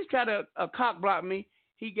 they just try to cock block me.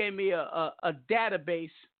 He gave me a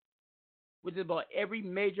database with about every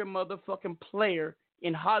major motherfucking player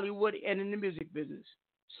in Hollywood and in the music business.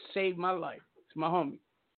 Saved my life. It's my homie.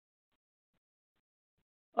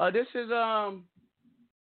 This is I'm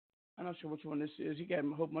not sure which one this is. You got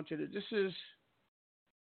a whole bunch of it. This is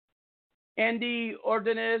Andy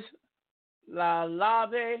Ordonez, La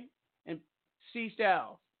Lave, and C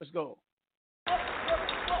Styles. Let's go.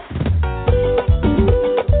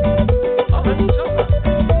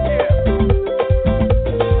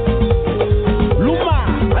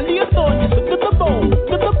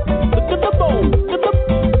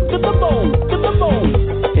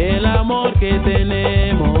 El amor que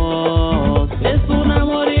tenemos es un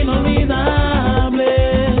amor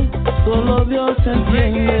inolvidable. Solo Dios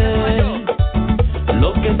entiende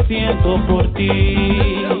lo que siento por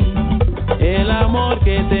ti. El amor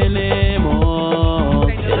que tenemos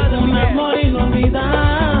es un amor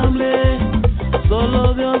inolvidable.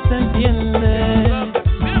 Solo Dios entiende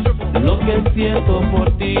lo que siento por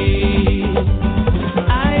ti.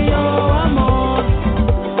 Ay, oh amor,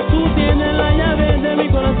 tú tienes la llave de mi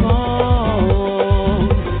corazón.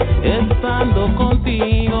 Estando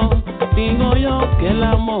contigo, digo yo que el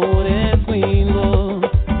amor es lindo.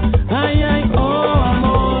 Ay, ay, oh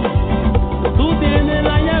amor, tú tienes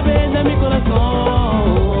la llave de mi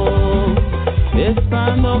corazón.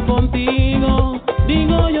 Estando contigo,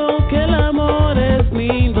 digo yo que el amor es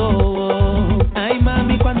lindo. Ay,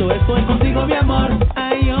 mami, cuando estoy contigo, mi amor,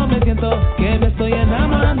 ay, yo me siento que me estoy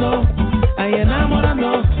enamorando. Ay,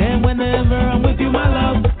 enamorando. And whenever I'm with you, my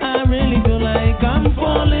love, I really feel like I'm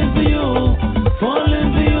falling for you.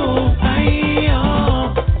 Falling for you. Ay,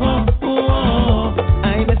 oh, oh, oh.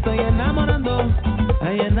 Ay, me estoy enamorando.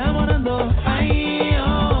 Ay, enamorando. Ay,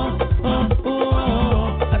 oh, oh,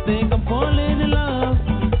 oh. I think I'm falling in love.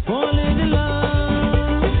 Falling in love.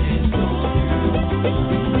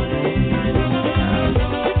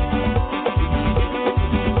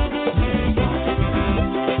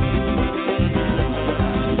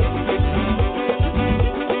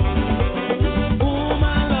 Oh,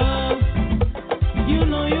 my love, you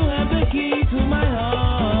know you have the key to my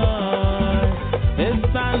heart.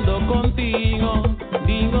 Estando contigo,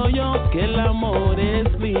 digo yo que el amor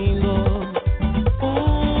es lindo.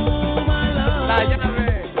 Oh, my love,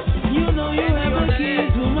 you know you have the key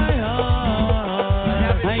to my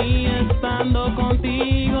heart. Ahí estando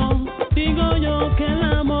contigo, digo yo que el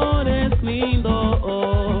amor es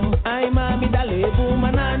lindo. Ay, mami, dale,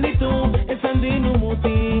 bumanani tú, esandino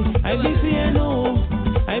muti. Ay, bisienu,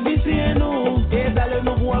 dale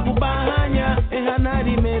no buagu bahanya,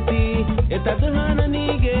 hanari meti. Esta tuhana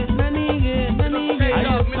nige. Ahí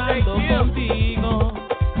estando contigo,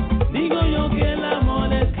 digo yo que el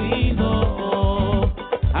amor es lindo.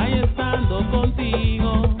 Ahí estando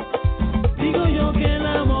contigo, digo yo que el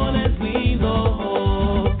amor es lindo.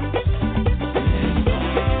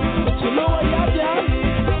 Chulo guayabia,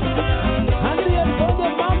 Andrea, ¿dónde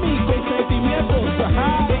mami? Con sentimientos, ajá.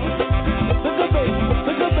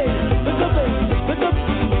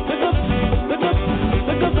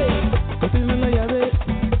 Cógeme la llave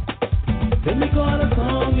de mi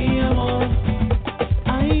corazón, mi amor.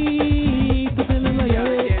 Ay, cógeme la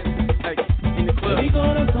llave de mi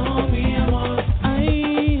corazón, mi amor.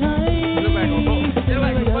 Ay, cógeme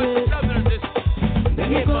la llave de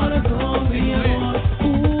mi corazón, mi amor.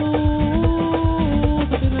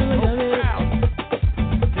 Cógeme la llave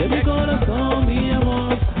de mi corazón, mi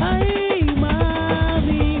amor. Ay,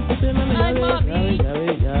 mami, cógeme la llave.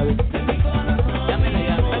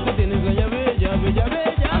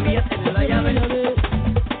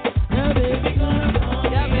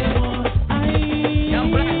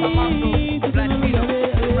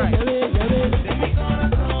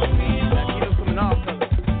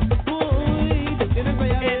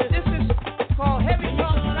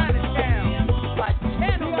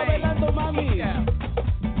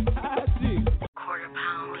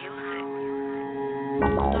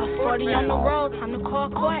 On the road, time to call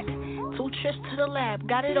court. 2 trips to the lab,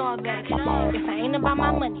 got it all back. If I ain't about my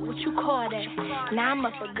money, what you call that? Now I'm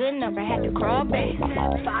up a good number, had to crawl back.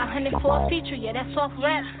 500 for a feature, yeah, that's off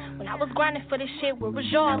rap. When I was grinding for this shit, where was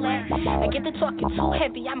y'all at? I get to talking too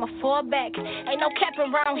heavy, I'ma fall back. Ain't no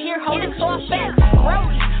capping around here, hold it all back.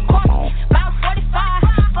 Rolling, coffee, about 45.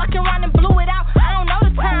 Fucking around and blew it out, I don't know the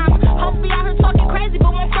time. Hope be out here talking crazy,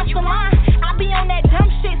 but won't cross the line. I be on that dumb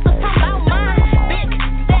shit, so talk about mine. Big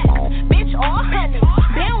stacks, bitch, all honey.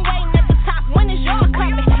 Been waiting at the top, when is y'all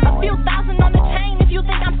coming? A few thousand on the chain, if you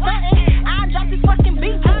think I'm stunting. I'll drop this fucking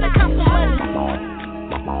beat just to count some money.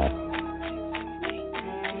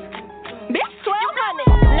 Bitch,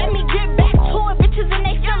 1200. Let me get back to it, bitches and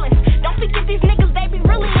they feelings. Don't forget these niggas, they be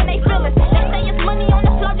really in they feelings. They say it's money on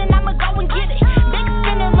the floor.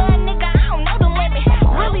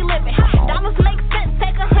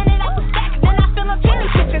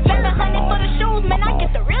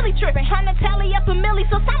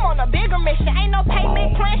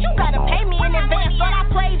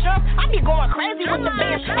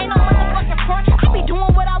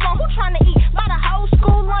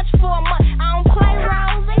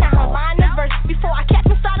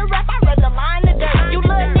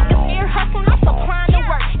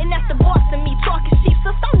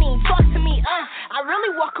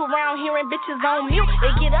 bitches on mute.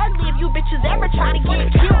 It get ugly if you bitches ever try to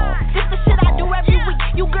get cute. This the shit I do every week.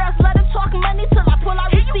 You girls let them talk money till I pull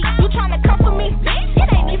out receipt. You tryna come for me, bitch?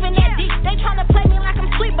 It ain't even that deep. They tryna play me like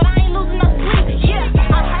I'm sleep, but I ain't losing no sleep. Yeah,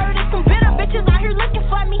 I heard it's some bitter bitches out here looking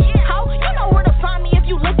for me. Ho, you know where to find me if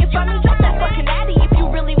you looking for me. Drop that fucking addy if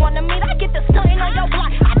you really wanna meet. I get the stunning on your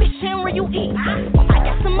block. I be sharing where you eat. I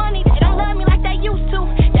got some money, they don't love me like they used to.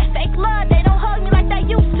 That fake love, they don't hug me like they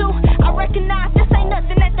used to. I recognize this ain't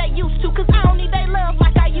nothing that they used to, cause I don't need they love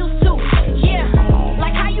like I used to. Yeah,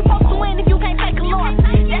 like how you supposed to win if you can't take a loss?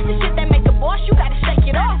 That's the shit that make a boss, you gotta shake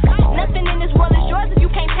it off. Nothing in this world is yours if you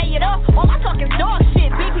can't pay it off. All I talk is dog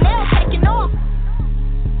shit, big nail taking off.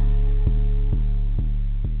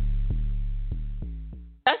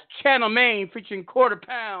 That's Channel Maine featuring Quarter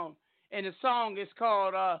Pound, and the song is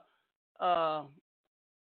called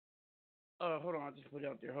hold on, I just put it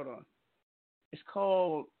out there. Hold on. It's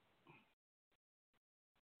called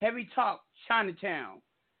Heavy Talk Chinatown,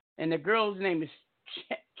 and the girl's name is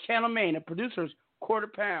Channel Maine. The producer's Quarter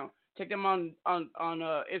Pound. Check them on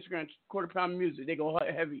Instagram, Quarter Pound Music. They go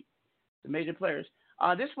heavy. The major players.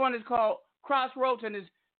 This one is called Crossroads and is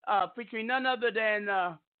featuring none other than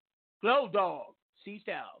Glow Dog. C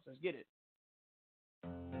Styles. Let's get it.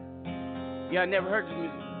 Yeah, I never heard this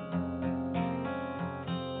music.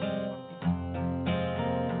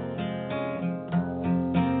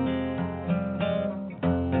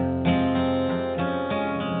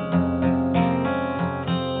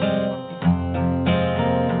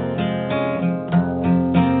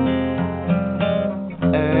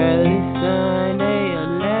 Early Sunday,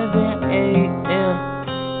 11 a.m.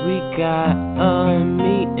 We got a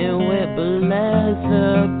meeting with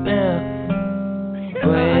Elizabeth.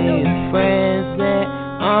 Bring your friends that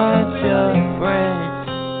aren't your friends.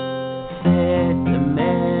 Said the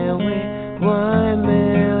man with 1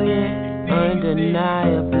 million,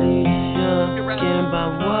 undeniably shooken by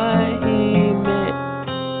what he meant.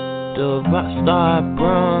 The rock star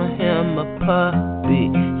brought him a puppy,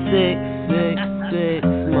 6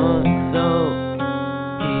 months old.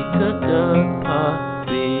 He took the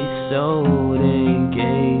puppy, sold and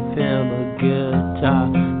gave him a guitar.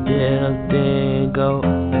 Then go.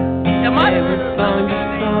 Every song you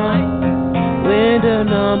sung, we're the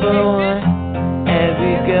number one.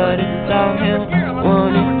 Every girl that saw him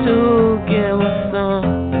wanted to give a song.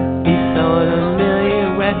 He sold 1 million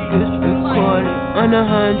records, recorded on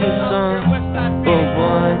 100 songs. But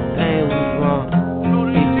one thing was wrong.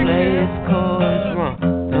 He played his chords wrong.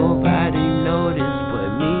 Nobody noticed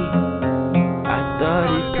but me. I thought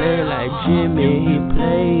he played like Jimmy. He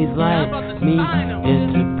plays like me.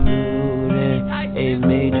 Into A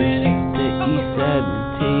major to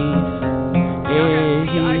E17s, and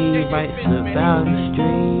he writes about the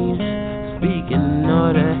streams, speaking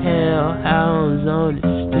all the hellhounds on the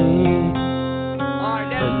street.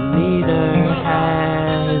 Anita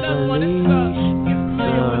has a leash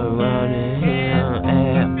surrounding him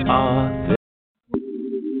at office.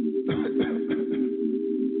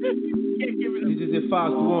 This is a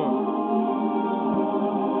fast one.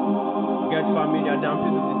 Get familiar, damn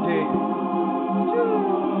people today.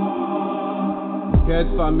 Get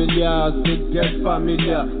familiar, say get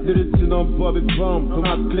familiar. Lyrics on Bobby Bump, from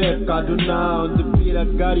my clip, Kaduna. On the beat, I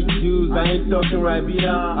got it juice, I ain't talking right here.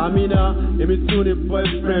 Amina, let me tune the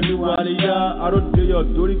boyfriend, you are I don't do your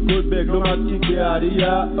dirty good bag, no my kick the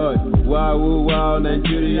area. Wow,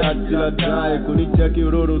 Nigeria till I die. Couldn't check it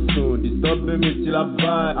road soon. Disturbing me till I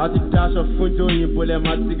buy. I think dash of Funjo in Bole,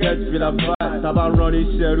 my cigarette feel I buy. Taba running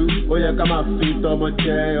Sheru, oh yeah, come on, feet on my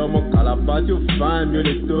chair, on my calabash, you find me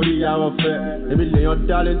the story I'm a fair. Let me lay your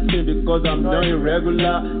talent in because I'm done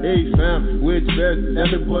irregular. Hey fam, wait first,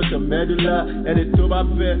 everybody a medulla. And it's over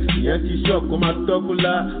fair, yes, you shock on my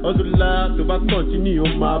tokula. Ozula, to back continue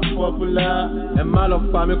on my popular. And my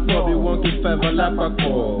love for me, probably won't keep 5 like a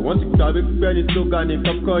call. Once you got a penny, so got it,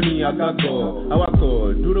 Kakoni, I got go. I walk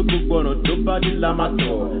call, do the book bono, nobody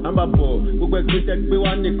lamato. I'm a boy, who will get a big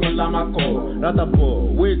one, Nicol Lamaco.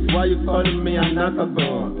 Ratabo, wait, why you calling me? I'm not a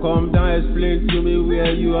gun. Come down, explain to me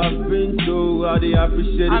where you have been to. How they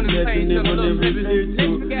appreciate it, getting even if it's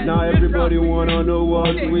to. Now everybody wanna know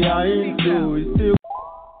what we are into. It's still.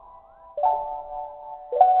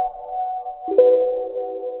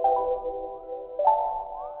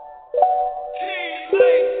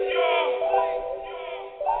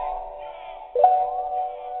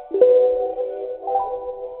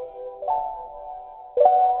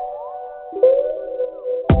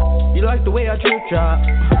 You like the way I drip drop,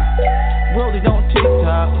 rolling on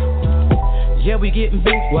TikTok. Yeah, we getting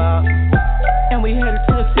big wild, and we headed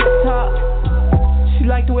to the tip top. She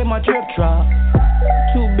like the way my drip drop,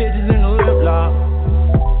 2 bitches in the lip lock.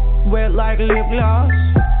 wet like lip gloss.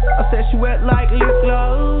 I said she wet like lip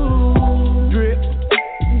gloss. Drip,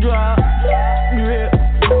 drop, drip,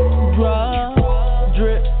 drop,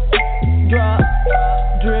 drip, drop,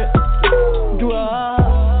 drip,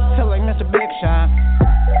 drop. Feel like Mr. Big Shot.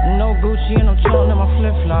 No Gucci and I'm chillin' in my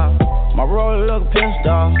flip flop. My roller look pissed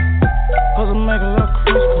off, cause I make it look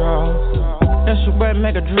crisscross. That shit wet,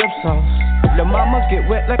 make a drip sauce. The mama get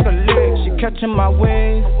wet like a lick. She catching my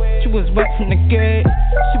wave. She was wet from the gate.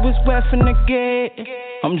 She was wet from the gate.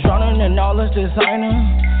 I'm drowning in all this designer.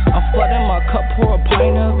 I'm flooding my cup, pour a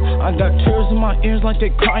pint up. I got tears in my ears like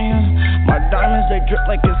they crying. My diamonds, they drip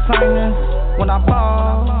like it's sinus. When I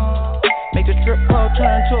ball, make the strip club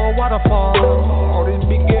turn to a waterfall. All these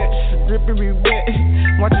big gets drippy wet.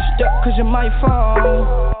 Watch your step cause you might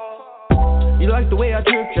fall. You like the way I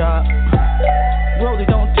drip drop. Rollie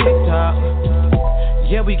don't TikTok.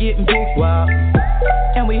 Yeah, we getting big wild.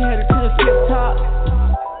 And we headed to the tip top.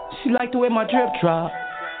 She like the way my drip drop.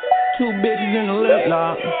 2 bitches in the lip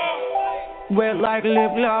lock. Wet like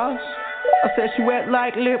lip gloss. I said she wet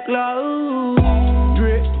like lip gloss.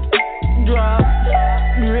 Drip, drop,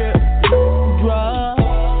 drip, drop,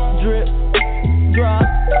 drip, drop,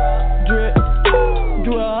 drip,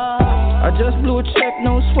 drop. I just blew a check,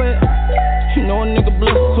 no sweat. You know a nigga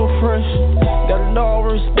bliss so fresh. Got it all,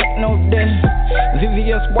 respect, no debt.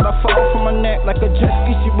 VVS waterfall from my neck like a jet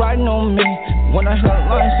ski, she riding on me. When I hit a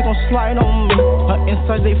line, she gon' slide on me. Her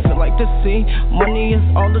insides, they feel like the sea. Money is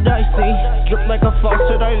all that I see. Drip like a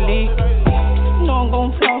faucet, I leak. You know I'm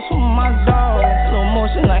gon' floss with my dog. Slow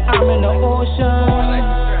motion like I'm in the ocean.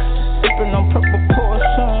 Sippin' on purple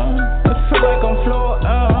portion. I feel like I'm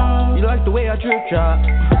floating. You like the way I drip drop.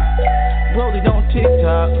 Rollie don't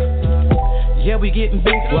TikTok. Yeah, we getting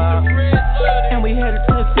big wild. And we headed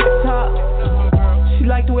to the tip top. She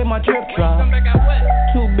like the way my drip drop.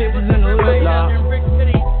 2 bitches in the lip lock.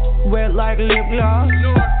 Wet like lip gloss.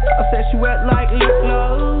 I said she wet like lip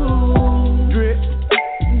gloss. Drip,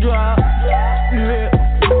 drop, drip,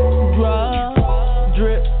 drop,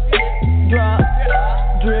 drip, drop,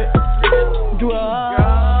 drip, drop.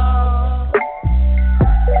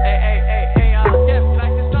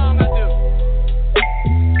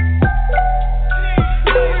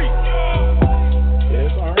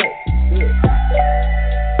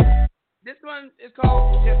 It's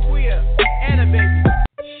called Jaquia and a Baby.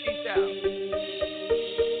 Peace out.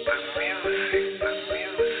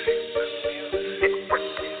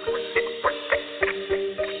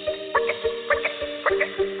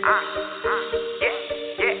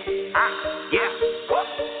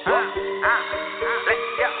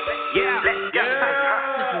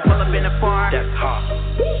 Pull up in the bar, that's hard.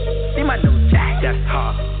 See my new jack, that's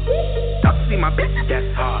hard. Talk to see my bitch,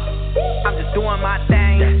 that's hard. I'm just doing my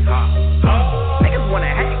thing, that's hard. Niggas wanna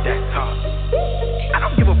hang, that's hard. I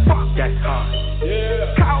don't give a fuck, that's hard.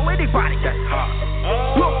 Call anybody, that's hard.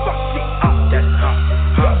 We'll fuck shit up, that's hard.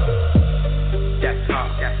 That's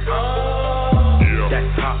hard, that's hard.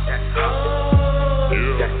 That's hard, that's hard.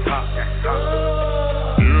 That's hard, that's hard.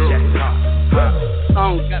 That's hard.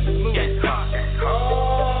 Song got me moving. That's hard, that's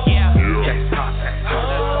hard. Yeah, that's hard, that's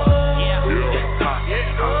hard. Yeah, that's hard,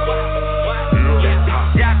 that's hard.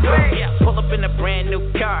 Yeah, pull up in a brand new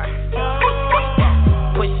car.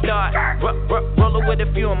 Push start, rollin' with a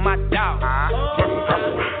few of my dogs.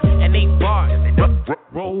 And they bars.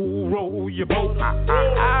 Roll your boat. I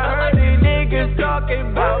heard these niggas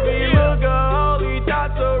talking about me. Look at all these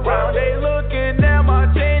dots around. They looking at my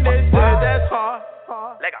chain. They said that's hard.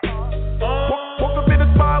 Woke up in the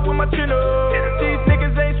spot with my chin up. These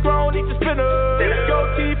niggas ain't strong, need to spin up. Go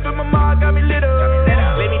teeth in my mind, got me lit up.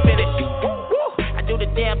 Let me finish. I do the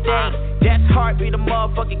damn thing. That's heartbeat, a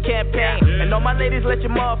motherfucking campaign. And all my ladies let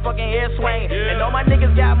your motherfucking hair swing. And all my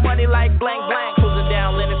niggas got money like blank blank. Cruising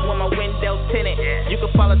down Lennox with my windows tinted. You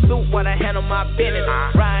can follow suit while I handle my business.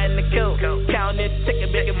 Riding the coupe, counting this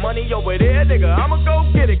ticket, making money over there, nigga. I'ma go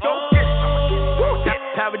get it, go get it.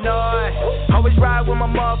 Paranoid, always ride with my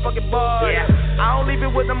motherfucking boys. I don't leave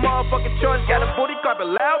it with a motherfucking choice. Got a booty carpet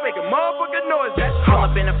loud, making motherfucking noise. That's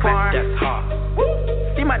hard. Up in the car, that's hard.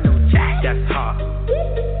 See my new jack, that's hard.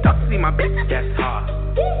 Talk to see my bitch, that's hard.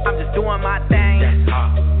 I'm just doing my thing, that's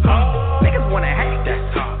hard. Niggas wanna hang,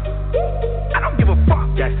 that's hard. I don't give a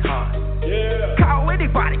fuck, that's hard. Call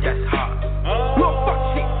anybody, that's hard. We'll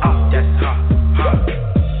fuck shit up, that's hard.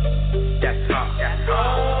 That's hard, that's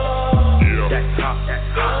hard. That's hard,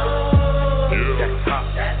 that's hard. That's hard,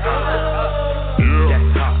 that's hard.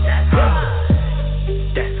 That's hard, that's hard.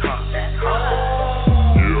 That's hard, that's hard.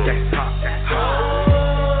 That's hard, that's hard.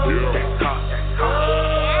 That's hard, that's hard.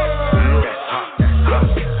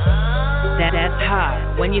 That's hot.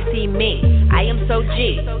 when you see me. I am so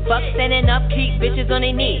G. Fuck standing up, keep bitches on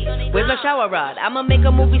their knees. Where's my shower rod? I'ma make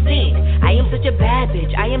a movie scene. I am such a bad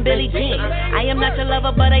bitch. I am Billie Jean. I am not your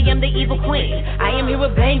lover, but I am the evil queen. I am here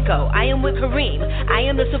with Banco. I am with Kareem. I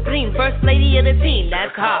am the supreme first lady of the team.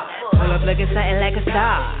 That's hard. Pull up looking something like a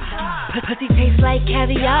star. Pussy tastes like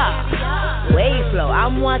caviar. Wave flow,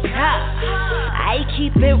 I'm on top. I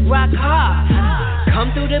keep it rock hard.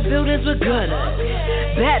 Come through the buildings with gunners.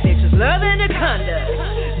 Bad bitches love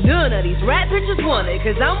anaconda. None of these rap bitches want it,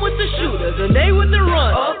 cause I'm with the shooters and they with the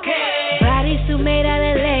runners. Okay. Bodysuit made out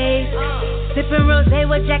of lace. Sippin' rosé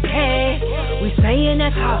with Jack K. We sayin'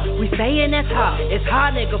 that's hard, we sayin' that's hard. It's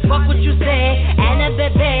hard, nigga, fuck what you say. Anna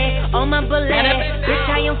bebé, on my bullet. Bitch,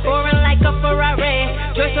 I am foreign like a Ferrari.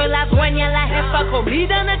 Yo soy la dueña, la jefa,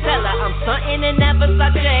 comida Nutella. I'm stuntin' in that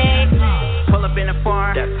Versace. Pull up in a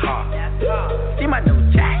foreign, that's hard. See my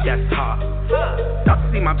new jack, that's hard.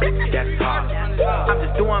 Don't see my bitch, that's hard. I'm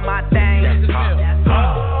just doing my thing, that's hard.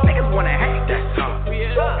 Niggas wanna hate, that's hard.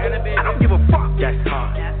 I don't give a fuck, that's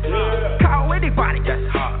hard. Call anybody,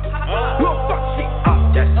 that's hard. We'll fuck shit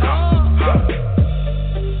up, that's hard.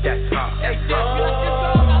 That's hard. That's hard.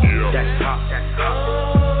 That's hard. That's hard.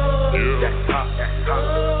 That's hard. That's hard. That's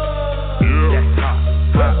hard.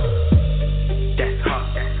 That's hard. That's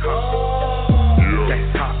hard.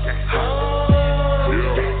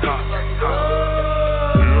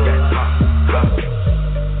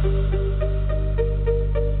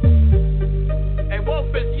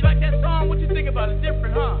 About it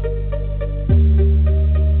different, huh?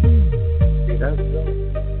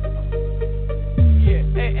 Yeah.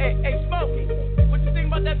 Hey, Smokey, what you think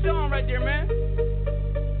about that song right there, man?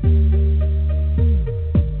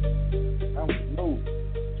 That was smooth.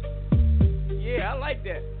 Yeah, I like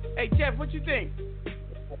that. Hey, Jeff, what you think?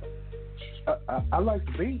 I like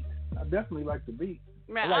the beat. I definitely like the beat.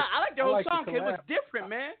 Man, I like the whole song. It was different,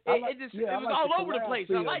 man. It was all over the place.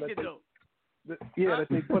 I liked it though. That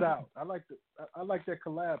they put out. I like that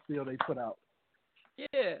collab feel they put out.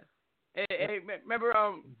 Yeah. Hey, remember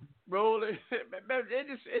Roll? It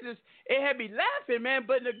had me laughing, man,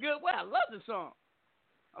 but in a good way. I love the song.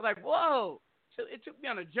 I was like, whoa! So it took me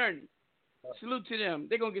on a journey. Salute to them.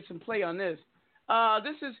 They're gonna get some play on this.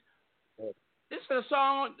 This is a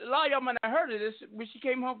song. A lot of y'all might not have heard of this. When she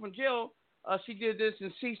came home from jail, she did this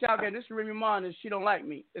and ceased out. And this is Remy Ma and She Don't Like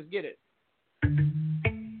Me. Let's get it.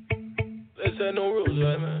 Let's have no rules,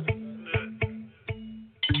 right, man?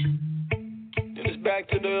 Then it's back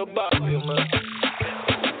to the battlefield, man.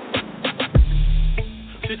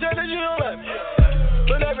 She said that she don't like me,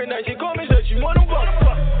 but every night she call me, said she wanna fuck.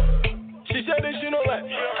 She said that she don't like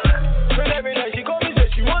me, but every night she call me, said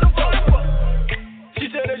she wanna fuck. She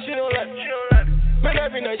said that she don't like me, but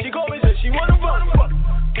every night she call me, said she wanna fuck.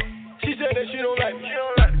 She said that she don't like me,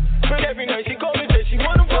 but every night she call me, said she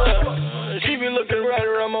wanna fuck. She be looking right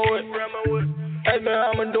around my way. Ask me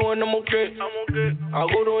how I'm doing, I'm okay. I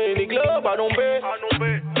go to any club, I don't bet.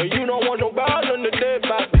 And you don't want no balls on the dead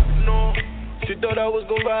body. No. She thought I was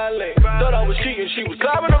gonna violate. Thought I was cheating, she was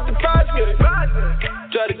climbing up the basket.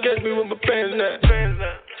 Tried to catch me with my pants down.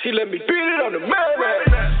 She let me beat it on the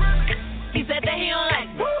man. He said that he don't like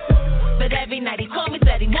me, but every night he called me,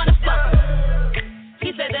 said he wanna fuck me. He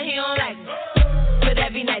said that he don't like me, but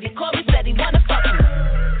every night he called me, said he wanna fuck me.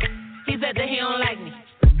 He said that he don't like me,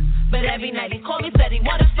 but every night he called me, said he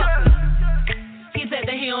wanna fuck me. He said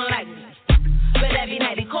that he don't like me, but every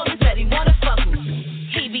night he called me, said he wanna fuck me.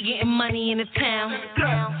 He be getting money in the town.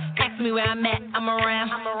 Ask me where I'm at, I'm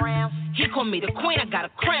around. He called me the queen, I got a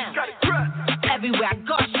crown. Everywhere I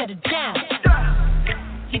go, I shut it down.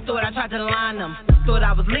 He thought I tried to line him. Thought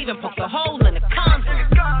I was leaving, poked a hole in the condom.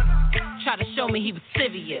 Tried to show me he was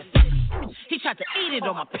serious. He tried to eat it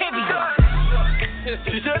on my period.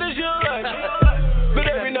 She said that she don't like me, but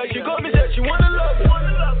every night she called me, said she wanna love me.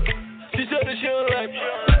 She said that she don't like me,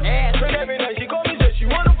 but every night she called me, said she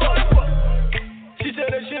wanna fuck. She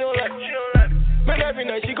said that she don't like me, but every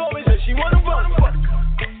night she called me, said she wanna fuck.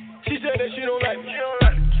 She said that she don't like me,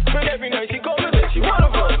 but every night she called me, said she wanna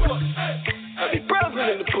fuck. I be browsing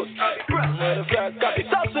in the pussy. Matter of fact, I be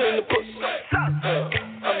salsa in the pussy.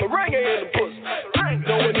 I'm a reggae in the pussy.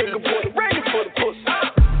 Know a nigga put a reggae for the pussy.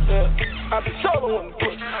 I be solo in the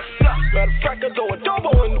pussy. Matter of fact, I throw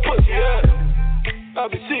adobo in the pussy. I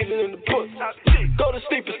be seasoning in the pussy. Go to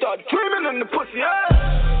sleep and start dreaming in the pussy.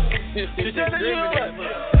 She said that she don't like me,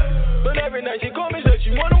 but every night she call me, said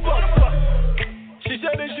she wanna fuck. She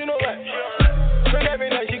said that she don't like me, but every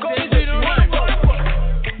night she call me, said she wanna fuck.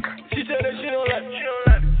 She said that she don't like me,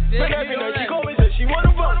 but every night she call me, said she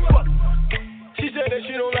wanna fuck. She said that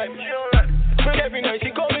she don't like me, but every night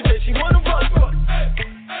she call me, said she wanna fuck.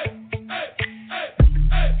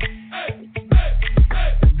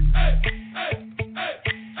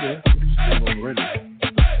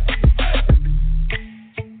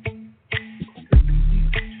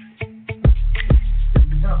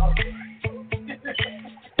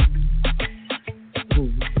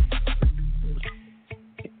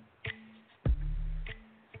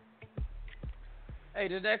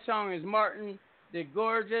 the next song is Martin the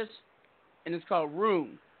Gorgeous, and it's called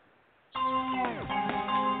Room.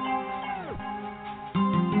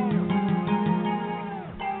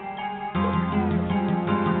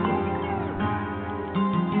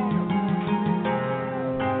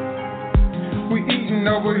 We eating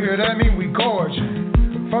over here, that mean we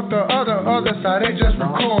gorging. Fuck the other side, they just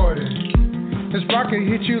recording. This rocket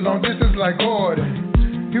hit you long distance like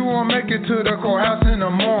Gordon. You won't make it to the courthouse in the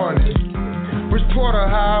morning. Which quarter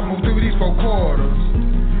how I move through these 4 quarters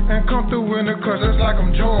and come through in the cause just like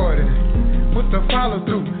I'm Jordan. With the follow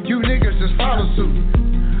through, you niggas just follow suit.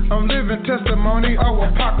 I'm living testimony of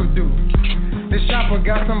what Pac could do. This shopper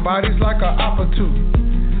got some bodies like a opera too.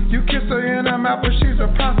 You kiss her in her mouth but she's a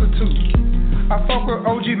prostitute. I fuck with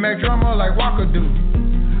OG Mac Drummer like Walker do.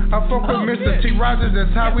 I fuck with Mr. T. Rogers,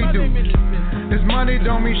 that's how we do. This money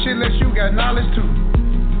don't mean shit unless you got knowledge too.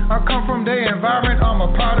 I come from their environment, I'm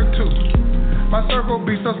a product too. My circle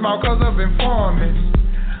be so small cause of informants.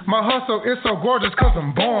 My hustle is so gorgeous cause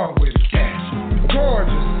I'm born with it.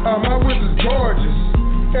 Gorgeous, my whip is gorgeous.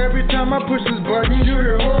 Every time I push this button, you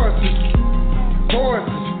hear horses.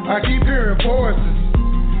 Horses, I keep hearing voices.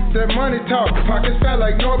 That money talk, pockets fat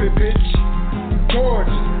like Norbit, bitch.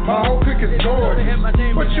 Gorgeous, my whole pick is gorgeous.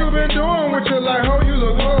 What you been doing with your life, ho, you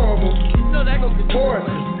look horrible.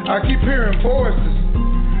 Voices, I keep hearing voices.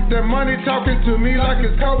 That money talking to me like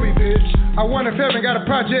it's Kobe, bitch. I wonder if heaven got a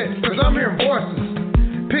project, cause I'm hearing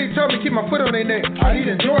voices. Pig told me keep my foot on their neck, I need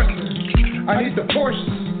endorsements. I need the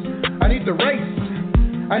Porsches, I need the races,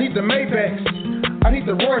 I need the Maybachs, I need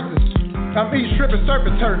the Royces. I'm eating shrimp and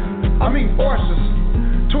surfing turf, I'm eating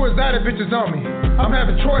oysters. 2 exotic bitches on me, I'm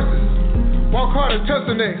having choices. Walk harder, touch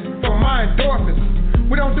the next, for my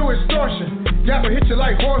endorphins. We don't do extortion, Yappa hit you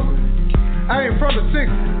like horses. I ain't from the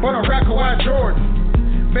 6, but I'm rap Kawhi Jordan.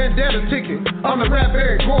 Bandana ticket, I'm the rap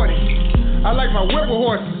Eric Gordy. I like my whip with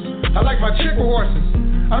horses, I like my chick with horses.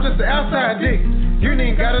 I'm just the outside dick, you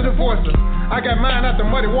ain't gotta divorce her. I got mine out the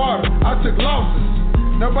muddy water, I took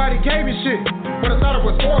losses. Nobody gave me shit, but I thought it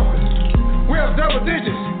was orphans. We have double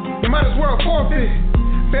digits, you might as well forfeit.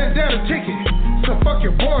 Bandana ticket, so fuck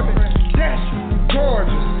your boyfriend. That's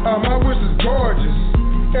gorgeous, my wish is gorgeous.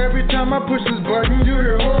 Every time I push this button, you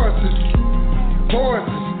hear horses.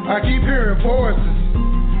 Voices, I keep hearing voices.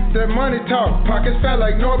 That money talk, pockets fat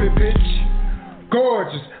like Norbit, bitch.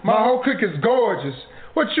 Gorgeous, my whole cook is gorgeous.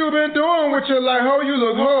 What you been doing with your life, ho, you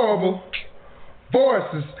look horrible.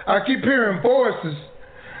 Voices, I keep hearing voices.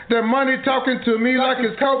 That money talking to me like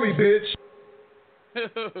it's Kobe, bitch.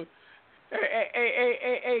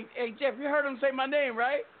 Hey, Jeff, you heard him say my name,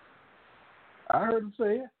 right? I heard him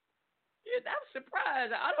say it. Yeah, I'm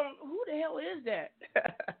surprised. Who the hell is that?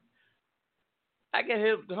 I can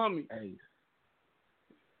hear the homie.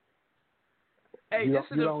 Hey, this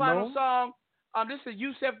is the final song. This is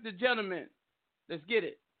Yusef the Gentleman. Let's get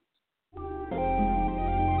it.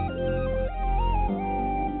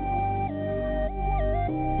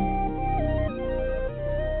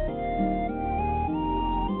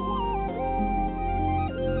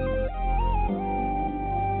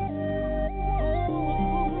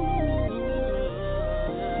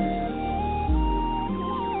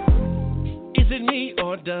 Is it me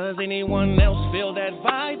or does anyone else feel that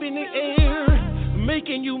vibe in the air?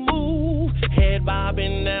 Making you move, head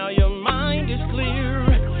bobbing, now your mind is clear.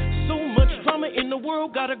 So much drama in the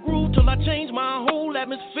world, gotta groove till I change my whole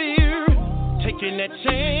atmosphere. Taking that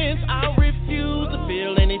chance, I refuse to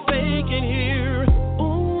feel any faking here.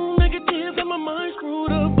 Ooh, negative, got my mind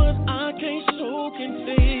screwed up, but I can't soak in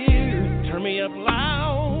fear. Turn me up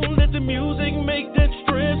loud, let the music make that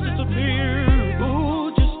stress disappear.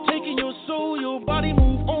 Ooh, just taking your soul, your body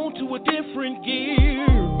move on to a different gear.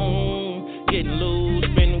 Getting loose,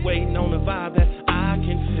 been waiting on a vibe that I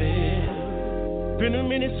can feel. Been a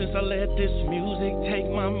minute since I let this music take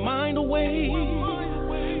my mind away.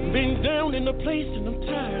 Been down in the place and I'm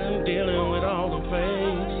tired of dealing with all the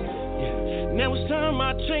face. Yeah. Now it's time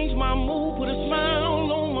I change my mood, put a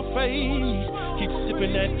smile on my face. Keep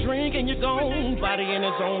sipping that drink and you're gone. Body in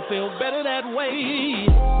its own, feel better that way.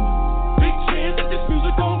 Big chance that this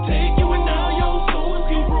music gon' take you and now your soul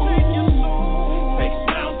can grow. Fake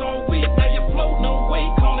smiles all week, now you're floating away,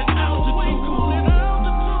 call it altitude.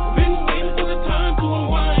 Been waiting for the time to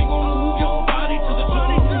unwind, gonna move your body to the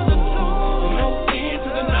tune. No end to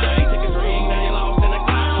the night, take a swing, now you're lost in a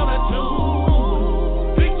cloud or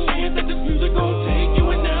two. Big chance that this music gon' take you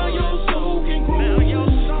and now your soul can grow.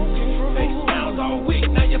 Fake smiles all week,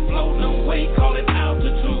 now you're floating away, call it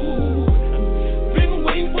altitude. Been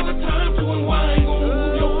waiting for the time to unwind, gonna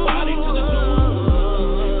move your body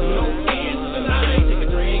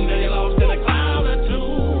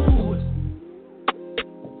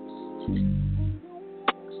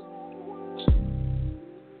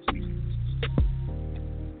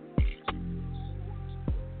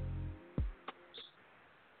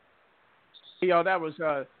Yo, that was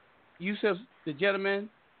Yusuf the Gentleman,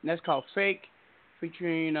 and that's called Fake,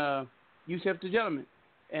 featuring Yusuf the Gentleman,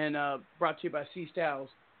 and brought to you by C Styles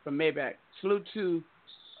from Maybach. Salute to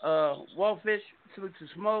Wallfish. Salute to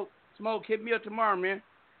Smoke. Smoke, hit me up tomorrow, man.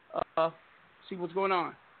 See what's going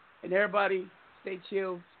on. And everybody, stay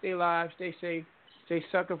chill, stay alive, stay safe, stay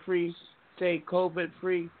sucker-free, stay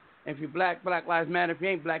COVID-free. And if you're black, Black Lives Matter. If you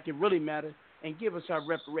ain't black, it really matters. And give us our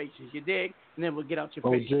reparations, you dig? And then we'll get out your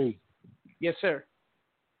face. OG. Yes, sir.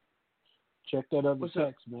 Check that other What's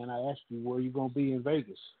text, man. I asked you where you going to be in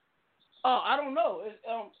Vegas. Oh, I don't know.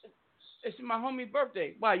 It's my homie's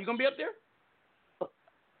birthday. Why, you going to be up there?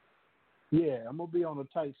 Yeah, I'm going to be on a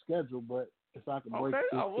tight schedule, but if I can break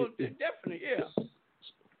it, definitely, yeah.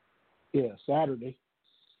 Yeah, Saturday.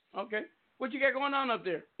 Okay. What you got going on up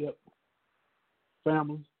there? Yep.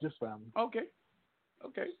 Family, just family. Okay.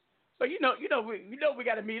 So you know we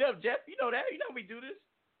got to meet up, Jeff. You know that. You know we do this.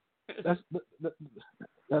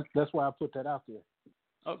 That's why I put that out there.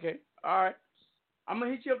 Okay. All right. I'm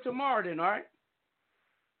gonna hit you up tomorrow then. All right.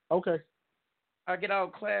 Okay. I get out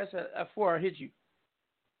of class at 4. I hit you.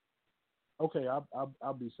 Okay.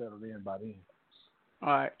 I'll be settled in by then. All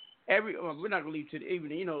right. We're not gonna leave till the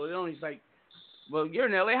evening. You know, it only is like. Well, you're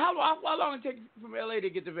in LA. How long it take from LA to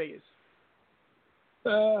get to Vegas?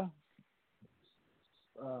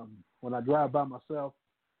 When I drive by myself,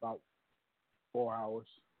 about 4 hours.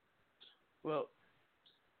 Well,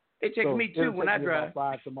 it takes me 2 when I drive.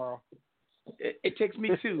 About 5 tomorrow. It takes me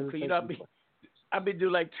 2 because I'll be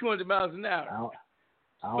doing like 200 miles an hour.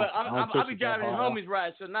 I'll be driving in homie's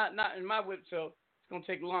ride, so not in my whip, so it's gonna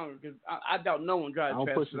take longer because I doubt no one drives fast. I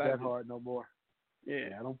don't push it that hard no more.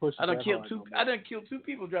 Yeah, I don't push it that hard no more. I done killed 2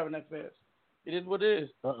 people driving that fast. It is what it is.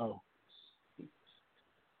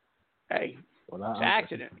 Hey, it's an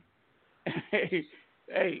accident. Hey,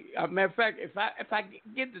 matter of fact, if I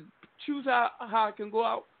get to choose how I can go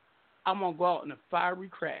out, I'm gonna go out in a fiery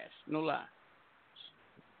crash. No lie.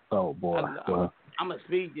 Oh boy. I'm a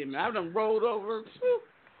speed demon. I've done rolled over.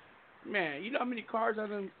 Man, you know how many cars I've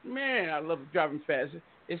done? Man, I love driving fast.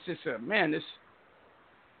 It's just this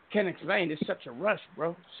can't explain. It's such a rush,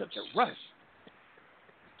 bro. Such a rush.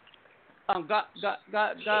 God,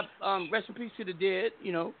 rest in peace to the dead,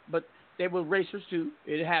 you know, but they were racers too.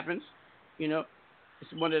 It happens, you know.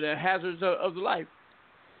 It's one of the hazards of the life.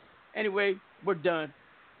 Anyway, we're done.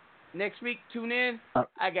 Next week, tune in.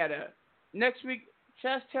 Next week,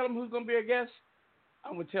 Chaz, tell them who's going to be our guest.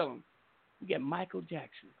 I'm going to tell them. We got Michael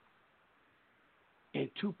Jackson and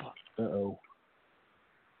Tupac.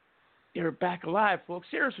 They're back alive, folks.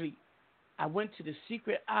 Seriously, I went to the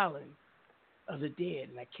secret island of the dead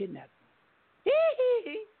and I kidnapped them.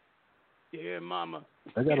 Yeah, mama.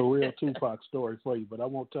 I got a real Tupac story for you, but I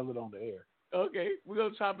won't tell it on the air. Okay, we're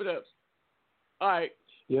going to chop it up. All right.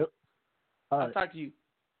 Yep. I'll talk to you.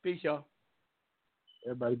 Peace, y'all.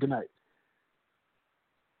 Everybody, good night.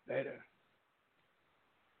 Later.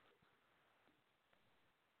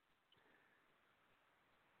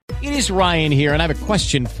 It is Ryan here, and I have a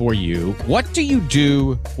question for you. What do you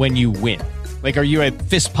do when you win? Like, are you a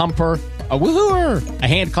fist pumper, a woohooer, a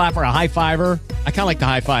hand clapper, a high fiver? I kind of like the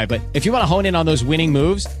high five, but if you want to hone in on those winning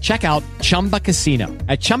moves, check out Chumba Casino.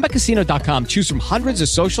 At ChumbaCasino.com, choose from hundreds of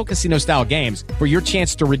social casino-style games for your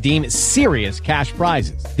chance to redeem serious cash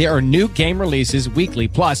prizes. There are new game releases weekly,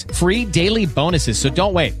 plus free daily bonuses, so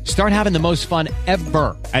don't wait. Start having the most fun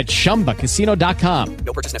ever at ChumbaCasino.com.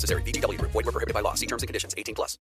 No purchase necessary. VGW. Void where prohibited by law. See terms and conditions. 18+.